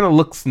Past? kind of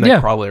looks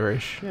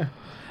Nightcrawler-ish. Yeah.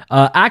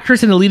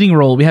 Actress in a leading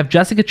role, we have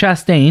Jessica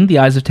Chastain, The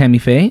Eyes of Tammy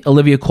Faye,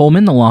 Olivia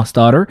Colman, The Lost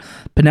Daughter,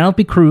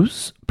 Penelope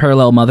Cruz,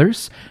 Parallel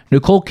Mothers,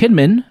 Nicole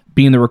Kidman,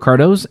 Being the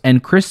Ricardos,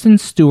 and Kristen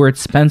Stewart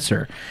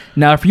Spencer.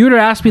 Now, if you were to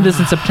ask me this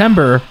in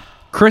September,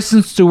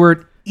 Kristen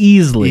Stewart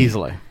easily.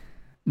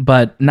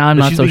 But now I'm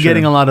not She's so been sure.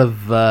 getting a lot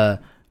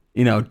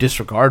of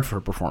disregard for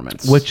her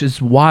performance, which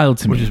is wild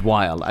to me. which is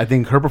wild. I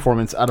think her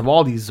performance out of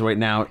all these right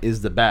now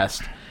is the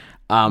best.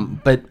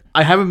 But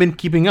I haven't been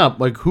keeping up.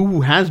 Like,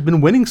 who has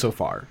been winning so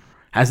far?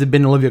 Has it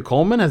been Olivia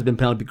Colman? Has it been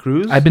Penelope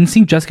Cruz? I've been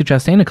seeing Jessica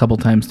Chastain a couple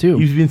times too.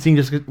 You've been seeing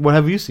Jessica. What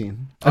have you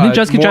seen? I think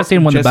Jessica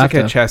Chastain won the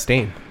Jessica BAFTA.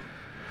 Chastain.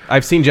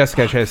 I've seen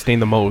Jessica Chastain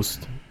the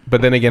most,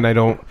 but then again, I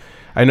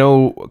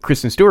know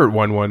Kristen Stewart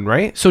won one,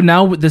 right? So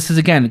now this is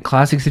again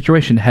classic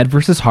situation: head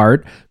versus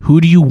heart. Who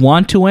do you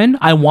want to win?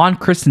 I want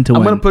Kristen to I'm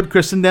win. going to put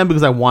Kristen down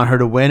because I want her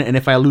to win, and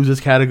if I lose this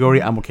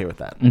category, I'm okay with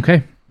that.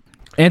 Okay,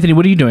 Anthony,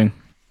 what are you doing?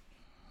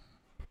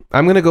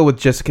 I'm gonna go with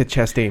Jessica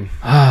Chastain.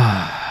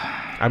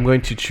 I'm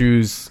going to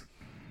choose,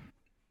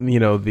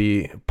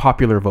 the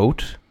popular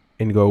vote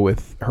and go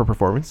with her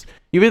performance.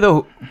 Even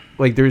though,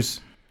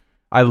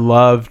 I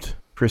loved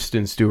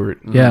Kristen Stewart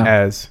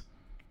as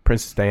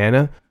Princess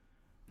Diana,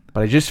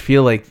 but I just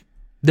feel like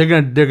They're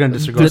gonna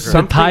disregard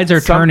The her. tides are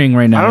turning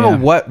right now. I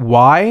don't know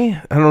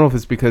why. I don't know if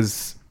it's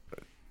because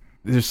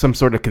there's some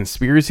sort of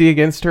conspiracy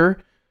against her,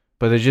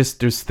 but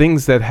there's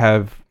things that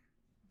have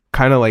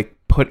kind of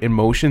put in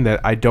motion that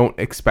I don't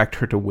expect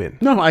her to win.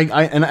 No, I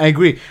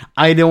agree.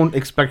 I don't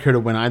expect her to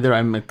win either.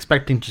 I'm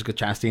expecting Jessica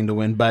Chastain to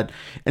win, but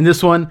in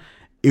this one,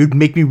 it would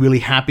make me really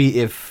happy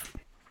if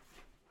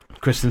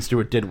Kristen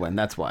Stewart did win.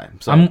 That's why.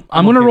 So I'm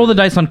going to roll the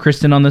dice on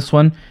Kristen on this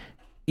one,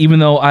 even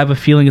though I have a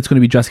feeling it's going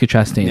to be Jessica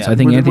Chastain. Yeah, so I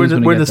think Anthony's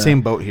going to get we're in the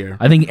same boat here.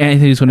 I think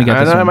Anthony's going to get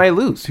this And I one. might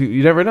lose.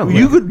 You never know.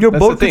 Your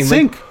boat could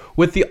sink.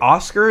 With the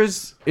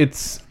Oscars,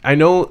 I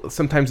know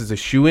sometimes it's a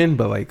shoe-in,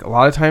 but like a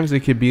lot of times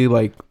it could be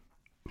like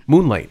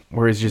Moonlight,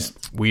 where it's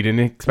just we didn't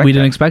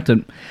expect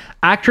it.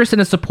 Actress in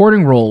a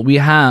supporting role, we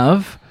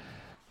have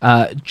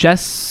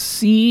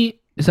Jessie.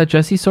 Is that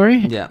Jessie? Sorry.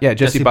 Yeah,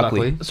 Jessie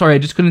Buckley. Sorry, I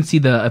just couldn't see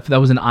if that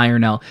was an I or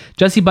an L.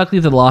 Jessie Buckley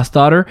for The Lost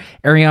Daughter,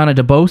 Ariana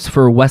DeBose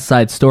for West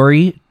Side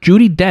Story,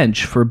 Judi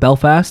Dench for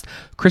Belfast,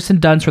 Kristen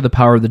Dunst for The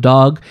Power of the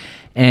Dog,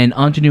 and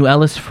Ingenue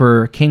Ellis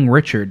for King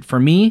Richard. For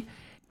me,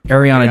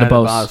 Ariana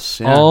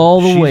DeBose, all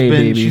the way,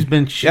 baby. She's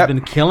been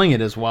killing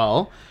it as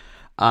well.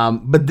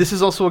 But this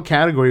is also a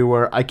category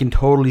where I can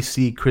totally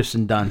see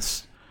Kristen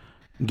Dunst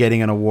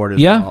getting an award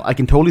as well. I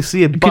can totally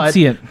see it.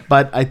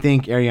 But I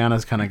think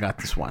Ariana's kind of got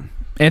this one.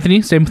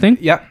 Anthony, same thing?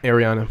 Yeah,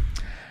 Ariana.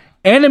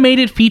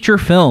 Animated feature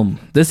film.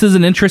 This is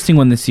an interesting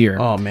one this year.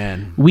 Oh,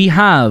 man. We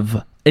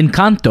have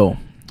Encanto,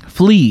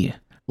 Flea,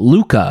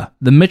 Luca,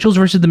 The Mitchells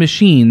vs. the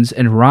Machines,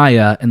 and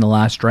Raya and the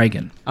Last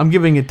Dragon. I'm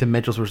giving it to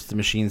Mitchells vs. the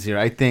Machines here.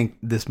 I think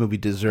this movie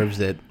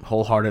deserves it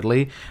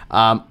wholeheartedly.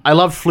 I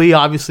love Flea,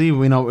 obviously.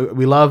 We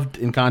loved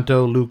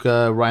Encanto,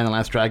 Luca, Raya and the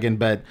Last Dragon,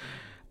 but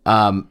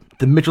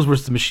The Mitchells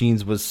vs. the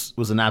Machines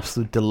was an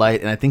absolute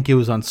delight, and I think it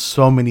was on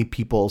so many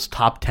people's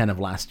top 10 of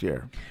last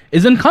year.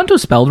 Is Encanto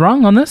spelled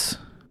wrong on this?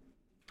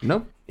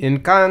 Nope.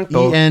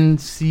 Encanto.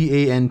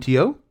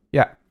 Encanto.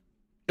 Yeah.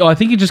 Oh, I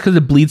think it's just because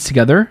it bleeds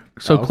together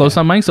so close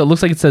on mine. So it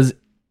looks like it says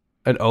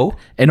an O.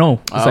 An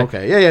O.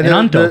 Okay. Yeah.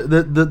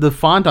 The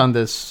font on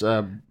this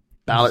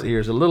ballot here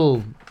is a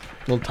little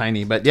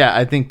tiny, but yeah,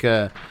 I think.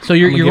 So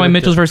you're going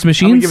Mitchells versus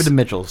Machines? I'm gonna give it to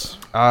Mitchells.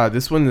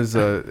 This one is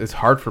it's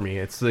hard for me.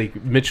 It's like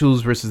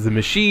Mitchells versus the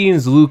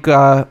Machines,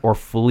 Luca, or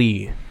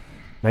Flea.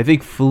 And I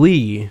think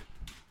Flea,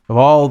 of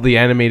all the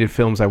animated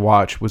films I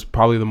watched, was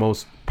probably the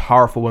most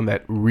powerful one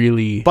that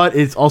really. But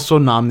it's also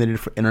nominated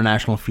for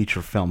International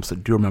Feature Film, so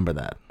do remember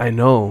that. I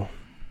know.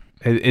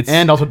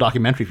 And also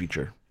documentary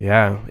feature.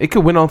 Yeah, it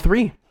could win all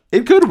three.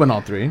 It could win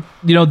all three.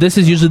 This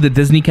is usually the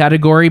Disney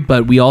category,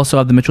 but we also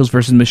have the Mitchells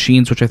versus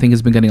Machines, which I think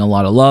has been getting a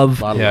lot of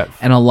love.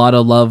 And a lot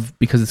of love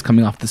because it's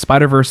coming off the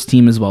Spider-Verse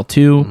team as well,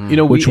 too.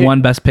 Which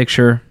won Best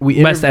Picture,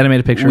 Best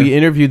Animated Picture. We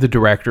interviewed the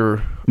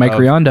director, Mike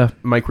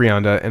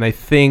Rianda, and I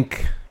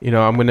think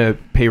I'm going to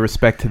pay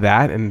respect to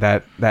that and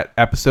that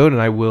episode,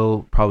 and I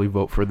will probably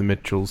vote for the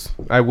Mitchells.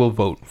 I will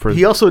vote for.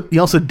 He also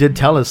did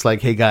tell us,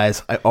 like, hey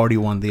guys, I already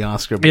won the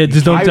Oscar. Yeah,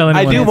 just don't tell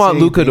anyone. I do want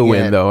Luca to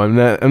win, though. I'm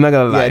not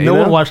gonna lie. Yeah, no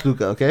one watched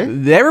Luca. Okay,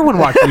 everyone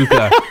watched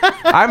Luca.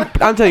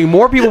 I'm telling you,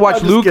 more people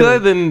watched Luca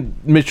than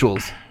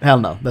Mitchells.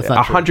 Hell no, that's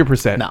not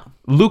 100%. No,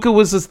 Luca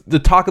was the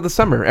talk of the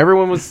summer.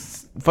 Everyone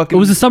was fucking. It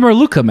was the summer of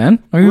Luca, man.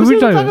 Was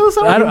it the talk of the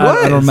summer? I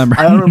don't remember.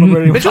 I don't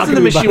remember. Mitchells and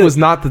the Machine was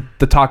not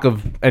the talk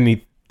of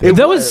any.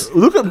 That was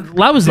Luca.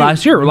 That was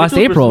last year, last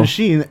April.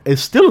 Machine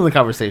is still in the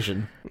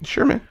conversation.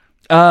 Sure, man.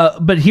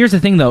 But here's the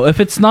thing, though.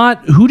 If it's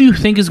not, who do you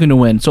think is going to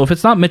win? So if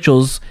it's not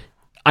Mitchells,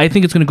 I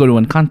think it's going to go to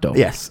Encanto.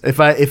 Yes. If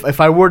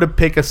I were to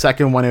pick a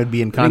second one, it would be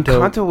Encanto.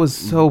 Encanto was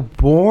so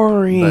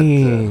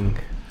boring.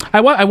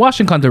 I watched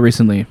Encanto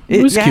recently.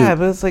 It was cute. Yeah,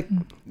 but it's like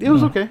it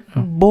was okay.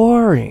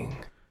 Boring.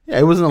 Yeah,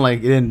 it wasn't like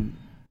it didn't.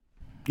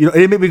 It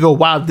didn't make me go,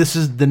 wow, this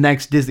is the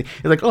next Disney.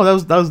 It's like, oh,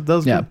 that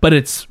was yeah, good. but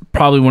it's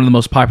probably one of the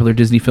most popular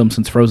Disney films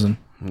since Frozen.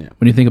 Yeah.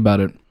 When you think about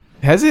it.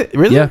 Has it?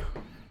 Really? Yeah.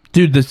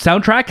 Dude, the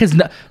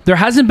soundtrack there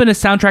hasn't been a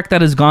soundtrack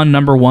that has gone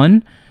number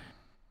one.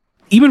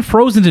 Even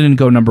Frozen didn't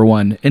go number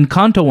one.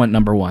 Encanto went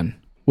number one,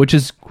 which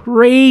is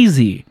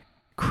crazy.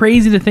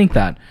 Crazy to think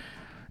that.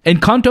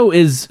 Encanto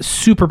is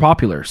super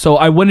popular, so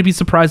I wouldn't be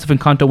surprised if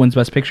Encanto wins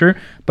Best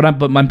Picture, but I'm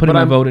putting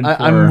my vote in for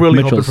I'm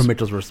really Mitchells. hoping for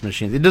Mitchells vs.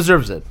 Machines. It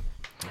deserves it.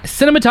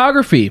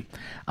 Cinematography.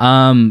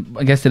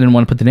 I guess they didn't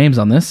want to put the names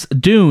on this.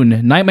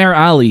 Dune, Nightmare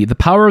Alley, The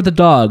Power of the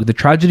Dog, The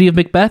Tragedy of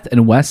Macbeth,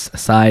 and West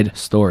Side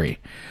Story.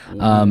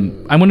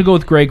 I'm going to go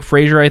with Greg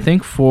Fraser, I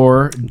think,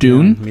 for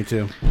Dune.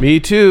 Yeah, me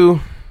too.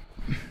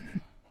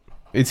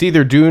 It's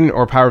either Dune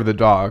or Power of the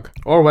Dog.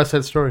 Or West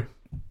Side Story.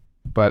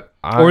 But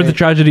or The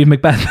Tragedy of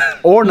Macbeth.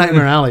 Or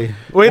Nightmare Alley.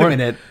 Wait a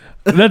minute.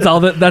 That's all.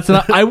 That's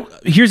not.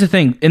 Here's the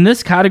thing. In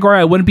this category,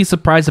 I wouldn't be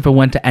surprised if it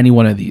went to any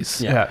one of these.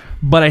 Yeah.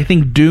 But I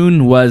think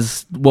Dune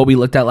was what we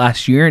looked at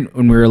last year,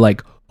 and we were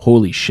like,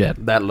 "Holy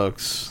shit, that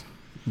looks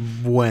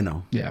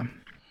bueno." Yeah.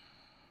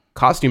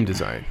 Costume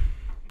design.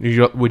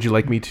 Would you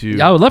like me to?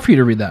 Yeah, I would love for you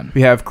to read that.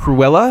 We have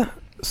Cruella,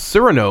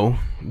 Cyrano,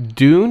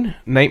 Dune,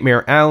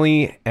 Nightmare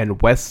Alley,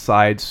 and West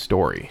Side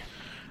Story.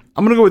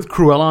 I'm gonna go with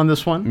Cruella on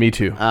this one. Me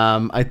too.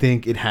 I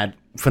think it had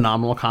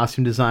phenomenal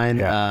costume design.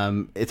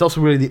 Yeah. It's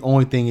also really the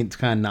only thing it's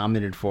kind of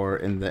nominated for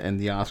in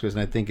the Oscars, and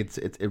I think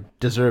it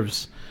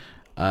deserves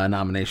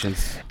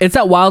nominations. It's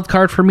that wild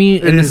card for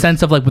me in the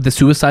sense of like with the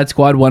Suicide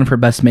Squad won for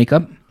best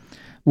makeup.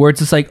 where it's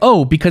just like,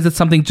 oh, because it's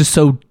something just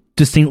so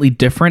distinctly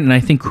different. And I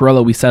think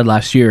Cruella, we said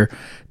last year,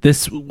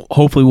 this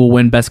hopefully will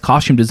win best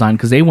costume design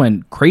because they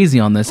went crazy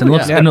on this and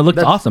it looked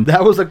awesome.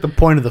 That was like the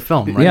point of the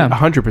film, right? Yeah,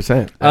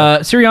 100%.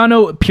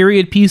 Siriano,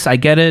 period piece, I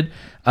get it.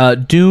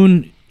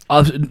 Dune,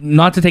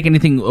 not to take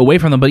anything away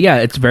from them, but yeah,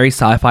 it's very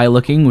sci-fi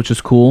looking, which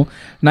is cool.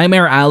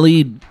 Nightmare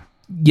Alley,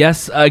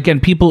 yes, again,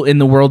 people in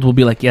the world will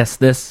be like, yes,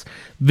 this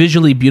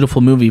visually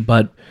beautiful movie,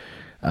 but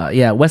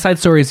West Side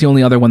Story is the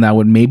only other one that I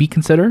would maybe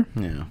consider.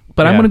 Yeah.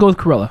 But I'm going to go with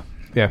Cruella.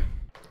 Yeah.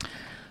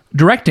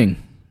 Directing.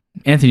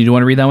 Anthony, do you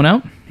want to read that one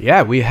out?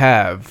 Yeah, we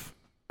have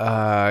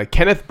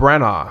Kenneth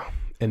Branagh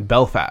in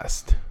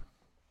Belfast.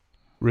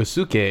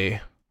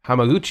 Ryusuke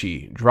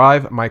Hamaguchi,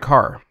 Drive My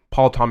Car.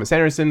 Paul Thomas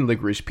Anderson,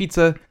 Licorice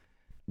Pizza.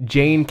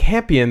 Jane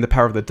Campion, The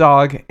Power of the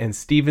Dog. And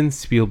Steven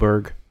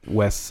Spielberg,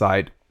 West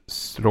Side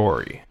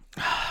Story.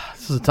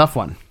 This is a tough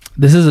one.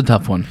 This is a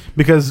tough one.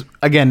 Because,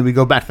 again, we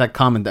go back to that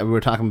comment that we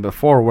were talking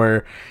before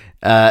where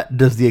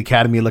does the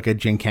Academy look at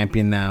Jane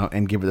Campion now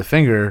and give her the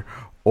finger,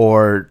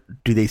 or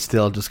do they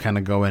still just kind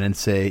of go in and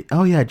say,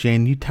 oh, yeah,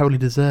 Jane, you totally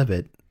deserve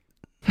it?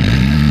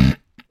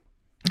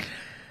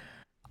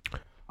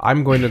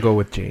 I'm going to go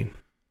with Jane.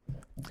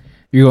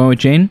 You're going with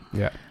Jane?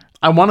 Yeah.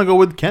 I want to go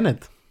with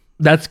Kenneth.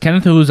 That's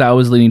Kenneth who's I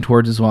was leaning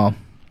towards as well.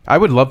 I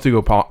would love to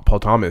go Paul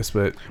Thomas,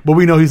 but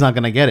we know he's not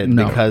going to get it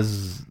No.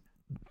 because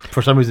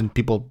for some reason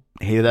people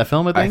hated that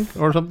film, I think,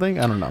 or something.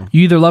 I don't know.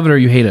 You either love it or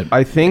you hate it.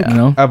 I think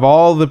of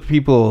all the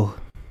people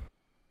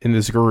in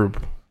this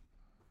group,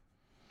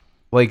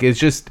 like it's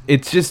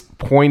just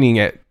pointing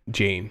at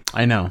Jane.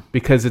 I know.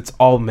 Because it's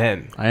all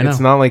men. I know. It's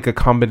not like a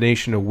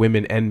combination of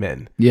women and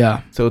men.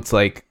 Yeah. So it's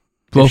like,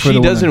 Blow if for she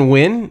the doesn't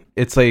win,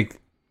 it's like,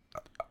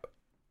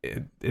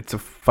 it's a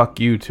fuck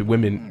you to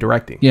women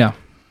directing. Yeah.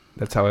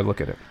 That's how I look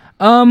at it.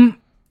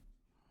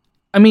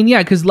 I mean,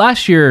 yeah, because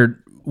last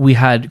year we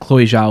had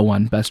Chloe Zhao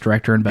won Best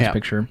Director and Best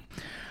Picture.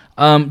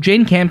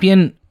 Jane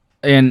Campion,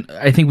 and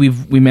I think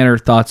we made our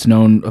thoughts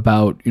known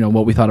about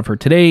what we thought of her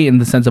today in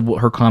the sense of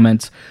her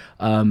comments.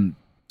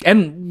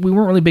 And we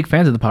weren't really big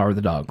fans of The Power of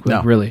the Dog.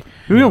 No. Really.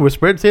 You know,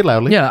 whisper it. Say it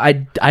loudly. Yeah, I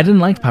didn't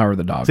like The Power of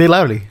the Dog. Say it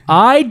loudly.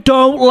 I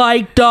don't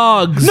like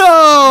dogs.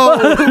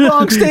 No!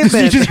 Wrong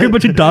statement. You just hear a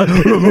bunch of dogs.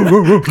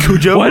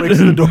 Cujo breaks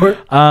in the door.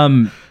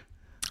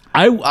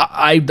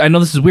 I know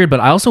this is weird, but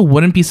I also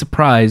wouldn't be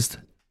surprised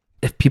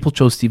if people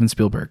chose Steven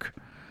Spielberg.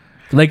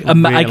 Like,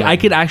 Really? I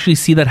could actually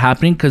see that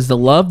happening because the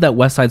love that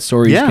West Side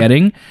Story is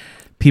getting,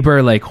 people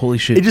are like, "Holy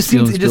shit!" It just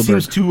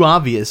seems too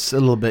obvious a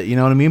little bit. You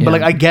know what I mean? Yeah. But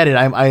like, I get it.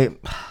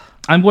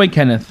 I'm going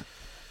Kenneth.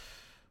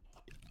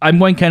 I'm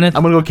gonna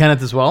go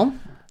Kenneth as well.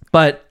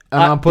 But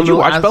Did you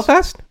watch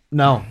Belfast?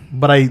 No,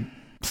 but I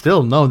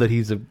still know that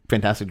he's a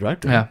fantastic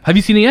director. yeah, have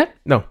you seen it yet?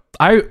 No.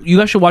 You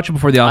guys should watch it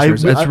before the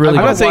Oscars. It's really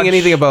I'm good. not saying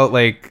anything about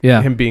like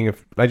Yeah. him being.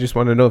 I just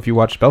want to know if you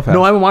watched Belfast.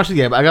 No, I haven't watched it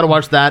yet, but I gotta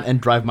watch that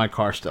and Drive My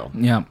Car still.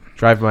 Yeah.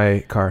 Drive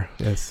My Car.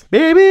 Yes.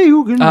 Baby,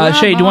 you can.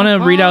 Shay, do you want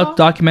to read out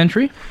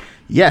documentary?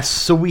 Yes,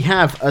 so we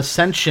have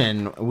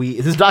Ascension.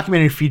 This is a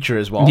documentary feature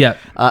as well. Yeah.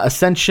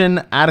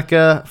 Ascension,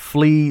 Attica,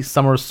 Flea,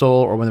 Summer of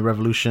Soul, or When the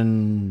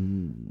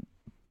Revolution.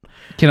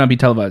 Cannot be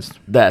televised.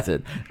 That's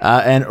it.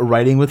 And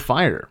Writing with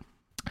Fire.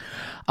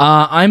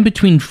 I'm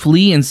between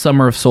Flea and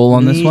Summer of Soul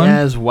on this Me one.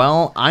 as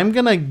well. I'm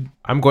going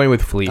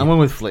with Flea.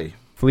 with Flea.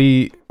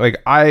 Flea.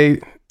 Like I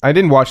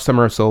didn't watch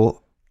Summer of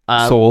Soul.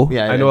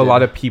 Yeah, I know a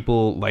lot of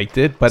people liked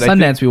it, but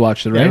Sundance, we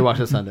watched it, right? Yeah, we watched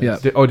it Sundance.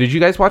 Yeah. did you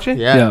guys watch it?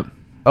 Yeah.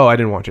 Oh, I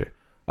didn't watch it.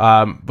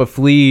 But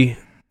Flea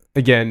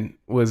again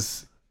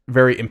was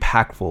very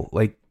impactful.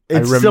 Like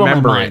It's I still on my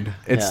remember mind. it.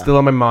 It's Yeah. still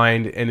on my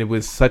mind, and it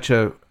was such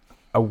a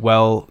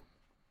well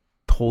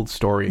told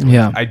story. Like,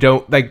 Yeah. I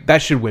don't like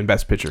that should win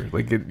Best Picture.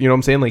 Like you know what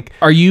I'm saying? Like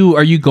Are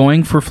you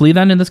going for Flea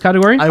then in this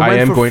category? I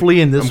went for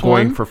Flea in this I'm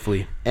one. going for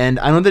Flea. And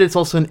I know that it's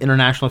also an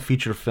international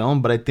feature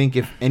film, but I think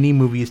if any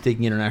movie is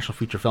taking international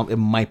feature film, it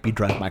might be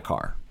Drive My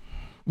Car.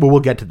 But we'll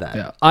get to that.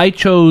 Yeah. I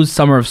chose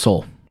Summer of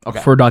Soul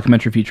for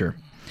documentary feature.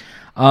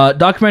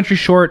 Documentary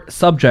short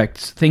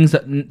subjects, things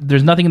that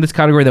there's nothing in this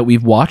category that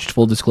we've watched,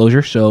 full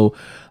disclosure. So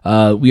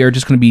we are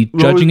just going to be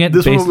judging it.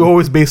 This one we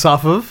always base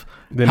off of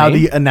how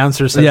name? the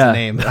announcer says the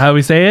name. How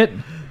we say it?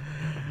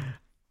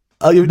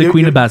 The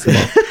Queen of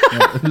Basketball.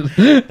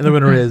 And the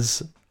winner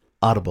is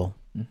Audible.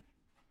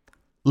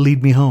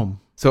 Lead Me Home.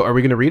 So are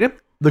we gonna read it?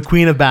 The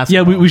Queen of Yeah,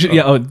 Basketball. we should.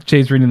 Yeah, oh,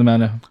 Jay's reading them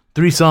out now.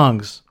 3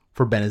 songs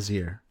for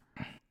Benazir.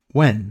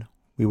 When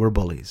We Were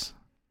Bullies.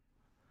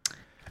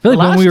 I feel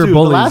like When We Were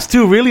Bullies. The last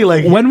two really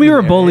like When We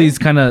Were Bullies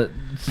kind of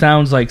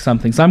sounds like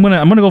something. So I'm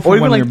gonna go for or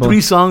even When We like Were 3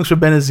 Bullies. songs for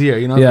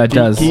Benazir. You know? Yeah, it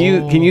does.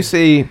 Can you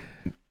say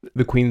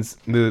the Queens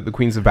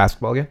of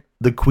Basketball again?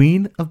 The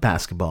Queen of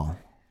Basketball.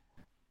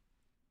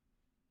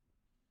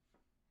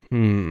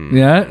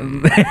 Yeah,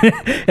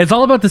 it's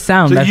all about the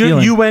sound. So that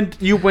feeling. you went.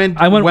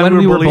 I went When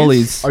We Were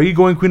Bullies. Are you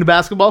going Queen of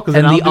Basketball? And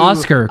the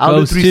Oscar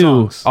goes to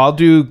songs. I'll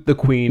do the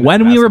Queen.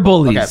 When of We Were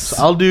Basketball. Bullies. Okay, so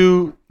I'll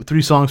do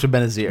 3 songs for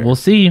Benazir. We'll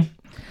see.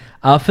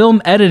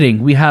 Film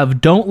editing. We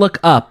have Don't Look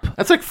Up.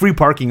 That's like free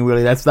parking,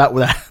 really. That's that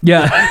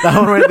Yeah. that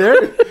one right there.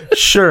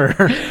 Sure.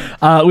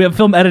 We have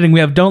film editing. We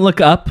have Don't Look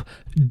Up,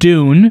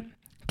 Dune,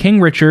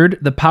 King Richard,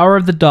 The Power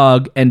of the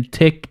Dog, and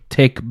Tick,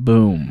 Tick,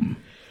 Boom.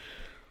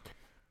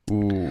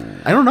 Ooh.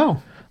 I don't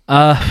know.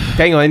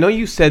 Daniel, I know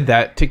you said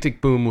that Tick,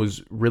 Tick, Boom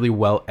was really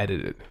well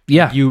edited.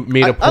 Yeah. You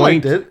made a point. I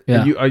liked it.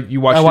 Yeah. You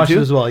watched, I watched it it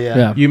too? as well, yeah.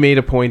 Yeah. You made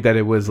a point that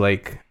it was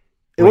like...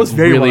 It was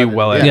very really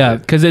well edited. Yeah,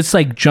 because it's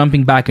like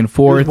jumping back and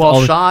forth.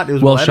 well shot. It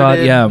was well shot.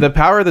 edited. Yeah. The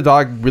Power of the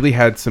Dog really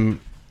had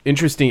some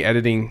interesting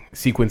editing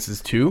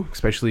sequences too,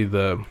 especially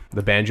the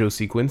banjo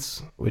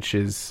sequence, which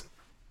is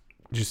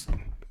just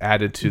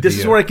added to This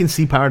is where I can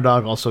see Power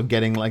Dog also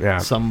getting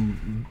like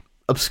some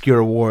obscure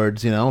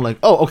awards, you know, like,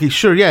 oh, okay,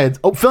 sure, yeah, it's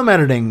film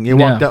editing. You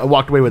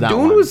walked away with that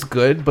Dune one. was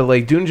good, but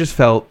like Dune just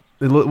felt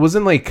it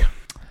wasn't like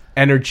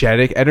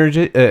energetic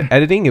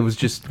editing. It was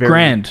just very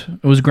grand.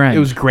 It was grand. It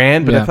was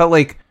grand, but Yeah. I felt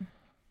like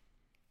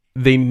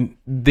they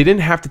didn't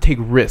have to take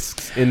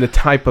risks in the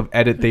type of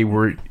edit they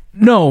were.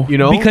 No, You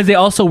know? because they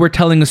also were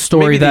telling a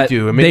story Maybe that they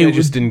do. And maybe I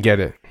just didn't get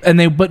it.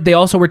 but they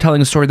also were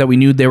telling a story that we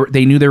knew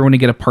they knew they were going to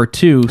get a part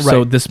 2. So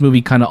Right. this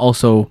movie kind of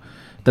also,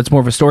 that's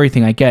more of a story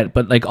thing, I get,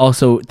 but like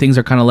also things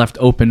are kind of left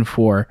open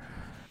for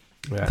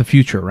the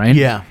future, right?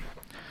 Yeah.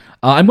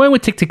 I'm going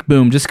with Tick, Tick,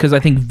 Boom just because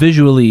I think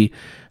visually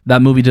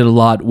that movie did a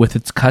lot with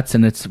its cuts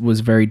and it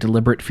was very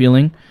deliberate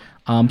feeling.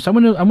 So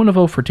I'm gonna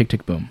vote for Tick,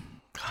 Tick, Boom.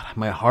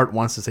 My heart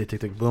wants to say Tick,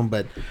 Tick, Boom,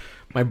 but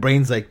my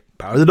brain's like,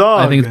 Power of the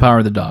Dog. I think it's Power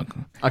of the Dog.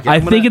 Okay, I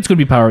think it's going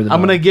to be Power of the Dog.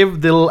 I'm gonna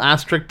give the little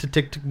asterisk to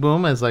Tick, Tick,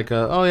 Boom as like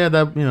a, oh yeah,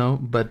 that, you know,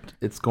 but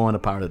it's going to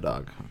Power of the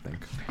Dog, I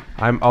think.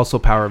 I'm also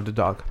Power of the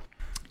Dog.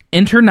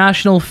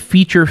 International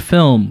feature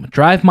film: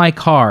 Drive My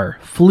Car,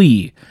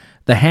 Flee,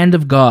 The Hand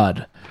of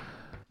God,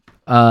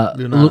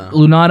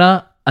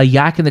 Lunata, A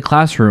Yak in the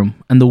Classroom,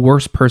 and The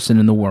Worst Person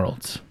in the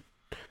World.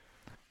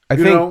 I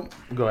You think know,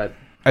 go ahead.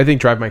 I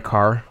think Drive My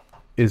Car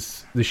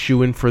is the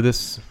shoe-in for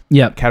this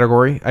Yep.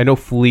 category. I know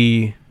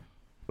Flea,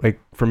 like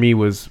for me,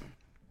 was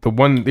the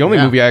only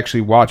Yeah. movie I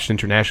actually watched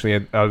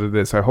internationally out of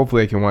this.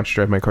 Hopefully I can watch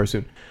Drive My Car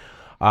soon.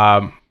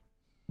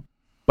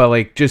 But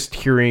like just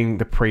hearing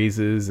the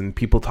praises and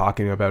people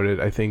talking about it,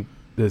 I think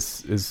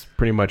this is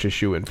pretty much a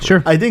shoe-in for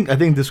Sure. I think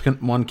this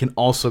one can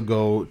also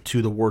go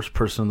to The Worst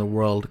Person in the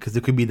World because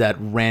there could be that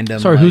random.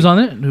 Sorry, like, who's on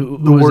it? Who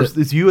the was worst?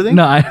 it? It's you, I think.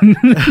 No, I.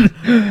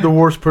 The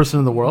Worst Person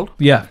in the World.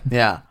 Yeah.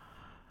 Yeah,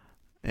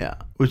 yeah.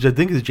 Which I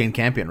think is Jane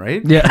Campion,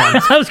 right? Yeah.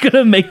 I was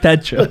gonna make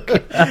that joke.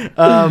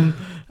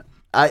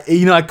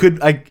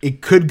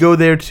 It could go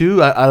there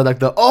too. I would like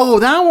that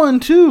one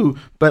too.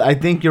 But I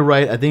think you're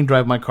right. I think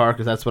Drive My Car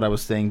because that's what I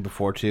was saying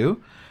before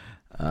too.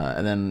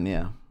 And then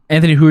yeah.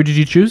 Anthony, who did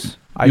you choose?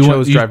 I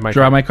chose Drive My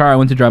Car. Drive My Car. I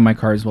went to Drive My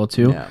Car as well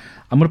too. Yeah.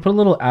 I'm gonna put a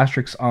little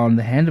asterisk on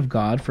The Hand of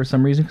God for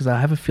some reason because I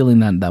have a feeling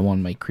that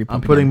one might creep up.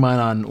 I'm putting again. mine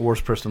on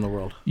Worst Person in the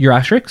World. Your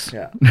asterisk?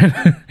 Yeah.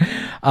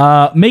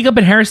 Makeup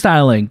and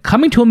hairstyling.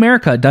 Coming to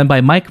America, done by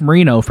Mike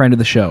Marino, friend of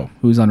the show,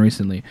 who's on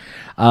recently.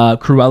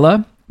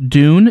 Cruella,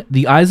 Dune,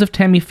 The Eyes of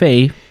Tammy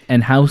Faye,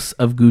 and House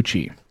of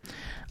Gucci.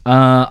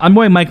 I'm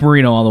going Mike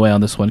Marino all the way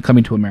on this one.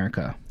 Coming to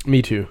America.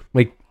 Me too.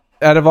 Like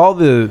out of all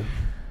the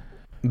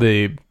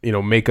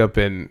makeup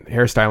and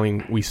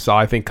hairstyling we saw,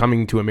 I think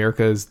Coming to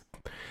America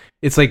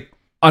it's like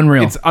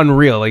Unreal. It's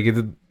unreal. Like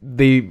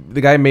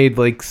the guy made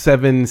like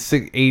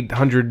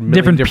 700-800 million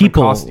different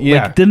people.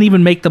 Yeah. Like, didn't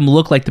even make them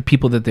look like the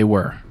people that they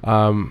were.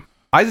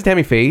 Eyes of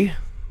Tammy Faye,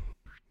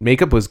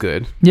 makeup was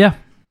good. Yeah.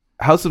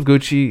 House of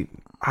Gucci,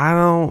 I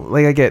don't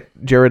like. I get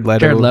Jared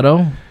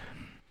Leto.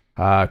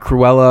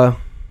 Cruella,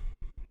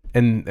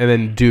 and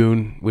then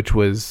Dune, which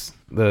was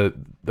the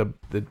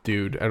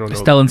dude. I don't know.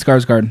 Stellan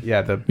Skarsgård.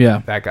 Yeah,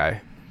 that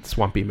guy,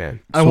 Swampy Man.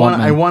 I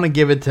want to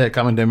give it to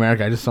Coming to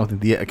America. I just don't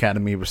think the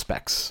Academy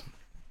respects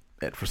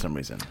it for some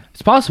reason.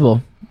 It's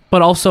possible,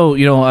 but also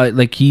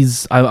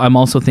I'm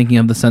also thinking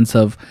of the sense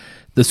of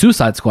the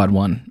Suicide Squad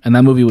one, and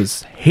that movie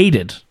was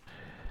hated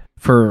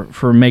for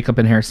makeup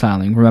and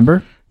hairstyling.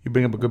 Remember? You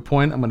bring up a good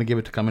point. I'm going to give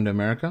it to Coming to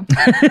America.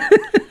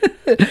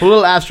 A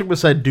little asterisk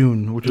beside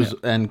Dune, which was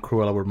and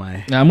Cruella were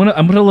my. Yeah, I'm gonna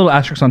put a little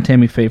asterisk on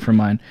Tammy Faye for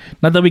mine.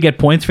 Not that we get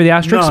points for the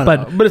asterisk, No,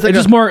 but but it's like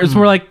just more. It's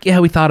more like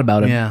we thought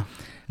about it. Yeah.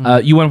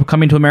 You want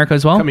Coming to America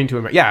as well? Coming to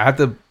America. Yeah, I have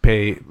to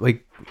pay.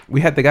 Like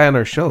we had the guy on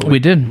our show. We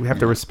did. We have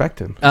to respect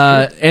him.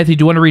 Anthony,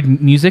 do you want to read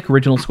music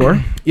original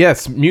score?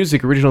 Yes,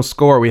 music original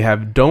score. We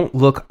have "Don't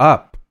Look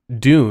Up,"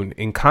 Dune,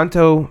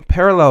 Encanto,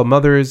 Parallel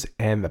Mothers,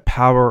 and The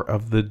Power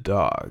of the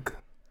Dog.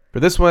 For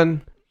this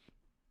one,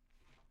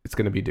 it's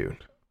going to be Dune.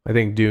 I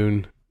think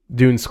Dune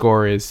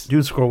score is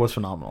Dune's score was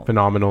phenomenal.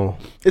 phenomenal.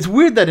 It's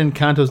weird that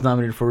Encanto's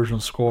nominated for original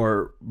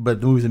score,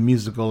 but the movie's a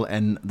musical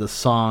and the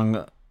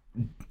song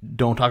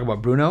 "Don't Talk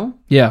About Bruno"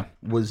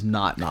 was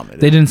not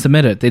nominated. They didn't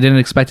submit it. They didn't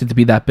expect it to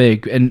be that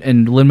big.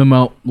 And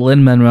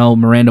Lin-Manuel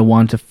Miranda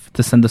wanted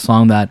to send the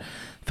song that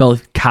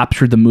felt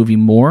captured the movie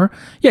more.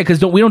 Yeah,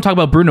 because we don't talk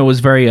about Bruno was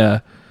very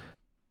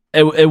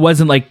it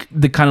wasn't like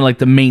the kind of like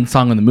the main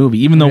song in the movie,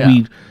 even though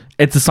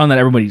it's a song that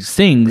everybody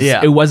sings.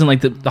 Yeah. It wasn't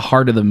like the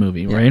heart of the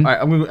movie, right?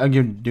 All right, I'll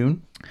give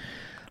Dune.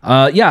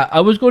 I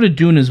was going to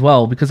Dune as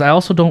well because I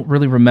also don't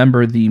really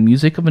remember the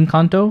music of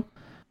Encanto,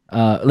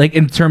 like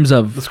in terms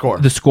of The score.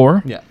 The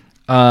score. Yeah.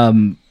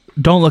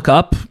 Don't Look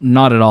Up,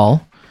 not at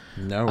all.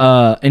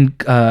 No. And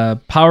The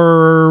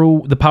Power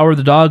of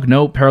the Dog,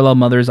 no. Parallel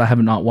Mothers, I have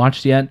not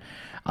watched yet.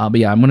 But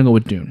yeah, I'm going to go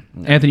with Dune.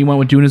 Anthony, you went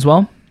with Dune as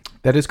well?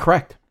 That is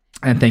correct.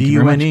 And thank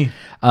you very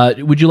much.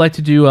 Would you like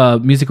to do a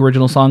music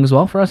original song as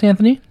well for us,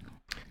 Anthony?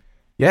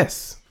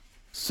 Yes.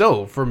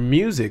 So, for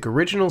music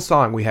original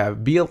song, we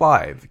have Be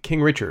Alive,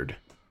 King Richard,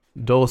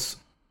 Dos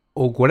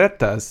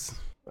Ogueretas,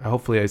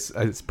 hopefully I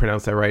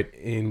pronounced that right,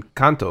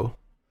 Encanto,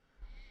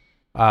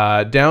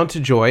 Down to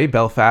Joy,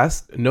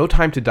 Belfast, No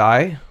Time to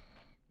Die,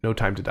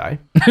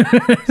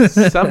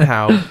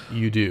 Somehow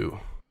You Do,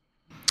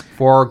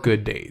 4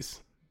 Good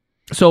Days.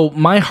 So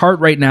my heart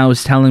right now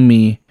is telling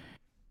me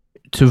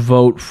to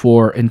vote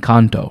for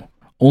Encanto,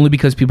 only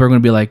because people are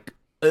going to be like,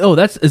 "Oh,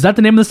 is that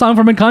the name of the song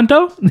from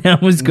Encanto?" I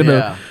was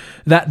gonna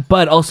that,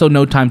 but also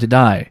No Time to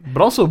Die.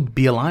 But also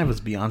Be Alive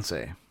was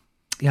Beyonce.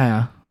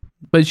 Yeah,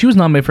 but she was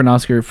nominated for an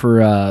Oscar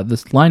for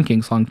this Lion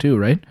King song too,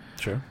 right?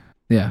 Sure.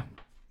 Yeah.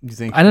 You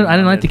think I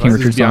didn't like the King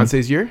Richard song.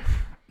 Beyonce's year?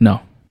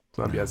 No. It's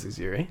not Beyonce's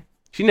year, eh?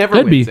 She never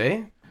Could wins, be.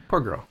 eh?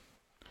 Poor girl.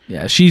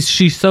 Yeah,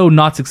 she's so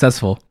not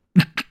successful.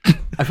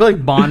 I feel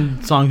like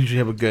Bond songs usually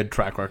have a good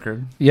track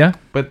record. Yeah.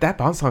 But that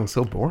Bond song is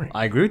so boring.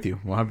 I agree with you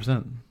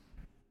 100%.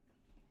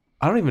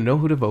 I don't even know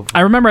who to vote for.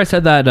 I remember I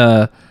said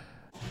that,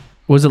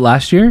 was it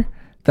last year?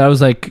 That I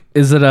was like,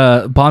 is it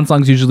Bond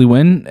songs usually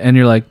win? And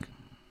you're like,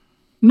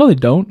 no, they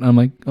don't. And I'm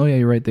like, oh yeah,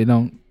 you're right, they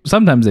don't.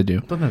 Sometimes they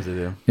do. Sometimes they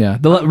do. Yeah.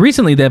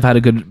 Recently they've had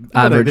a good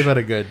average. They've had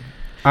a good.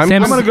 I'm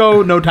Sam- I'm going to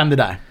go No Time to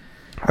Die.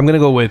 I'm going to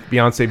go with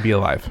Beyonce, Be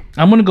Alive.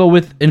 I'm going to go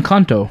with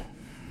Encanto.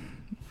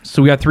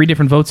 So we got 3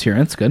 different votes here.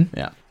 That's good.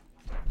 Yeah.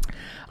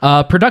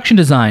 Production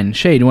design.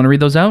 Shay, do you want to read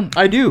those out?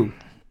 I do.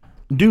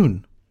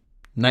 Dune,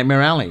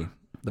 Nightmare Alley,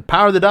 The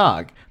Power of the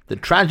Dog, The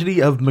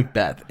Tragedy of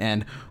Macbeth,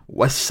 and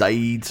West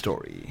Side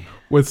Story.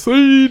 West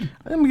Side.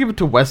 I'm going to give it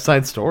to West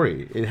Side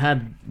Story. It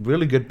had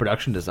really good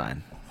production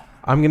design.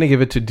 I'm going to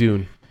give it to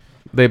Dune.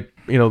 The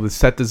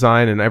set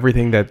design and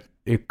everything that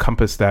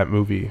encompassed that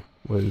movie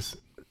was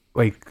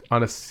like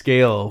on a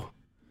scale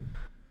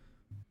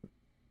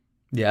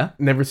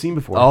never seen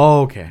before.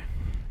 Oh, okay.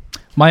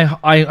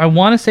 I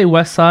want to say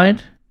West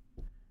Side,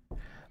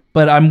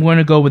 but I'm going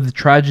to go with The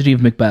Tragedy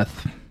of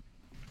Macbeth.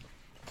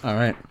 All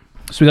right.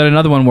 So we got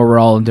another one where we're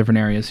all in different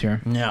areas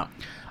here. Yeah.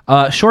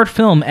 Short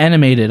film,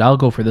 animated. I'll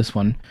go for this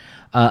one.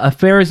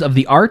 Affairs of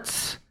the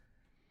Arts,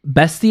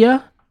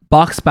 Bestia,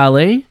 Box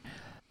Ballet,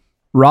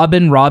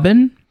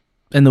 Robin,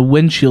 and The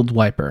Windshield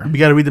Wiper. You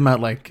got to read them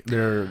out like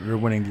they're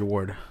winning the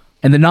award.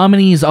 And the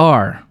nominees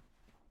are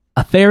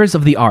Affairs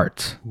of the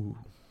Art,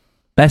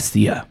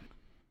 Bestia,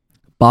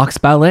 Box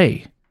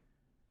Ballet,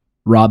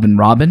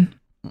 Robin,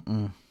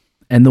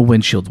 and The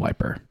Windshield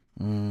Wiper.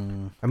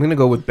 I'm going to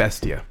go with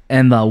Bestia.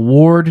 And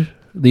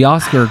the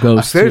Oscar goes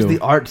Affairs to... of the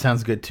Art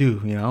sounds good too,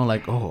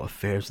 like,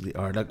 Affairs of the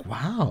Art. Like,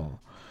 wow.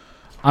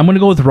 I'm going to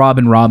go with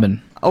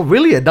Robin. Oh,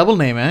 really? A double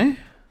name, eh?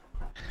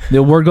 The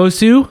award goes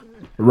to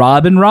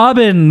Robin.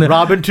 Robin 2.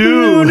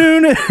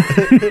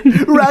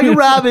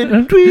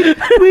 Robin. Tweet.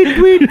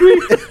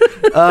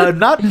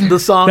 Not the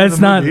song. That's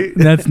in the not. movie.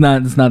 That's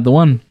not the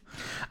one.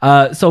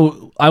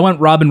 So I went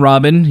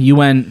Robin. You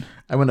went.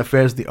 I went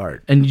Affairs of the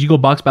Art. And did you go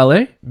Box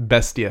Ballet?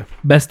 Bestia.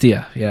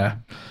 Yeah.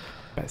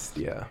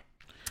 Bestia.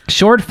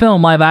 Short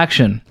film, live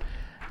action.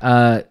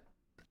 Ala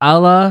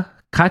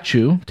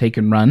Kachu, Take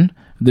and Run.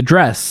 The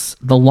Dress.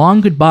 The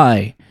Long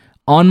Goodbye.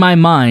 On My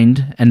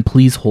Mind, and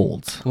Please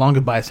Hold. Long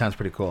Goodbye sounds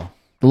pretty cool.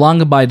 The Long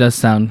Goodbye does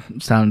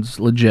sounds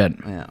legit.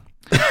 Yeah.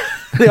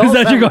 Is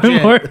that you're going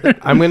for?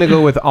 I'm going to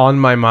go with On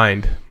My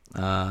Mind.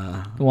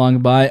 The Long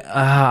Goodbye.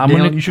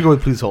 You should go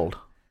with Please Hold.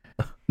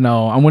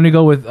 No, I'm going to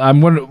go with... You're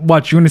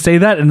going to say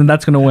that, and then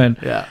that's going to win.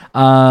 Yeah.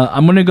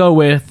 I'm going to go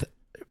with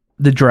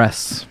The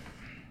Dress.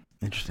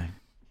 Interesting.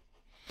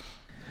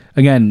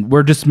 Again,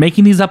 we're just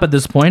making these up at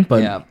this point,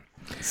 but... Yeah.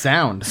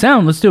 Sound.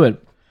 Let's do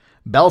it.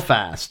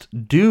 Belfast,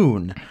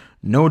 Dune,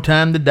 No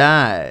Time to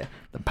Die,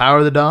 The Power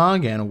of the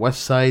Dog, and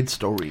West Side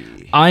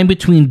Story. I'm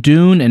between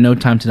Dune and No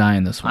Time to Die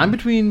in this one. I'm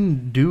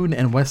between Dune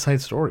and West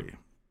Side Story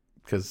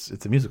because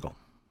it's a musical.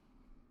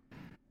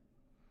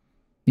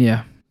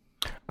 Yeah.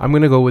 I'm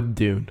going to go with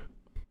Dune.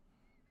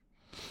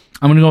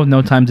 I'm going to go with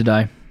No Time to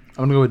Die. I'm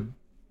going to go with...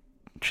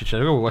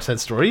 Should I go with West Side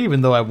Story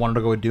even though I wanted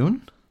to go with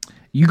Dune?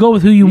 You go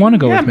with who you want to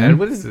go with, man.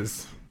 What is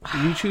this?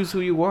 You choose who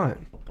you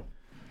want.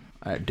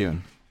 All right,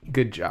 Dune.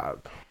 Good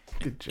job.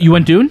 You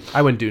went Dune?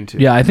 I went Dune too.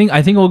 Yeah, I think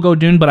we'll go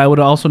Dune, but I would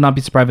also not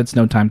be surprised if it's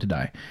No Time to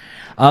Die.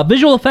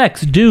 Visual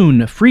effects: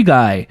 Dune, Free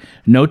Guy,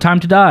 No Time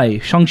to Die,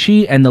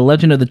 Shang-Chi and the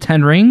Legend of the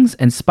Ten Rings,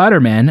 and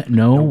Spider-Man: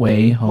 No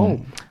Way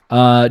Home.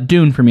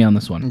 Dune for me on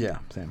this one. Yeah,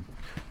 same.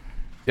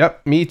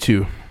 Yep, me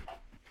too.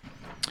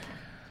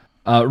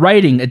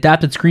 Writing,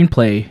 adapted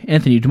screenplay.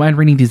 Anthony, do you mind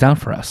reading these out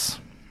for us?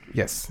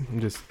 Yes, I'm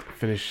just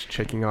finished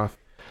checking off.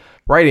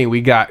 Writing,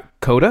 we got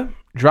Coda,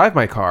 Drive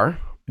My Car,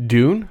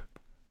 Dune,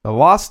 The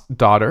Lost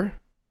Daughter,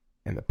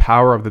 and The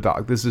Power of the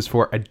Dog. This is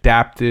for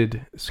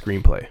adapted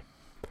screenplay.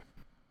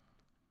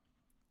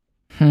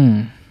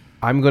 I'm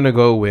going to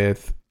go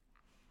with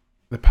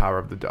The Power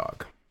of the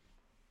Dog.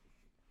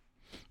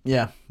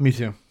 Yeah, me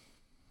too.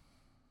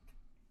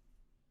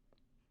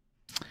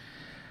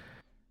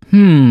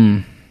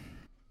 Dune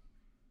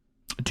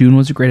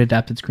was a great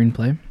adapted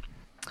screenplay.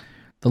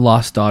 The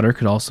Lost Daughter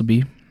could also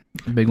be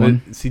a big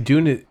one. See,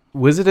 Dune,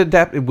 was it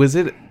adapted? Was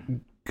it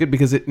good?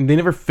 Because they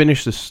never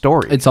finished the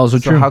story. It's also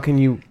so true. How can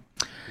you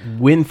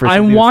win for I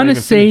something want to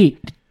that's not even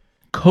say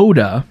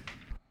Coda.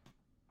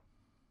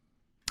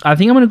 I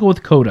think I'm going to go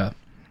with Coda.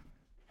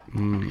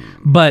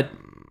 But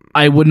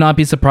I would not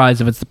be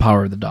surprised if it's The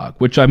Power of the Dog,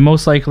 which I'm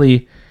most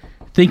likely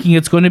thinking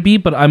it's going to be,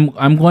 but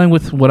I'm going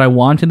with what I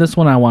want in this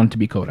one. I want it to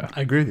be Coda.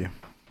 I agree with you.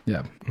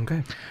 Yeah. finished?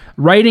 Okay.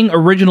 Writing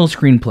original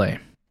screenplay.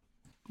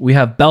 We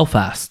have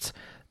Belfast,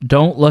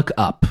 Don't Look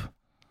Up,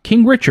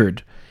 King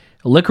Richard,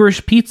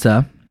 Licorice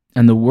Pizza,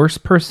 and The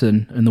Worst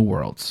Person in the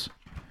World.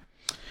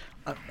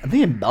 I'm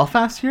thinking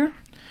Belfast here.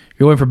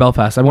 You're going for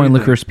Belfast. I'm going do you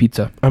Licorice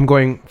Pizza. I'm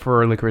going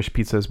for Licorice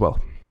Pizza as well.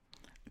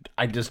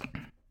 I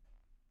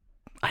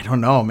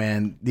don't know,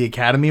 man. The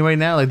Academy right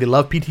now, like they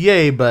love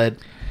PTA, but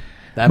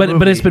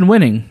But it's been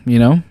winning, you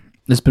know?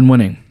 It's been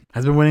winning.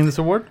 has been winning this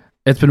award.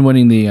 It's been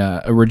winning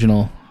the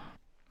original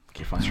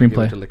Okay, fine.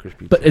 screenplay. To Licorice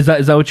Pizza. But is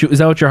that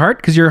what your heart?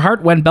 Because your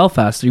heart went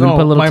Belfast. Are you going to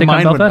put a little my tick on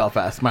mind went Belfast?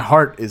 Belfast. My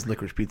heart is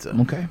Licorice Pizza.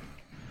 Okay.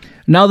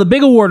 Now the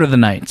big award of the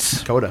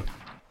night. Coda.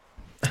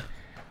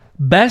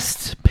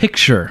 Best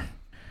Picture.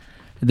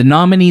 The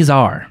nominees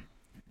are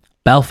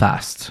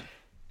Belfast,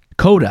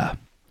 Coda,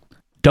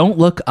 Don't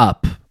Look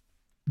Up,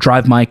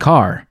 Drive My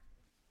Car,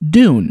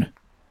 Dune,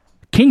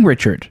 King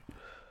Richard,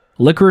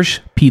 Licorice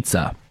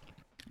Pizza,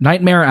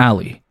 Nightmare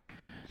Alley,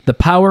 The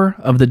Power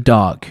of the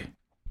Dog,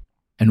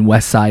 and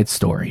West Side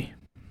Story.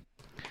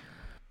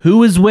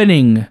 Who is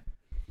winning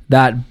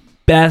that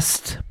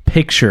Best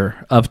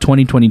Picture of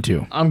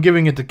 2022? I'm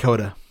giving it to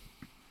Coda.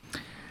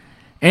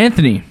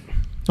 Anthony,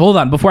 hold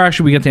on. Before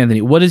actually we get to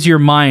Anthony, what's your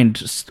mind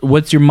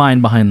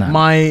behind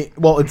that?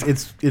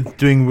 It's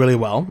doing really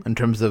well in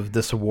terms of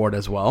this award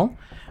as well,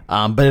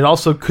 but it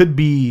also could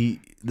be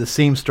the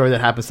same story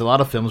that happens to a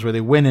lot of films where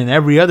they win in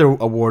every other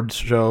awards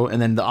show,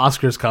 and then the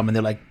Oscars come and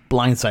they're like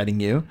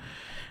blindsiding you.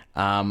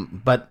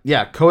 But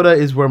yeah, Coda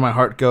is where my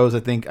heart goes. I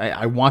think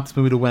I want this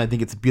movie to win. I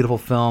think it's a beautiful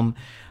film.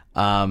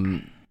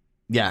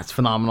 Yeah, it's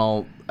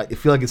phenomenal. I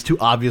feel like it's too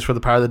obvious for The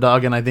Power of the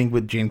Dog, and I think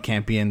with Jane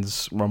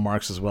Campion's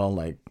remarks as well,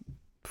 like,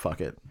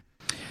 fuck it.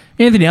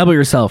 Anthony, how about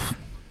yourself?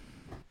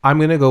 I'm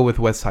gonna go with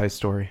West Side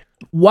Story.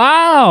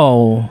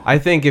 Wow. I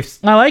think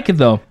I like it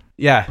though.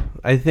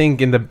 I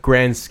think in the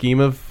grand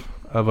scheme of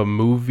a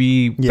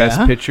movie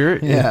Best Picture,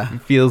 Yeah.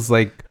 it feels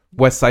like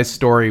West Side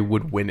Story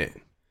would win it.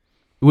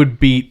 It would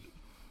beat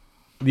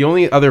the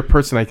only other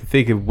person I can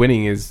think of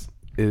winning is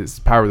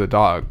Power of the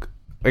Dog.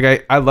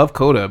 Like I love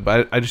Coda,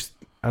 but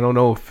I don't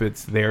know if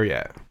it's there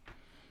yet.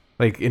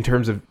 Like in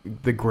terms of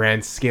the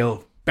grand scale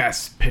of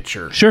Best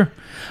Picture. Sure.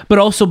 But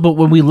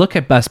when we look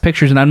at Best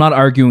Pictures, and I'm not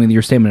arguing with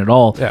your statement at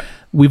all,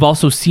 we've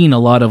also seen a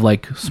lot of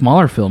like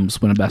smaller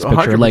films win a Best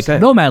Picture, 100%. like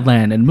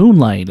Nomadland and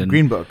Moonlight and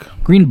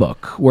Green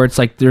Book, where it's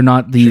like they're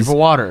not these Shape of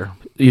Water.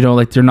 You know,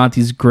 like they're not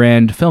these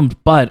grand films.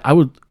 But I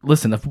would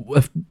listen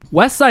if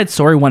West Side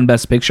Story won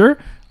Best Picture,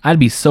 I'd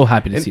be so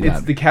happy to see It's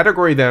that. the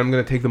category that I'm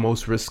going to take the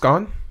most risk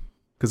on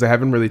because I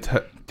haven't really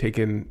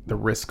taken the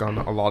risk on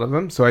a lot of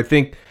them. So I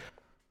think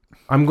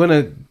I'm going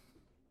to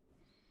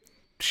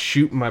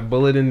shoot my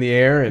bullet in the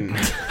air and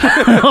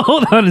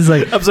Hold on, is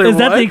that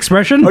the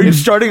expression? Are you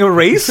starting a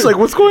race? Like,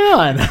 what's going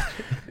on?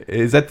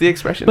 Is that the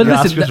expression? But The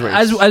listen, Oscars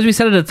race. as we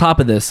said at the top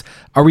of this,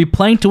 are we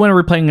playing to win or are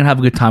we playing to have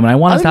a good time? And I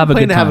want us to have a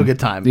good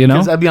time. You know?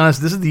 Because I'll be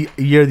honest, this is the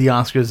year of the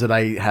Oscars that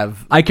I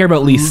have I care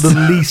about least. the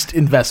least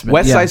investment.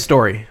 West Side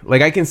Story.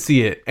 Like, I can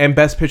see it. And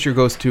Best Picture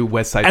goes to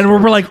West Side And Story.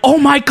 we're like, oh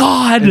my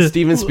God. And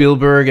Steven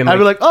Spielberg. And I'd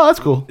be like, oh, that's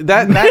cool.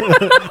 that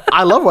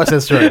I love West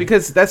Side Story.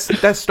 because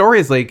that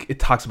story is like, it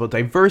talks about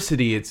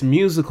diversity. It's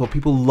musical.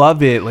 People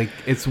love it. Like,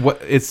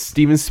 it's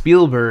Steven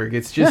Spielberg.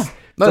 It's just Yeah.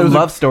 No, it it's was a a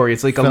love story.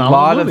 It's like a phenomenal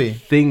lot movie.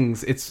 of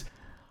things. It's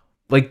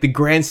like the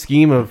grand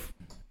scheme of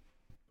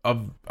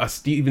a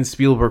Steven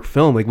Spielberg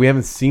film. Like, we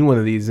haven't seen one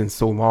of these in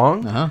so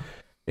long,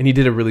 and he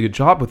did a really good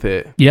job with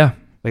it. Yeah.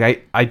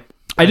 Like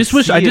I just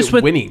wish see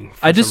it winning.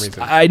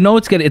 I know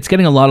it's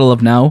getting a lot of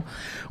love now,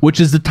 which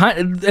is the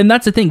time, and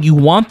that's the thing. You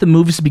want the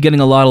movies to be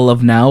getting a lot of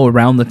love now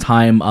around the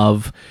time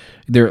of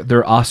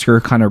their Oscar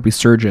kind of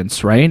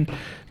resurgence, right?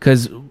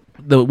 Because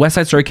the West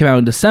Side Story came out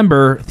in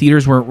December.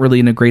 Theaters weren't really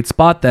in a great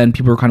spot then.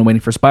 People were kind of waiting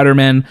for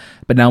Spider-Man,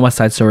 but now West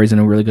Side Story is in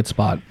a really good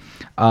spot.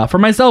 For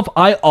myself,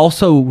 I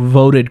also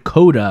voted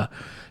Coda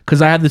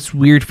because I have this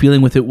weird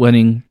feeling with it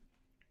winning,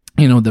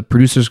 you know, the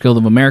Producers Guild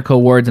of America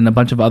awards and a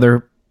bunch of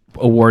other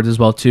awards as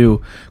well too.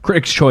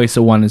 Critics' Choice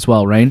won as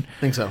well, right? I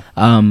think so.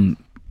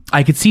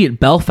 I could see it.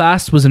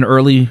 Belfast was an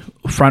early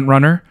front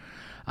runner,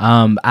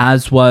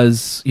 as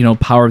was, you know,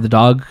 Power of the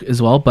Dog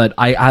as well. But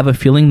I have a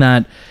feeling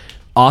that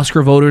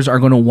Oscar voters are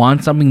going to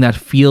want something that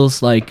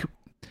feels like,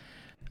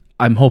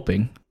 I'm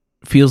hoping,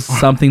 feels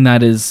something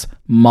that is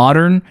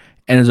modern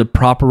and is a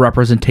proper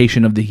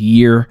representation of the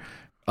year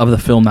of the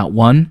film that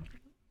won.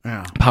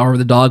 Yeah. Power of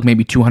the Dog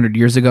maybe 200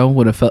 years ago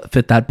would have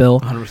fit that bill.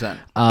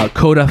 100%.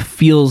 Coda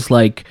feels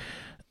like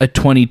a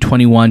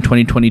 2021,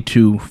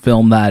 2022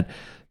 film that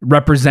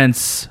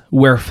represents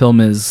where film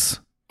is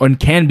and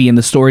can be in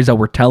the stories that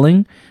we're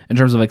telling in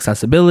terms of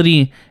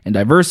accessibility and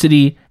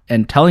diversity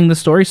and telling the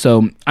story.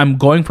 So I'm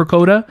going for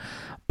Coda,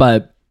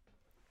 but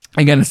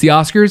again, it's the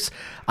Oscars.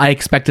 I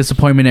expect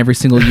disappointment every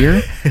single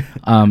year.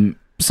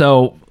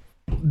 So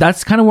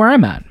that's kind of where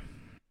I'm at.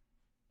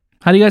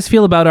 How do you guys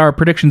feel about our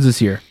predictions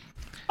this year?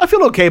 I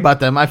feel okay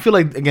about them. I feel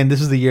like, again, this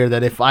is the year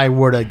that if I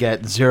were to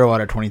get 0 out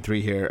of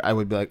 23 here, I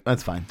would be like,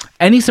 that's fine.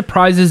 Any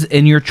surprises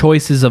in your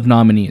choices of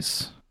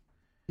nominees?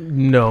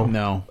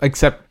 No.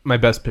 Except my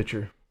best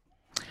picture.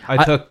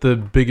 I took the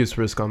biggest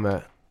risk on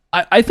that.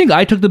 I think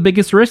I took the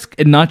biggest risk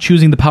in not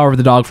choosing The Power of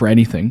the Dog for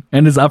anything,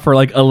 and is up for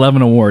like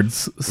 11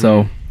 awards.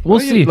 So we'll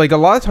see. Like a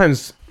lot of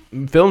times,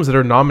 films that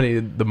are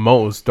nominated the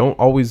most don't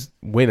always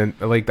win. And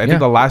like I think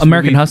the last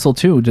American movie, Hustle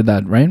too did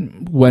that, right?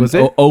 When was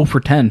it? 0 for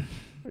 10.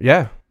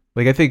 Yeah.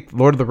 Like I think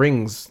Lord of the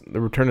Rings,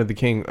 The Return of the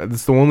King.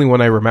 It's the only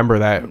one I remember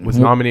that was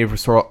nominated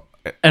for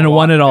and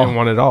won it all. And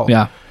won it all.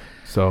 Yeah.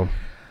 So.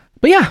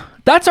 But yeah,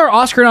 that's our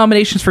Oscar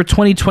nominations for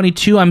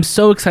 2022. I'm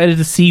so excited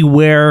to see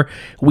where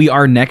we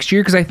are next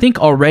year because I think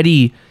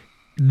already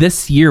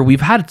this year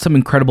we've had some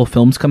incredible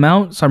films come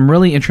out. So I'm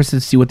really interested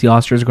to see what the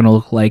Oscars are going to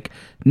look like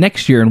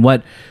next year and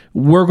what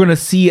we're going to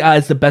see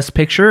as the best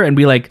picture and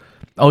be like,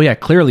 oh yeah,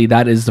 clearly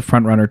that is the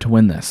front runner to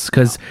win this.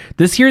 Because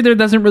this year there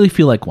doesn't really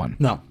feel like one.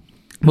 No.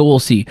 But we'll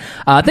see.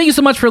 Thank you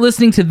so much for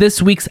listening to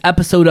this week's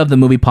episode of the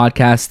Movie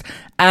Podcast.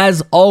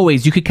 As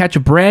always, you could catch a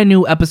brand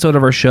new episode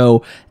of our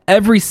show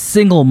every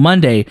single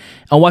Monday.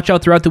 And watch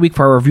out throughout the week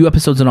for our review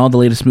episodes on all the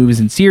latest movies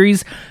and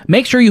series.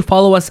 Make sure you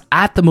follow us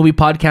at the Movie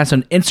Podcast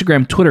on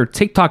Instagram, Twitter,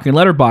 TikTok, and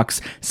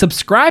Letterboxd.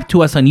 Subscribe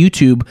to us on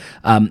YouTube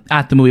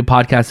at the Movie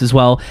Podcast as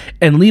well.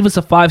 And leave us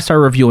a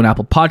 5-star review on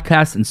Apple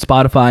Podcasts and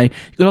Spotify.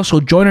 You can also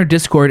join our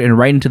Discord and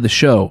write into the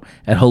show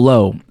at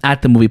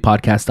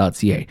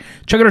hello@themoviepodcast.ca.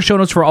 Check out our show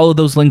notes for all of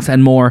those links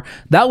and more.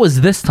 That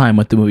was This Time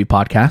with the Movie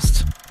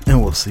Podcast.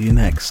 And we'll see you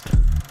next.